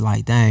used to be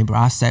like, dang, bro,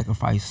 I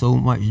sacrificed so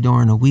much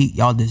during the week.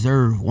 Y'all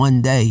deserve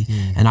one day.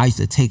 And I used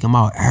to take them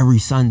out every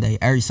Sunday.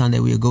 Every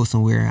Sunday we would go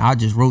somewhere, and I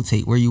just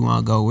rotate where you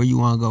want to go, where you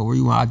want to go, where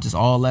you want. I just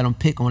all let them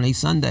pick on a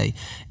Sunday.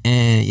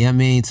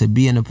 And to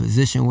be in a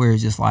position where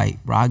it's just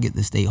like, bro, I get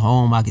to stay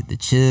home, I get to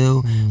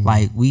chill.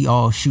 Like, we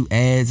all shoot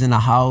ads in the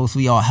house.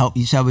 We all help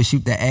each other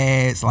shoot the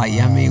ads. Like,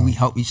 we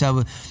help each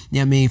other,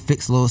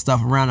 fix little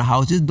stuff around the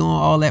house, just doing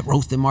all that,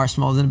 roasted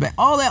marshmallows in the back,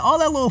 all that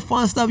little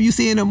fun stuff you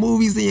see in the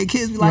movies, and your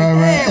kids be like,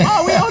 hey,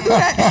 why we don't do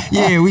that?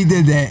 Yeah, we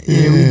did that. We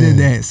did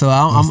that. So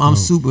I'm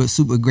super,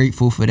 super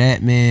grateful for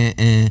that, man,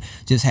 and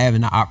just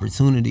having the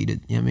opportunity to,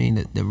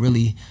 to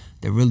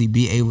really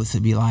be able to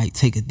be like,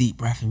 take a deep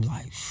breath and be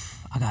like,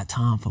 I got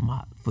time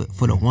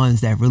for the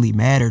ones that really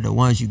matter, the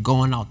ones you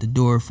going out the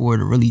door for,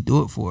 to really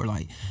do it for.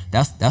 Like,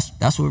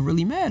 that's what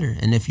really matter.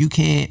 And if you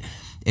can't,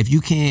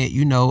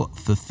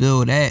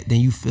 fulfill that, then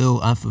you feel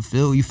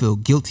unfulfilled. You feel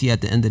guilty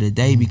at the end of the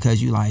day, because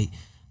you like,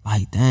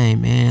 dang,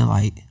 man,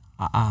 like,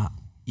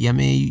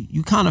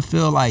 you kind of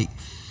feel like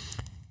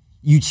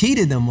you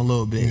cheated them a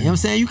little bit. You know what I'm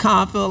saying? You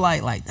kind of feel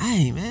like,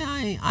 dang,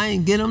 man, I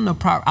ain't get them the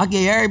proper. I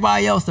gave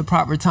everybody else the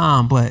proper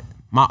time, but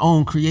my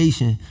own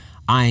creation,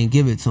 I ain't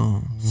give it to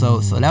them. So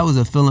that was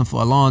a feeling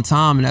for a long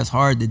time, and that's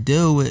hard to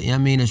deal with.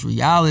 It's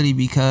reality,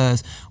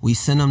 because we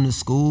send them to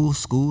school.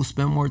 Schools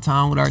spend more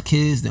time with our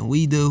kids than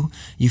we do.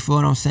 You feel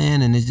what I'm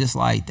saying? And it's just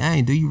like,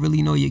 dang, do you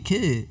really know your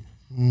kid?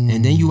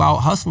 And then you out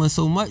hustling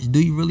so much, do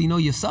you really know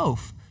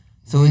yourself?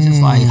 So it's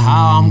just like,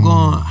 how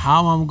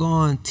I'm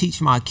going to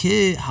teach my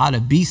kid how to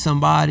be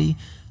somebody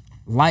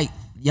like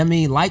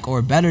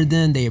or better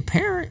than their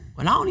parent,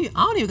 when I don't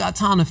even got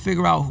time to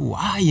figure out who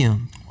I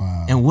am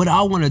and what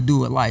I want to do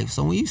with life.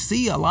 So when you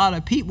see a lot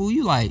of people,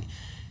 you like,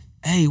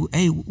 hey,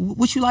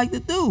 what you like to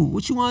do?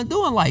 What you want to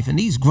do in life? And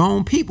these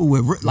grown people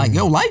with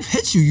yo, life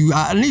hits you.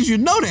 I need you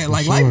to know that.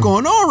 Like, life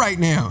going on right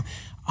now.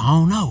 I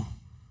don't know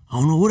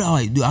what I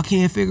like to do. I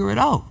can't figure it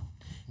out.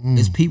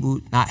 It's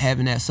people not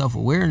having that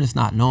self-awareness,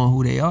 not knowing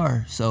who they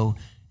are. So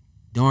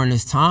during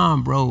this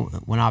time, bro,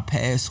 when I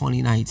passed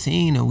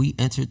 2019 and we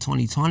entered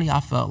 2020,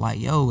 I felt like,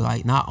 yo,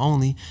 like, not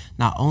only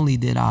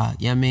did I,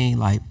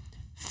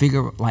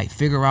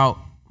 figure out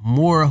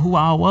more of who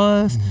I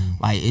was,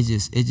 like, it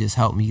just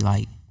helped me,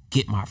 like,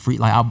 get my free,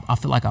 like, I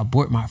feel like I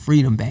bought my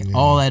freedom back.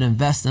 All that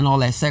investing, all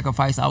that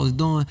sacrifice I was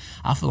doing,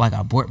 I feel like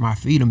I bought my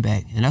freedom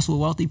back. And that's what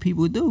wealthy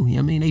people do.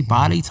 They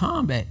buy their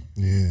time back.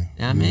 You know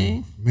what I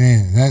mean?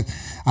 Man,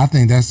 I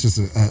think that's just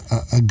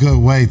a good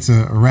way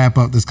to wrap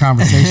up this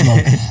conversation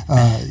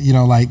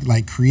of,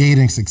 like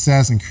creating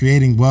success and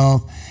creating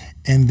wealth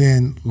and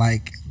then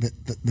like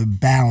the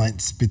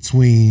balance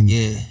between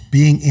Yeah.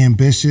 being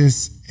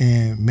ambitious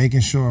and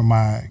making sure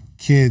my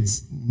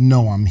kids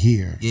know I'm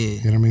here. Yeah.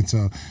 You know what I mean?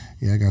 So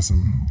yeah, I got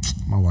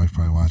my wife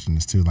probably watching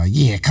this too. Like,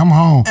 yeah, come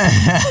home. So,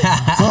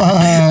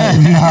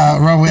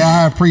 Runway,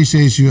 I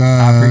appreciate you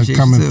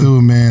coming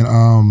through,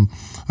 man.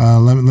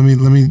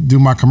 Let me do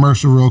my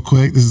commercial real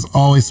quick. This is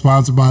always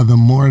sponsored by The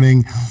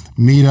Morning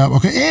Meetup.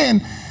 Okay,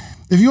 and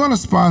if you want to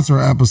sponsor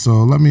an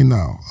episode, let me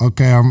know.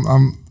 Okay, I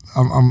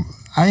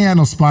ain't had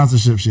no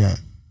sponsorships yet.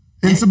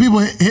 And some people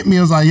hit me.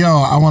 I was like, "Yo,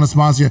 I want to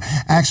sponsor you."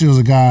 Actually, it was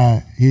a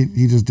guy.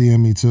 He just DM'd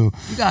me too.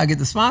 You gotta get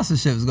the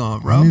sponsorships going,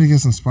 bro. I need to get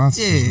some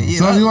sponsorships. Yeah,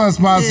 so if you want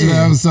to sponsor the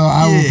episode,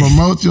 I will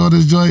promote you on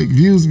this joint.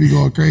 Views be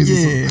going crazy.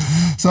 Yeah.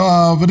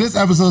 So, but this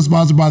episode is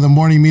sponsored by The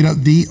Morning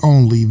Meetup, the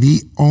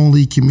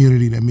only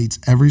community that meets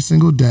every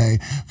single day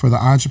for the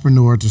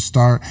entrepreneur to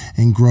start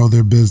and grow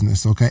their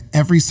business. Okay,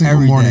 every single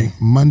morning, day.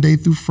 Monday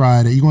through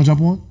Friday. You gonna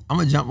jump on? I'm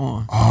gonna jump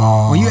on.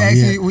 Oh, when you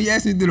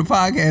asked me to do the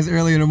podcast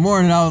early in the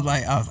morning, I was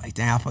like,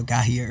 damn, I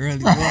forgot here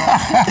early.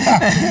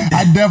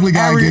 I definitely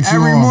gotta get you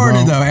every on,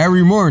 morning bro. though.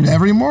 Every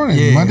morning,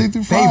 yeah, Monday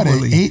through Friday,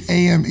 faithfully. 8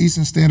 a.m.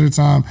 Eastern Standard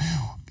Time.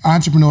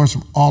 Entrepreneurs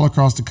from all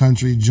across the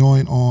country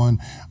join on,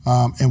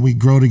 and we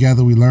grow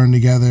together, we learn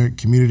together,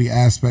 community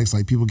aspects,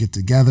 like people get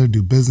together,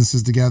 do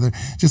businesses together,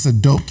 just a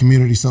dope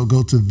community. So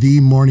go to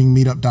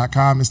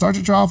themorningmeetup.com and start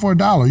your trial for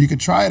 $1. You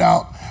could try it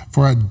out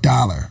for $1.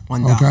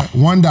 $1. Okay,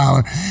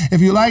 $1. If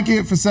you like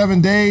it for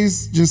 7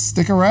 days, just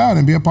stick around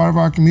and be a part of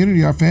our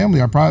community, our family,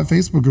 our private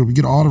Facebook group. You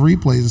get all the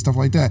replays and stuff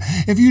like that.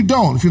 If you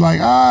don't, if you're like,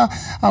 I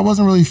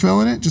wasn't really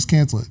feeling it, just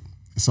cancel it.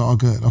 It's all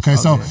good. Okay,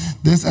 so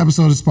this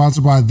episode is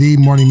sponsored by The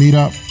Morning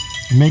Meetup.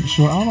 Make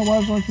sure, I don't know why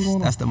it's like going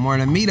on. That's The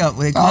Morning Meetup.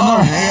 What they call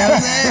it.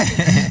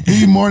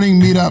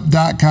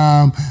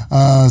 TheMorningMeetup.com.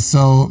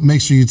 So make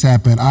sure you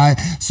tap in.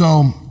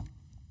 So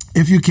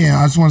if you can,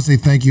 I just want to say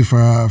thank you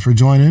for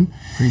joining.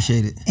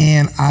 Appreciate it.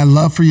 And I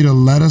love for you to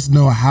let us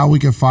know how we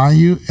can find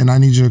you. And I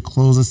need you to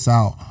close us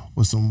out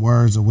with some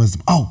words of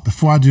wisdom. Oh,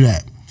 before I do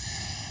that,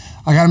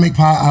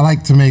 I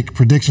like to make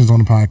predictions on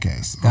the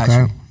podcast. Okay.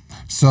 Gotcha.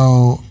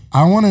 So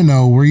I want to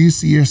know where you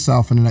see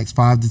yourself in the next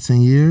 5 to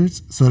 10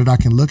 years so that I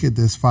can look at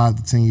this 5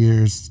 to 10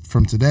 years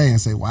from today and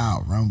say,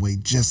 wow, Runway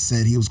just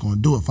said he was going to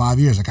do it 5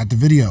 years. I got the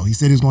video. He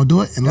said he was going to do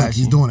it, and look,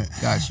 he's doing it.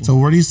 Gotcha. So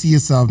where do you see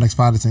yourself next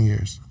 5 to 10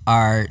 years? All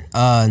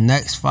right.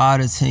 Next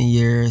 5 to 10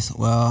 years,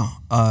 well,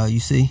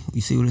 you see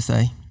what it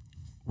say?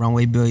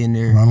 Runway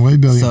Billionaire. Runway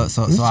Billionaire.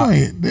 So it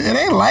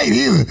ain't light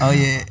either. Oh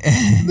yeah.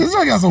 This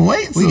one got some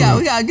weight to it.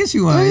 We gotta get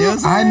you one. You know what I'm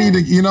saying? I need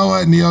to. You know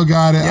what? Neil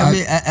got it. Yeah, I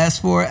mean,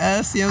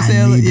 S4S. You know what I'm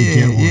saying? I need to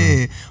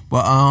get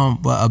one.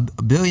 But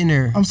a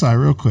billionaire. I'm sorry,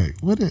 real quick.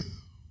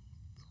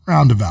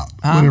 Roundabout?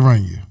 What did it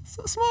run you?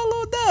 So small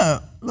little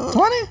dub.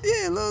 20?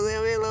 Yeah,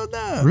 little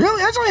dub.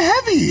 Really? That's really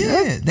heavy.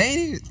 Yeah,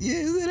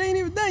 it ain't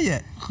even done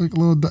yet. Quick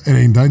little dub. It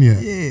ain't done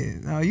yet. Yeah.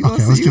 No, you gonna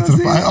okay, see. Let's get to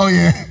the 5. Oh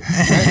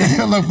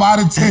yeah. Look,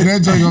 5 to 10.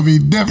 That joint gonna be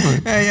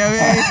different.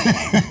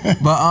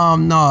 But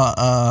no,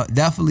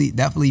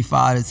 definitely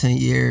 5 to 10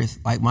 years.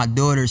 Like my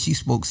daughter, she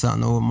spoke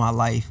something over my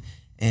life,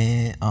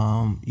 and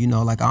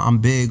like I'm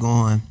big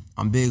on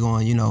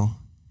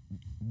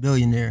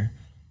billionaire.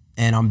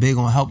 And I'm big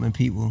on helping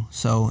people.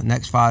 So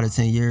next 5 to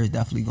 10 years,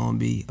 definitely gonna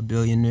be a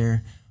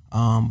billionaire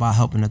by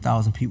helping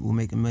 1,000 people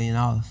make $1 million.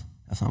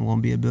 That's how I'm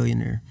gonna be a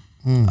billionaire.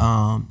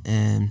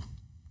 And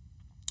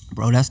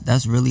bro,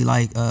 that's really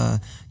like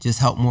just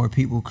help more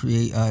people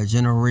create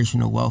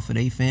generational wealth for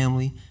their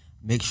family.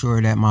 Make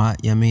sure that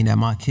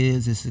my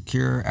kids is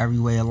secure every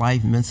way of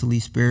life, mentally,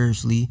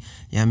 spiritually,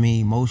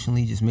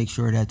 emotionally. Just make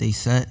sure that they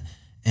set.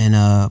 And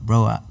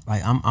bro,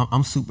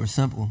 I'm super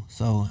simple,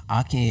 so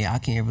I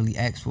can't really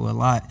ask for a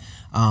lot.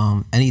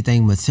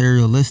 Anything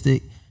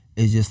materialistic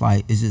is just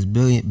like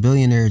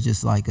billionaire is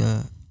just like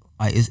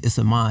it's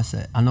a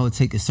mindset. I know it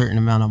takes a certain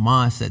amount of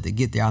mindset to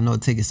get there. I know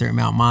it takes a certain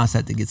amount of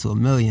mindset to get to $1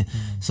 million.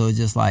 So it's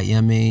just like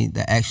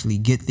to actually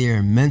get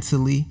there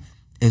mentally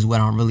is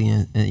what I'm really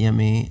in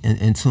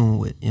tune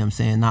with. You know what I'm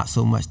saying? Not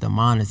so much the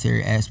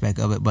monetary aspect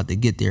of it, but to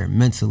get there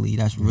mentally,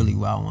 that's really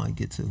what I want to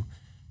get to.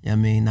 You know what I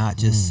mean? Not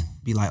just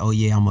be like, oh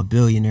yeah, I'm a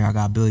billionaire, I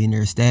got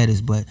billionaire status,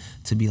 but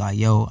to be like,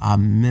 yo, I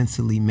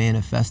mentally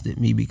manifested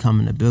me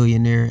becoming a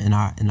billionaire, and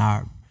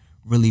I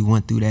really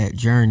went through that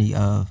journey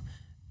of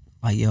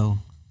like, yo,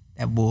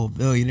 that boy a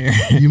billionaire.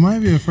 You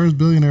might be the first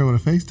billionaire with a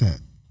face tat.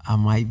 I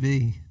might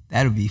be.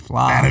 That'll be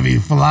fly. That'll be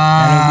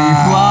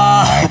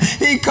fly.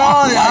 He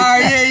called it. All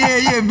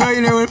right, yeah.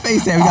 Billionaire with a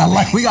face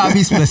tat. We gotta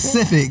be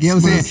specific. You know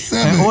what I'm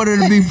saying? In order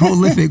to be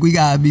prolific, we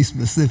gotta be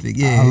specific.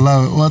 Yeah. I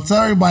love it. Well,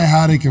 tell everybody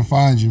how they can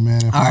find you,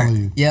 man, and follow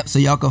you. Yep. So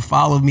y'all can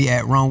follow me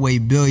at Runway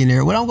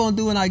Billionaire. What I'm gonna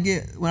do when I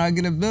get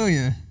 $1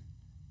 billion?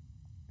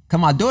 Cause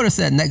my daughter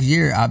said next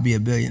year I'll be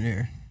a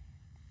billionaire.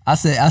 I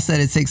said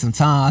it takes some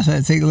time. I said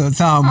it take a little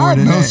time more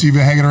than that. I know she been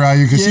hanging around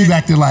you because she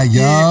acting like,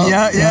 yo.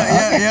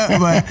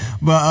 Yeah.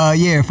 But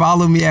yeah,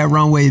 follow me at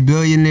Runway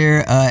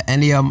Billionaire.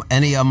 Any of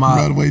my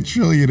Runway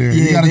Trillionaire.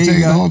 You gotta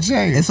change the whole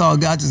chain. It's all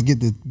good. I just get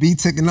the B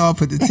taken off,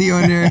 put the T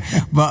on there.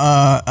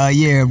 But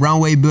yeah,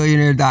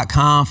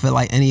 runwaybillionaire.com for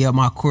like any of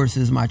my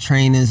courses, my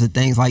trainings and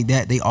things like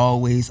that. They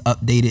always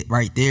update it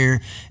right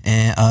there.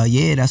 And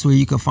yeah, that's where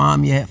you can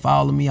find me at.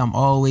 Follow me. I'm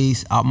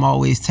always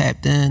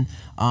tapped in.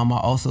 I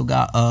also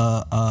got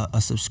a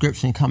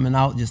subscription coming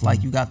out, just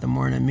like you got the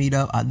morning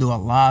meetup. I do a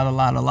lot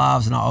of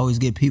lives, and I always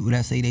get people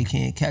that say they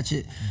can't catch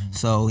it.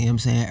 So, you know what I'm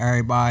saying?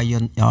 Everybody,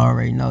 y'all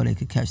already know they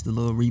could catch the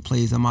little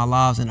replays of my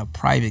lives in a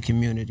private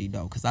community,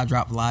 though, because I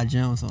drop a lot of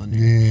gems on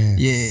there.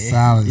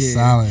 Yeah.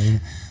 Solid.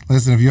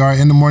 Listen, if you are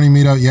in the morning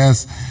meetup,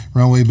 yes,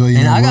 Runway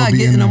Billionaire. And I gotta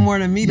get in the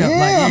morning meetup.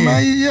 I'm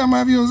gonna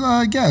have you as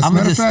a guest. I'm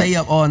gonna just stay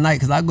up all night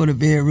because I go to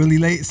bed really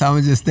late, so I'm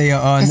gonna just stay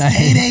up all night. It's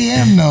 8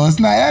 a.m. though. It's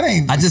not. That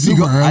ain't. I just be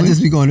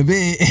going to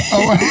bed.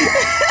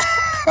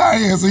 All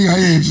right, yeah, so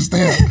just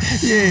stay up.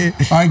 Yeah.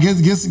 All right,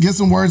 get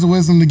some words of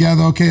wisdom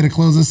together, okay, to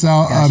close us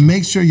out. Gotcha.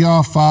 Make sure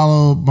y'all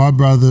follow my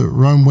brother,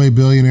 Runway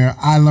Billionaire.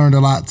 I learned a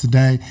lot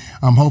today.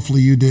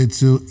 Hopefully you did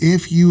too.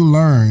 If you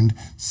learned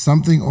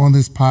something on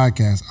this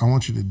podcast, I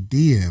want you to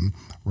DM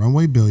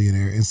Runway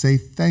Billionaire and say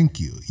thank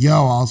you. Yo,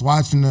 I was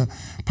watching the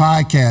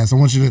podcast. I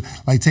want you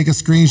to take a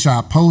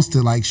screenshot, post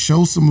it,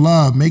 show some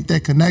love, make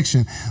that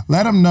connection.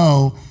 Let them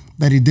know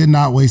that he did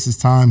not waste his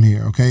time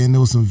here, okay? And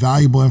there was some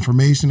valuable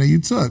information that you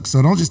took.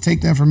 So don't just take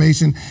the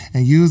information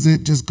and use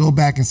it. Just go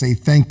back and say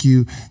thank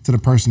you to the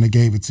person that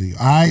gave it to you.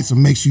 All right? So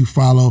make sure you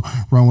follow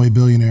Runway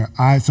Billionaire.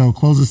 All right, so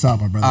close this out,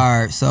 my brother.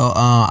 All right, so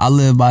I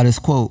live by this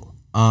quote.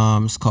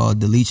 It's called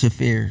delete your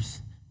fears.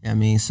 You know what I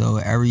mean? So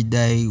every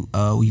day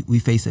we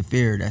face a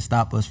fear that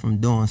stops us from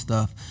doing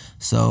stuff.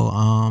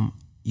 So,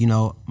 you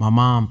know, my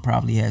mom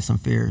probably had some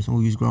fears when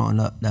we was growing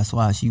up. That's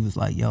why she was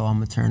like, yo, I'm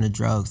going to turn to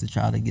drugs to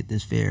try to get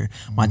this fear.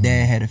 My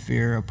dad had a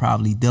fear of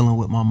probably dealing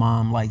with my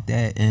mom like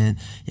that. And,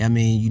 I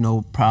mean, you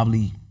know,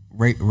 probably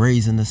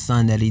raising a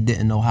son that he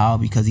didn't know how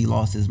because he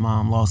lost his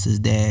mom, lost his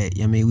dad.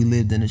 I mean, we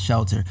lived in a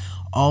shelter.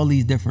 All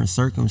these different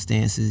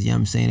circumstances, you know what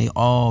I'm saying, they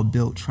all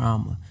built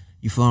trauma.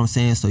 You feel what I'm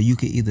saying? So you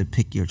could either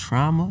pick your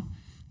trauma, you know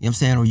what I'm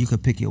saying, or you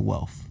could pick your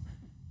wealth.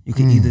 You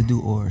can either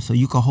do or. So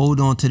you can hold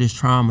on to this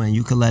trauma and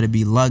you can let it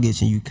be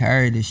luggage and you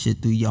carry this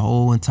shit through your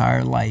whole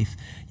entire life.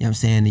 You know what I'm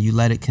saying? And you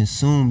let it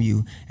consume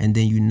you and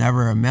then you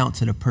never amount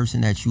to the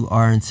person that you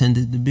are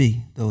intended to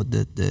be.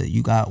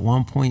 You got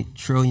 1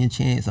 trillion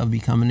chance of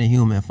becoming a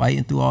human,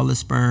 fighting through all the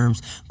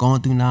sperms,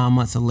 going through 9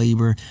 months of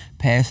labor,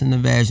 passing the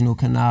vaginal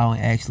canal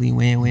and actually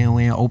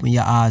open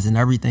your eyes and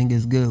everything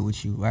is good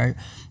with you, right?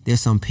 There's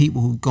some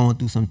people who going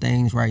through some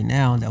things right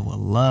now that would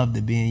love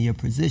to be in your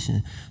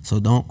position.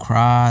 So don't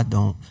cry,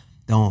 don't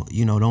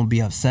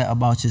be upset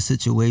about your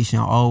situation.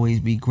 Always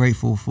be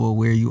grateful for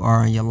where you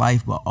are in your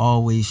life, but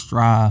always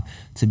strive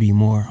to be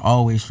more.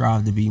 Always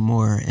strive to be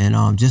more.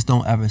 And just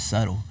don't ever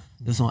settle.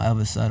 Just don't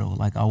ever settle.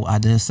 Like I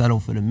didn't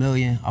settle for the $1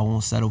 million. I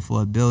won't settle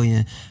for $1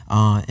 billion.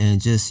 And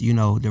just, you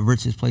know, the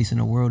richest place in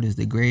the world is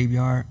the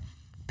graveyard.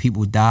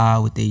 People die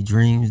with their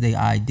dreams, their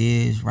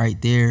ideas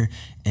right there.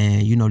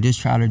 And, you know, just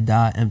try to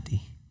die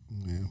empty.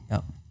 Yeah.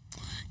 Yep.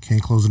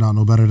 Can't close it out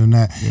no better than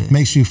that. Yeah.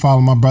 Make sure you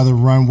follow my brother,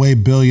 Runway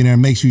Billionaire.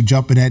 Make sure you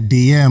jump in that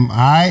DM. All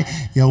right?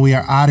 Yo, we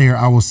are out of here.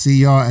 I will see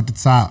y'all at the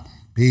top.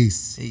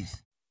 Peace.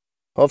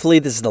 Hopefully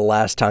this is the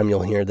last time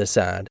you'll hear this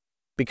ad.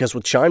 Because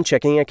with Chime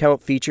checking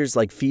account features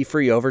like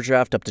fee-free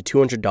overdraft up to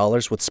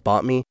 $200 with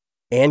SpotMe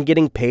and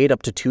getting paid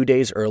up to 2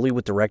 days early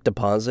with direct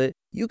deposit,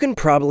 you can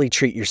probably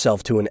treat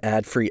yourself to an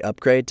ad-free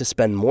upgrade to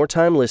spend more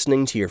time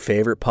listening to your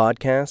favorite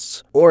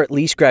podcasts, or at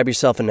least grab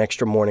yourself an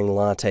extra morning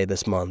latte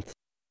this month.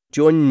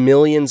 Join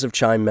millions of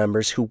Chime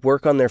members who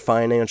work on their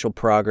financial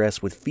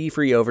progress with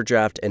fee-free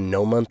overdraft and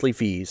no monthly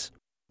fees.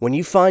 When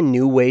you find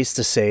new ways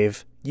to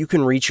save, you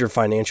can reach your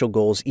financial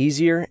goals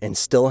easier and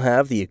still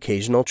have the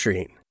occasional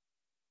treat.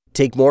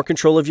 Take more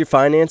control of your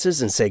finances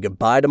and say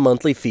goodbye to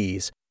monthly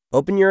fees.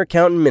 Open your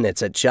account in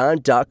minutes at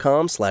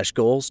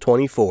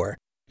chime.com/goals24.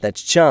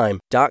 That's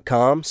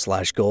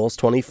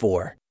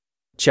chime.com/goals24.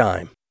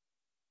 Chime.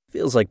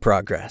 Feels like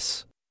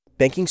progress.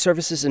 Banking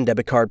services and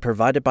debit card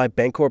provided by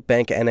Bancorp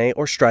Bank N.A.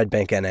 or Stride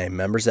Bank N.A.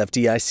 Members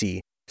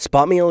FDIC.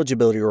 SpotMe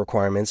eligibility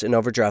requirements and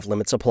overdraft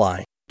limits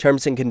apply.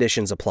 Terms and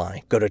conditions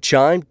apply. Go to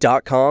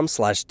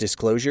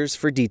chime.com/disclosures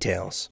for details.